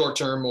the short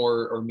term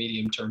or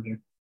medium term here?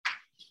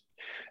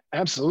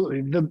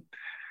 Absolutely.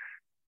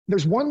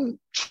 There's one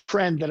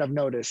trend that I've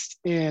noticed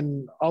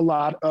in a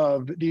lot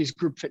of these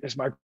group fitness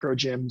micro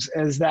gyms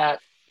is that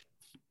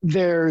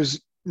there's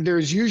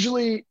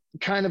usually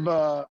kind of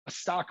a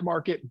stock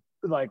market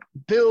like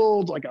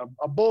build, like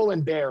a bull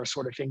and bear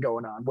sort of thing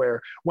going on,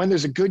 where when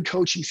there's a good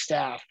coaching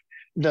staff,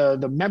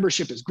 the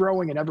membership is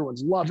growing and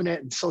everyone's loving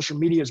it, and social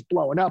media is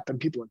blowing up and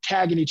people are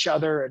tagging each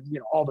other and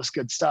all this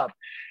good stuff.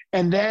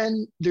 And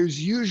then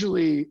there's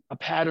usually a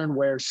pattern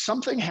where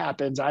something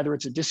happens. Either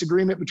it's a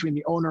disagreement between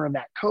the owner and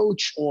that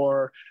coach,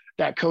 or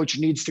that coach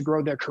needs to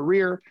grow their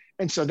career.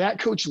 And so that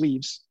coach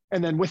leaves.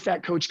 And then with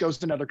that coach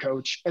goes another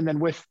coach. And then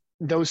with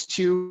those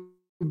two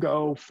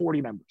go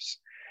 40 members.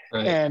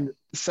 Right. And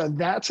so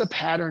that's a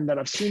pattern that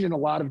I've seen in a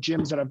lot of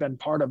gyms that I've been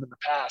part of in the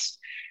past.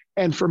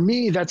 And for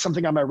me, that's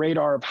something on my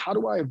radar of how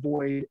do I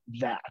avoid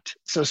that?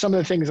 So some of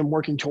the things I'm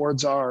working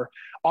towards are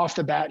off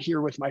the bat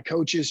here with my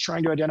coaches,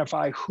 trying to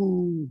identify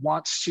who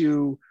wants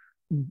to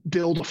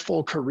build a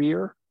full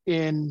career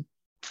in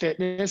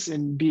fitness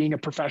and being a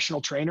professional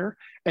trainer,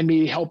 and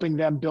me helping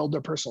them build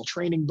their personal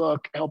training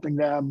book, helping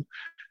them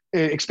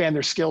expand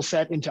their skill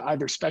set into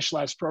either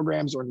specialized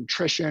programs or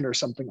nutrition or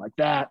something like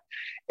that.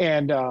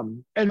 And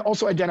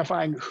also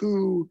identifying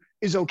who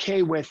is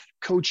okay with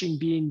coaching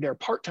being their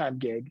part-time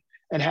gig,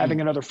 and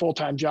having another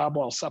full-time job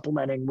while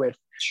supplementing with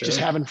just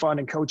having fun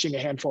and coaching a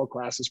handful of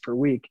classes per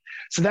week.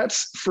 So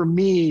that's, for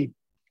me,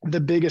 the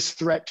biggest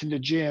threat to the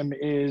gym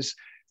is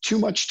too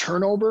much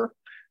turnover,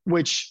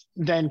 which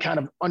then kind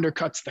of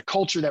undercuts the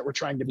culture that we're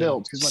trying to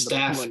build. Because when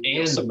staff and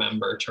the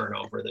member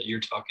turnover that you're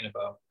talking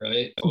about,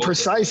 right?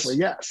 Precisely,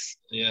 yes.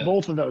 Yeah.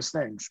 Both of those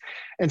things.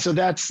 And so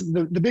that's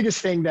the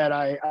biggest thing that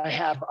I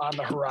have on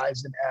the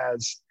horizon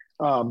as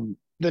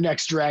the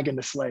next dragon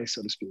to slay,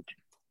 so to speak.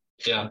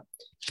 Yeah,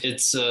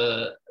 it's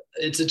a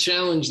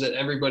challenge that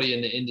everybody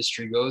in the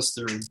industry goes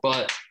through,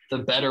 but the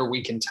better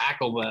we can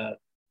tackle that,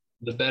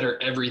 the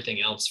better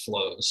everything else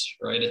flows,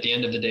 right? At the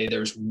end of the day,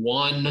 there's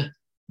one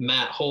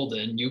Matt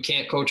Holden. You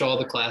can't coach all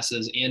the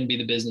classes and be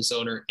the business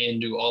owner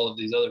and do all of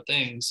these other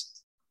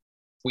things.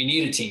 We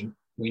need a team.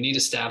 We need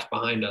a staff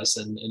behind us,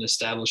 and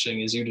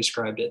establishing, as you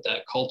described it,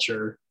 that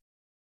culture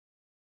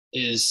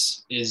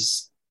is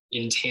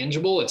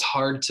intangible. It's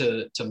hard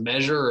to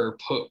measure or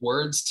put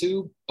words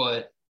to,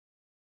 but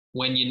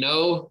when you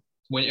know,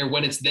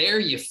 when it's there,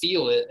 you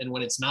feel it. And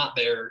when it's not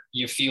there,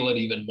 you feel it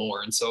even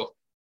more. And so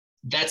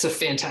that's a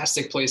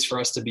fantastic place for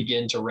us to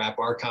begin to wrap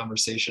our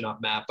conversation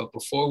up, Matt. But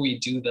before we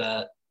do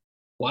that,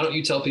 why don't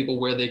you tell people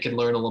where they can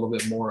learn a little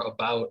bit more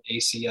about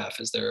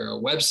ACF? Is there a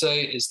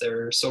website? Is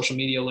there social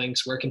media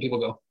links? Where can people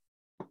go?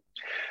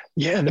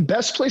 Yeah, the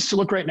best place to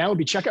look right now would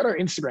be check out our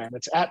Instagram.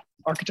 It's at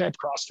Archetype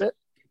CrossFit.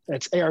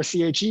 That's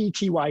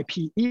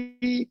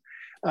ARCHETYPE.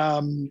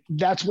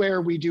 That's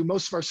where we do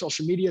most of our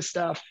social media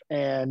stuff.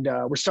 And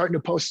we're starting to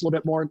post a little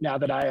bit more now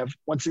that I have,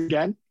 once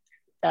again,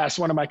 asked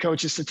one of my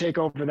coaches to take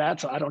over that,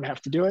 so I don't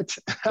have to do it.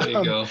 There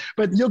you go.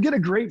 But you'll get a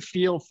great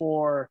feel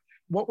for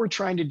what we're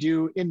trying to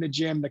do in the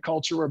gym, the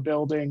culture we're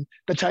building,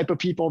 the type of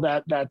people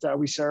that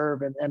we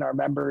serve and our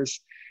members.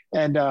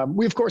 And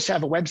we, of course,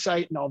 have a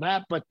website and all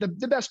that, but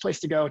the best place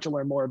to go to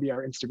learn more would be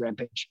our Instagram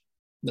page.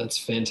 That's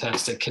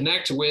fantastic.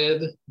 Connect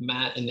with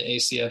Matt and the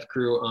ACF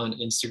crew on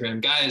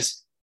Instagram.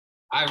 Guys,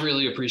 I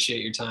really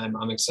appreciate your time.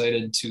 I'm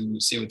excited to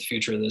see what the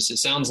future of this. It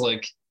sounds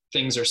like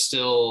things are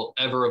still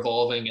ever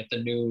evolving at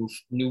the new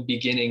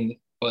beginning,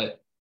 but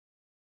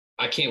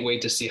I can't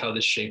wait to see how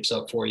this shapes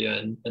up for you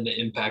and the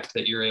impact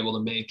that you're able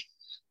to make.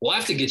 We'll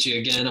have to get you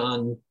again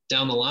on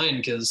down the line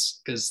because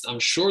I'm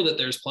sure that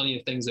there's plenty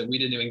of things that we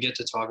didn't even get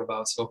to talk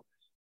about. So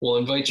we'll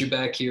invite you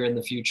back here in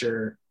the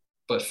future.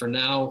 But for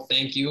now,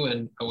 thank you,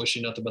 and I wish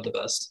you nothing but the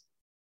best.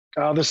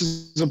 This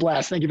is a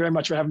blast. Thank you very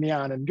much for having me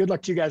on, and good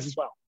luck to you guys as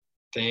well.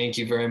 Thank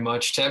you very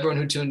much. To everyone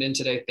who tuned in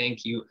today,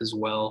 thank you as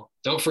well.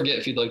 Don't forget,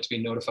 if you'd like to be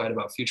notified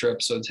about future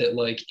episodes, hit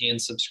like and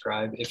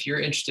subscribe. If you're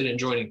interested in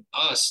joining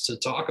us to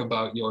talk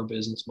about your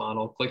business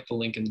model, click the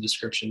link in the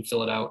description,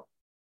 fill it out.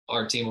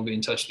 Our team will be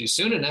in touch with you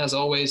soon. And as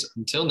always,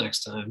 until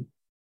next time,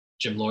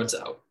 Gym Lords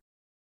out.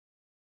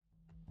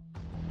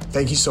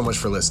 Thank you so much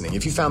for listening.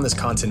 If you found this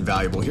content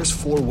valuable, here's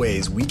 4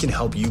 ways we can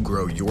help you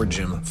grow your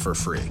gym for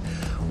free.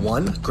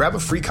 1, grab a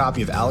free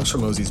copy of Alex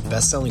Hormozi's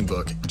best-selling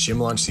book,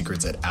 Gym Launch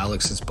Secrets, at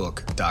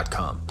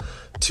alexsbook.com.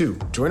 2,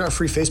 join our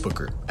free Facebook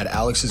group at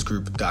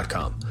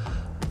alexsgroup.com.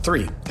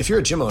 3, if you're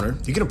a gym owner,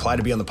 you can apply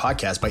to be on the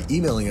podcast by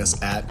emailing us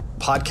at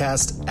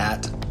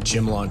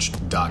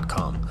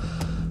podcast@gymlaunch.com.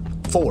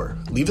 4,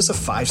 leave us a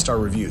 5-star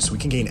review so we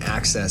can gain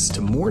access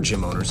to more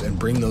gym owners and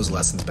bring those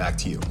lessons back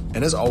to you.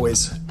 And as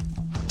always,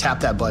 tap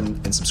that button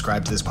and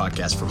subscribe to this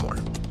podcast for more.